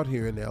 I'm out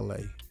here in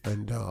L.A.,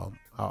 and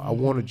I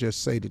want to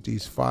just say that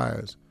these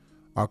fires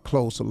are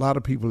close. A lot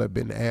of people have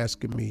been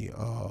asking me,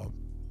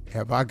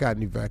 have I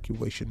gotten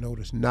evacuation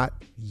notice?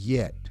 Not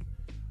yet,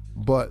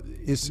 but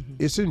it's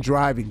in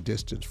driving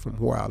distance from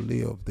where I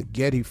live. The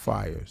Getty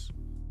fires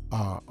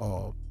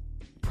are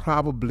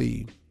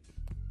probably,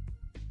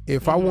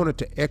 if I wanted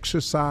to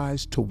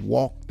exercise to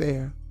walk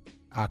there,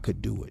 I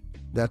could do it.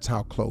 That's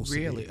how close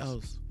it is. Oh.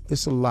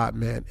 It's a lot,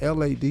 man.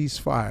 L.A., these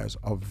fires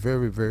are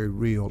very, very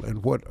real,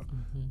 and what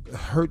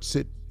hurts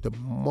it the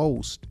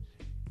most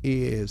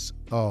is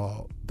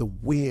the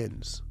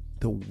winds.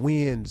 The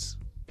winds.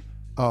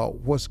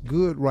 What's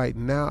good right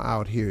now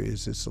out here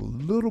is it's a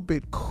little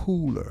bit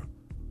cooler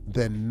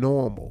than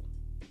normal,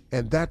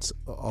 And that's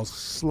a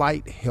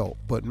slight help,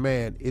 but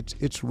man,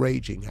 it's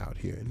raging out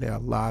here, and there are a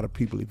lot of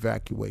people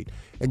evacuate.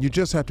 And you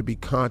just have to be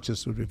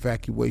conscious of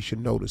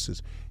evacuation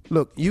notices.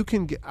 Look, you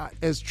can get,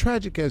 as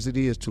tragic as it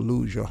is to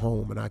lose your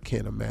home, and I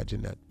can't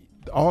imagine that,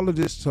 all of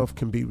this stuff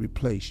can be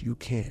replaced. You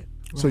can.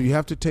 So you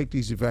have to take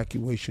these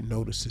evacuation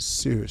notices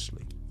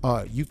seriously.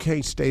 You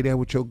can't stay there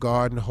with your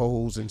garden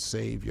hose and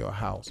save your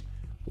house.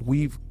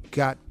 We've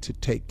got to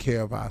take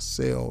care of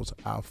ourselves,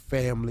 our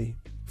family,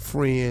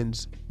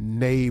 friends,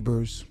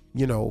 neighbors.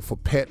 You know, for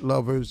pet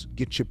lovers,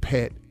 get your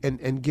pet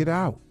and get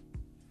out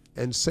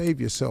and save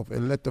yourself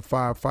and let the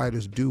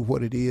firefighters do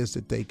what it is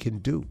that they can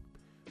do.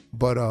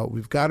 But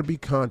we've got to be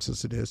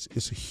conscious of this.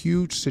 It's a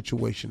huge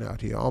situation out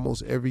here.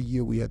 Almost every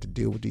year we have to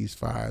deal with these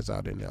fires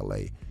out in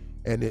L.A.,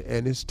 and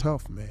it's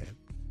tough, man.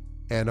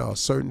 And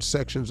certain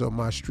sections of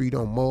my street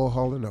on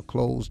Mulholland are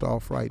closed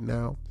off right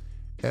now,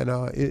 and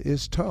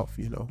it's tough,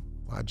 you know.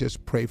 I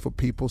just pray for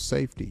people's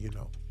safety, you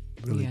know,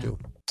 really do.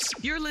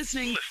 You're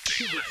listening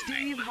to the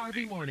Steve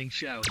Harvey Morning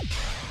Show.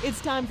 It's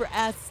time for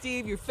Ask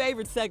Steve, your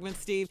favorite segment,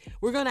 Steve.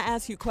 We're going to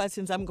ask you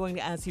questions. I'm going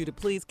to ask you to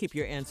please keep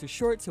your answers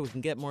short so we can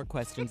get more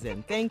questions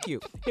in. Thank you.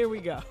 Here we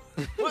go.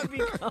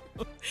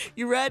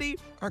 You ready?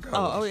 I got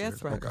one. Oh,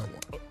 yes, right. I got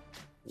one.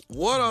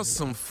 What are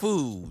some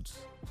foods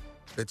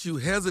that you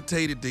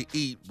hesitated to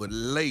eat, but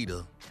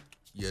later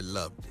you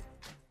loved it?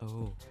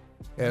 Oh.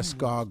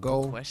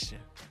 Escargot. Good question.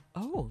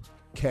 Oh.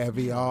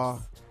 Caviar.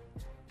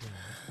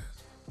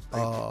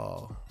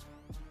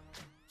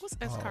 What's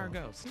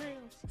escargot?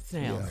 Snails?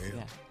 Snails,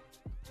 yeah.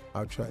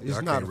 I'll try.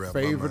 It's not a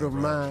favorite of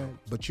mine,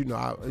 but you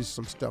know, it's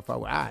some stuff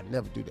I'd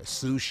never do that.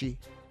 Sushi.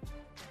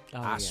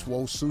 I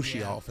swore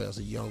sushi off as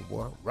a young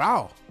boy.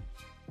 Raw.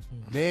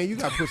 Man, you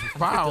got to put some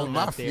fire on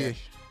my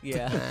fish.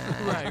 Yeah.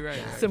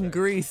 Right. Some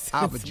grease.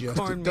 I've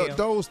adjusted.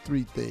 Those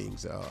three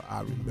things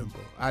I remember.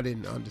 I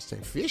didn't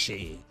understand. Fish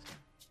eggs.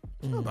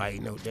 Nobody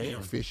ain't no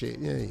damn fish eggs.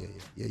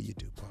 Yeah, you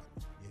do, partner.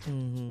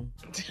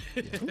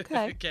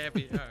 Okay.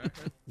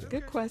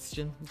 Good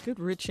question. Good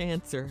rich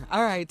answer.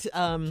 All right.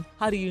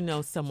 How do you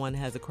know someone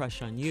has a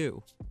crush on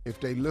you?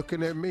 If they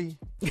looking at me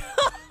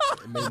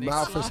and their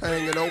mouth is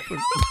hanging open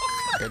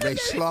and they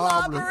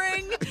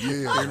slobbering.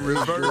 Yeah, in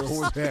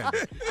reverse.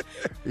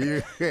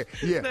 Yeah.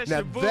 That's Now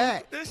your boo.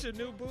 That's your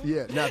new boo.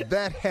 Yeah. Now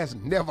that has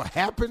never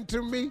happened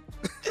to me.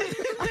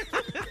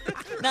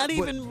 Not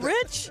even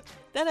rich?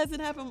 That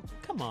hasn't happened.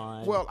 Come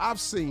on. Well, I've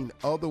seen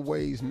other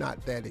ways,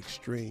 not that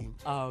extreme.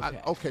 Oh,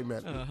 okay. Okay,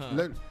 man.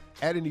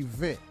 At an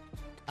event,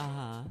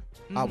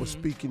 I was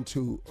speaking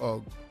to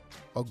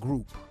a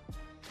group.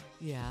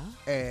 Yeah.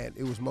 And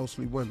it was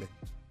mostly women.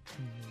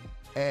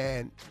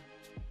 And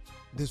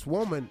this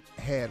woman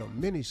had a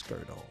mini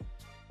skirt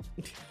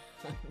on.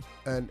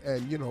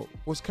 and you know,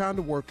 was kind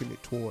of working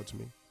it towards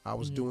me. I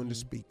was doing the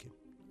speaking.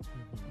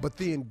 But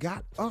then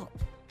got up,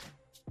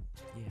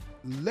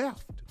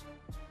 left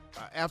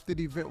after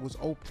the event was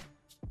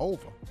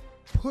over,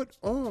 put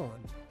on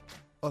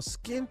a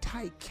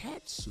skin-tight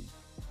catsuit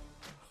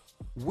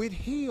with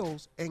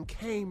heels and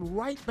came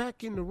right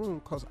back in the room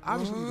because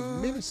obviously the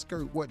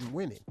miniskirt wasn't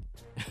winning.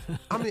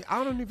 I mean,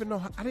 I didn't even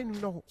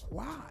know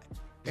why.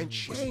 And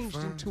changed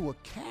into a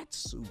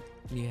catsuit.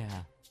 Yeah.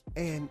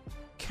 And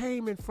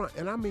came in front,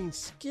 and I mean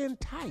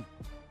skin-tight.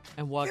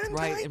 And walked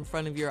right in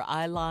front of your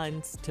eye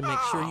lines to make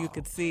sure you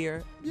could see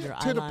her. Yeah,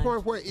 to the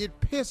point where it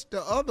pissed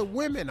the other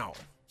women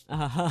off.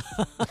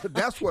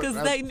 That's what.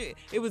 Because they knew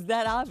it was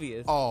that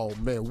obvious. Oh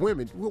man,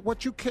 women,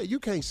 what you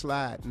can't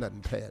slide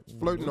nothing past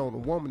flirting on a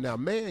woman. Now,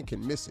 man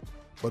can miss it,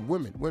 but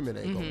women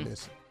ain't gonna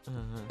miss it.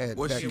 And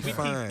was she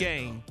fine?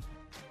 Game.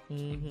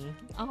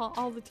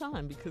 All the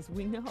time because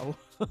we know.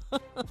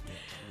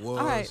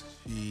 Was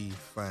she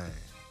fine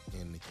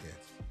in the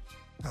case?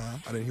 I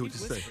didn't hear what you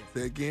said.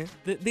 Say again.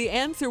 The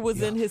answer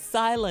was in his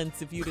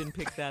silence. If you didn't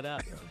pick that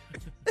up.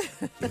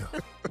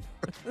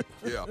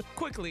 Yeah.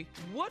 Quickly,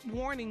 what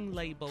warning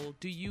label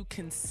do you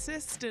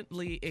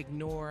consistently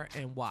ignore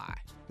and why?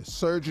 The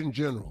Surgeon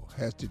General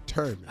has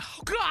determined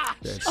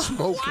that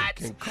smoking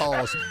can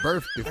cause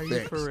birth defects.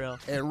 Are you for real?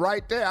 And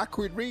right there, I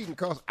quit reading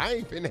because I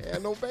ain't finna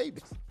have no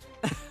babies.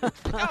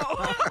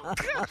 Oh,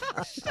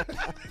 gosh.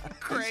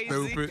 Crazy.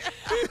 Stupid.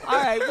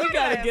 All right, we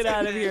got to get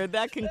out of here.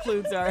 That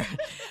concludes our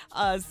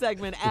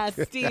segment,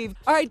 Ask Steve.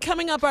 All right,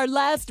 coming up, our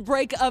last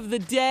break of the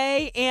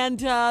day,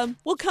 and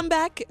we'll come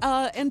back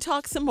and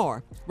talk some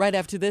more right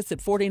after this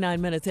at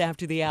 49 minutes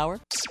after the hour.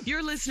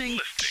 You're listening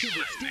to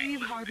the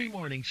Steve Harvey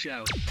Morning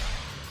Show.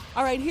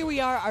 All right, here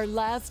we are, our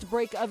last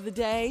break of the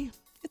day.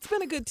 It's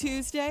been a good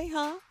Tuesday,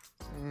 huh?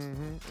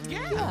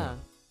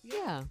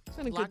 Yeah, it's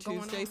been a good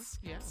Tuesday.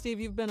 Yeah. Steve,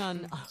 you've been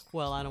on,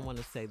 well, I don't want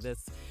to say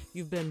this.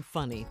 You've been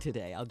funny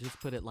today. I'll just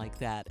put it like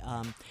that.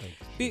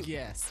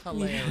 Yes,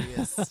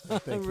 hilarious.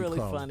 Really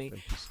funny.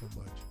 Thank you so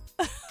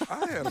much.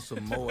 I had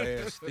some more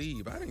Ask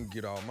Steve. I didn't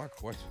get all my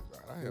questions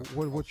out.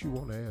 What you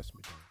want to ask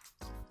me?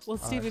 Well,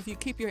 Steve, if you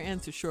keep your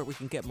answer short, we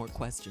can get more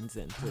questions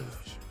in, too.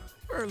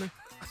 Early.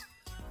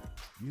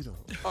 You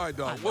don't. All right,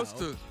 dog. What's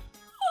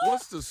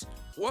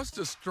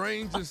the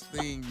strangest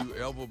thing you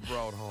ever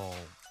brought home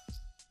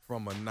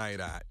from a night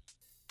out?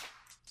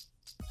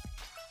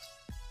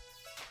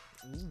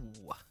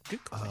 Ooh,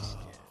 good question.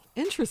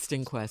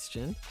 Interesting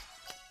question.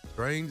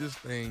 Strangest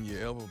thing you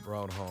ever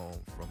brought home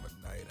from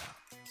a night out.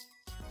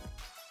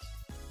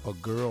 A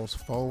girl's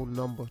phone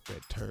number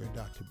that turned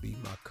out to be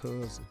my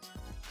cousin.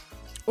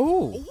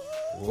 Ooh.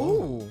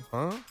 Ooh.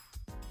 Huh?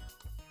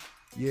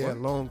 Yeah, What? a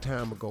long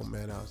time ago,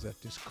 man, I was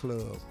at this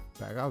club.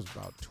 I was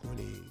about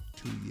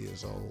 22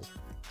 years old.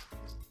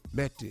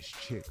 Met this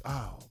chick.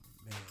 Oh,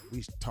 man, we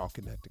was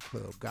talking at the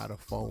club. Got her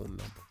phone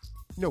number.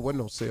 You know,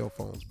 wasn't no cell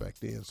phones back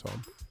then, so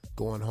I'm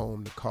going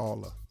home to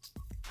call her.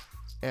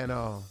 And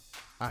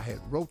I had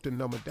wrote the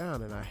number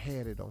down, and I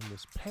had it on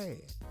this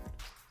pad.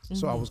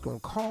 So I was going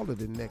to call her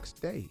the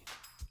next day.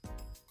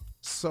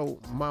 So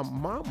my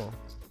mama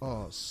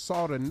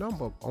saw the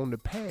number on the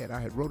pad.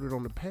 I had wrote it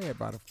on the pad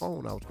by the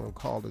phone. I was going to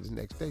call her the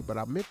next day, but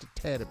I meant to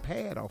tear the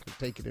pad off and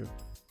take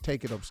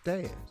it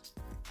upstairs.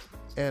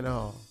 And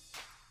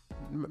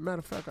matter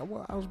of fact, I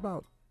was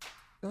about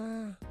 19.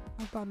 I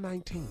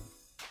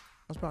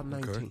was about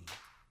 19. Okay.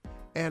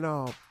 And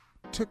I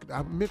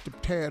meant to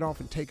tear it off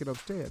and take it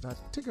upstairs. I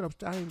took it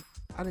upstairs.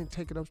 I didn't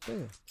take it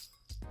upstairs.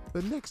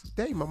 The next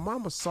day, my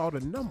mama saw the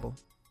number,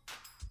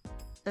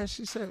 and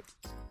she said,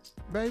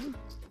 "Baby,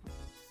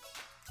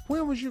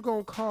 when was you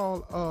gonna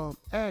call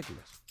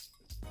Agnes?"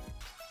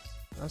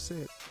 I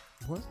said,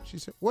 "What?" She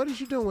said, "What is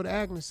you doing with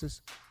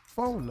Agnes's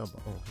phone number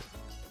on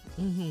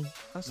here?"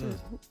 I said,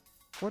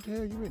 "What the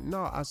hell you mean?"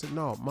 No, I said,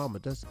 "No, Mama,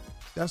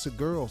 that's a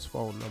girl's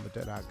phone number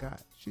that I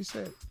got." She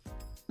said,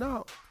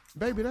 "No,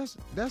 baby,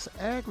 that's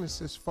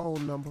Agnes's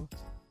phone number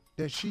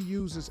that she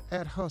uses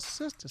at her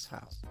sister's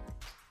house."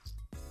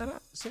 And I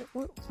said,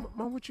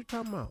 Mom, what you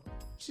talking about?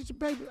 She said,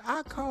 "Baby,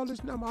 I call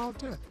this number all the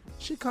time."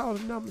 She called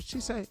the number. She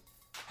said,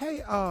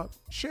 "Hey,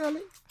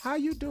 Shirley, how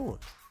you doing?"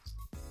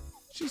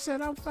 She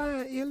said, "I'm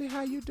fine, Illy.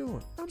 How you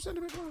doing?" I'm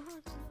sitting there going,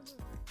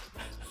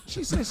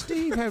 she said,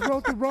 "Steve had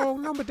wrote the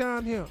wrong number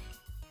down here."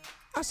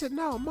 I said,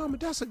 "No, Mama,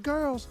 that's a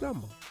girl's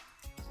number."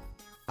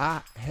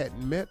 I had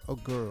met a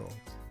girl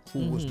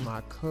who was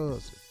my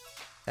cousin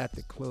at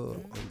the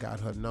club and got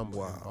her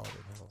number and brought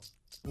it home.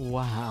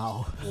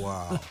 Wow.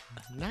 Wow.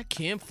 Not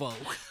kinfolk.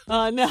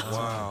 No.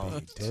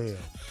 Wow. Damn.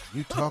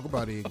 You talk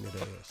about ignorant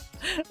ass.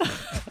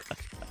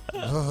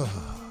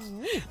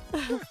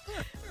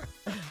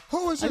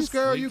 Who is this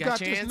girl you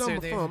got your this answer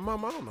number there. from?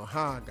 Mama, I don't know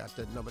how I got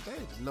that number. That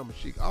ain't the number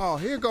she... Oh,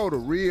 here go the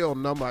real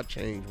number. I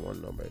changed one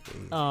number at the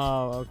end.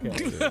 Oh,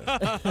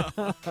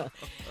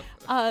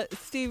 okay.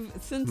 Steve,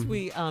 since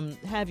we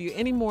have you,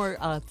 any more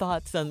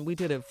thoughts on, we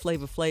did a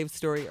Flava Flav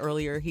story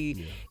earlier.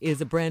 He is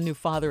a brand new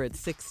father at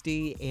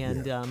 60.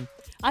 And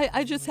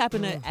I just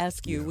happened to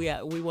ask you,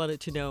 we wanted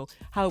to know,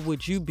 how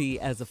would you be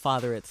as a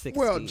father at 60?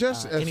 Well,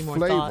 just as any more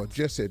Flava, thoughts?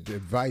 just as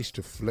advice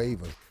to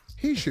Flava,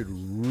 he should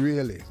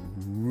really,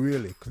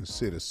 really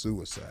consider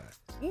suicide.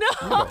 No.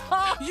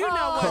 You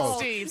know what,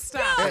 Steve?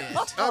 Stop it.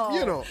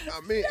 You know,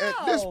 I mean, at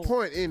this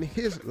point in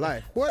his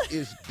life, what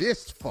is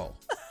this for?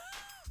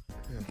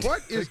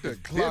 What is the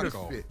clock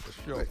off, benefit?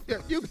 for sure. Yeah,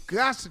 you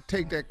got to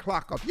take that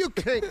clock off. You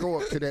can't go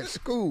up to that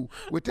school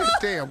with that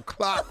damn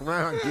clock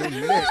around your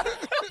neck.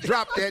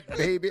 Drop that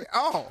baby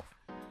off.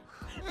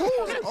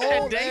 Whose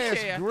old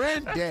ass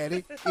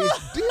granddaddy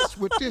is this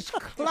with this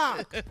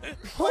clock?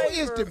 Who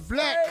is the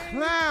black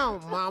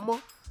clown,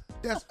 Mama?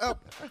 That's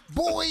up.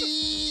 Boy,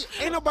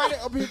 ain't nobody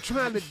up here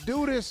trying to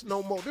do this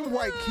no more. Them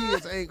white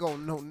kids ain't gonna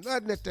know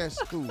nothing at that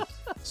school.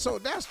 So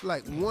that's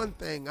like one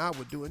thing I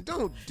would do. And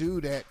don't do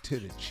that to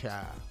the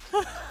child.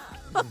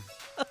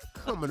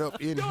 Coming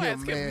up in Don't here,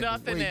 ask man. him the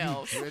nothing way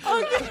else.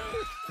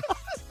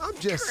 I'm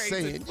just Crazy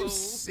saying, fool. you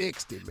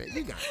 60, man.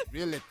 You gotta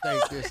really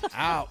think this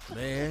out,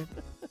 man.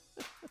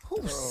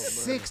 Who's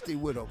 60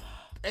 with a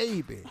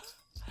baby?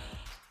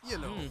 You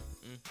know.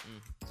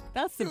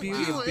 That's the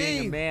beauty of being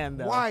a ain't man,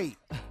 though. White.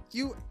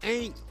 You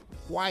ain't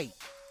white.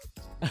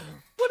 What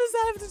does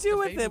that have to do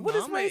with baby it? What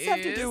does mama race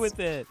have to is. do with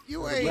it?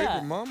 You The ain't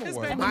baby mama His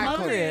was. baby Michael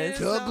mama is,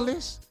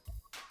 Douglas.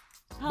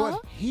 Huh?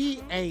 But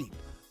he ain't.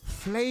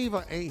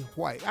 Flava ain't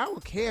white. I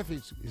don't care if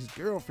his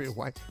girlfriend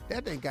white.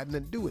 That ain't got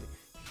nothing to do with it.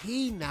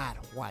 He not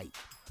white.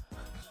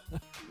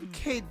 You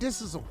can't.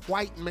 This is a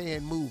white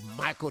man move.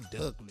 Michael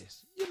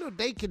Douglas. You know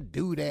they can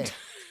do that.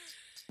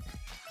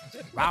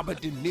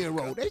 Robert De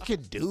Niro. They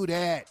can do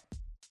that.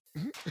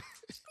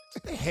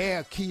 They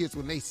have kids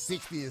when they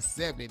 60 and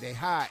 70. They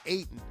hire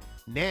 8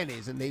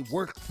 nannies and they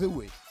work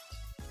through it.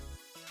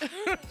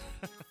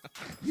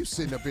 You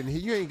sitting up in here,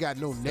 you ain't got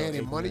no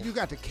nanny money. You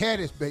got the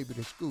caddis baby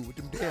to school with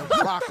them damn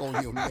clock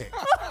on your neck.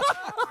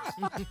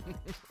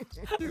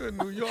 You in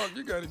New York,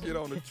 you got to get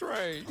on the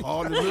train.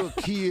 All the little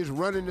kids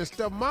running and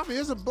stuff. Mama,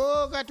 there's a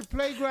bug at the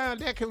playground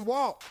that can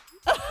walk.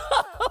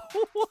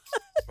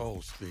 Oh,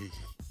 Steve.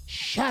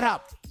 Shut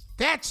up.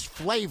 That's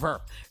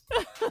flavor.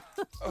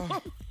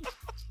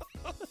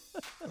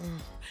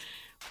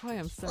 Boy,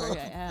 I'm sorry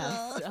I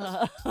asked.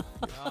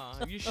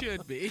 You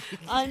should be.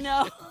 I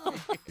know.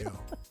 Yeah,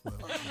 well,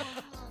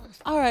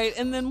 All right,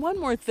 and then one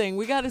more thing.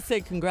 We got to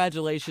say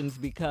congratulations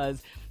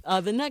because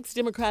The next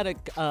Democratic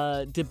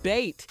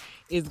debate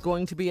is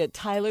going to be at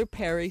Tyler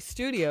Perry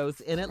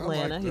Studios in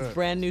Atlanta, his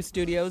brand new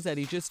studios that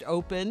he just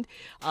opened,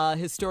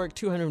 historic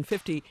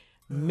 $250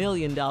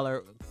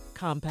 million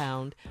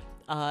compound.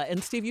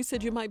 And Steve, you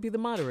said you might be the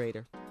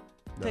moderator.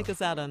 No. Take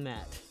us out on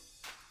that.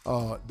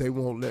 They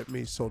won't let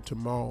me, so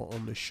tomorrow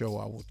on the show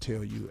I will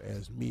tell you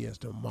as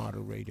the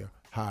moderator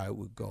how it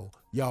would go.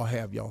 Y'all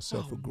have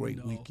yourself a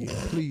great weekend.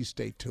 Please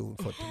stay tuned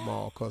for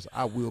tomorrow because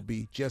I will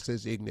be just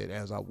as ignorant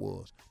as I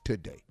was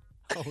today.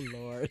 Oh,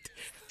 Lord.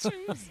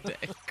 Tuesday.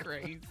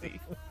 Crazy.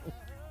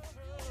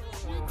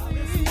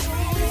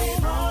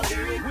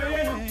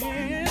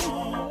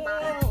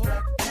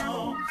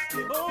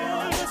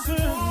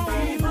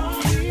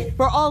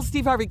 For all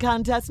Steve Harvey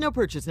contests, no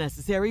purchase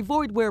necessary,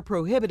 void where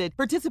prohibited.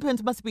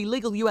 Participants must be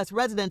legal U.S.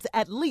 residents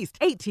at least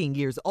 18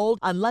 years old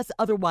unless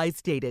otherwise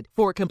stated.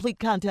 For complete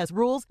contest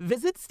rules,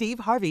 visit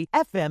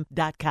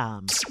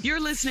SteveHarveyFM.com. You're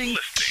listening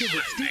to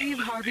the Steve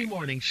Harvey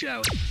Morning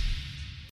Show.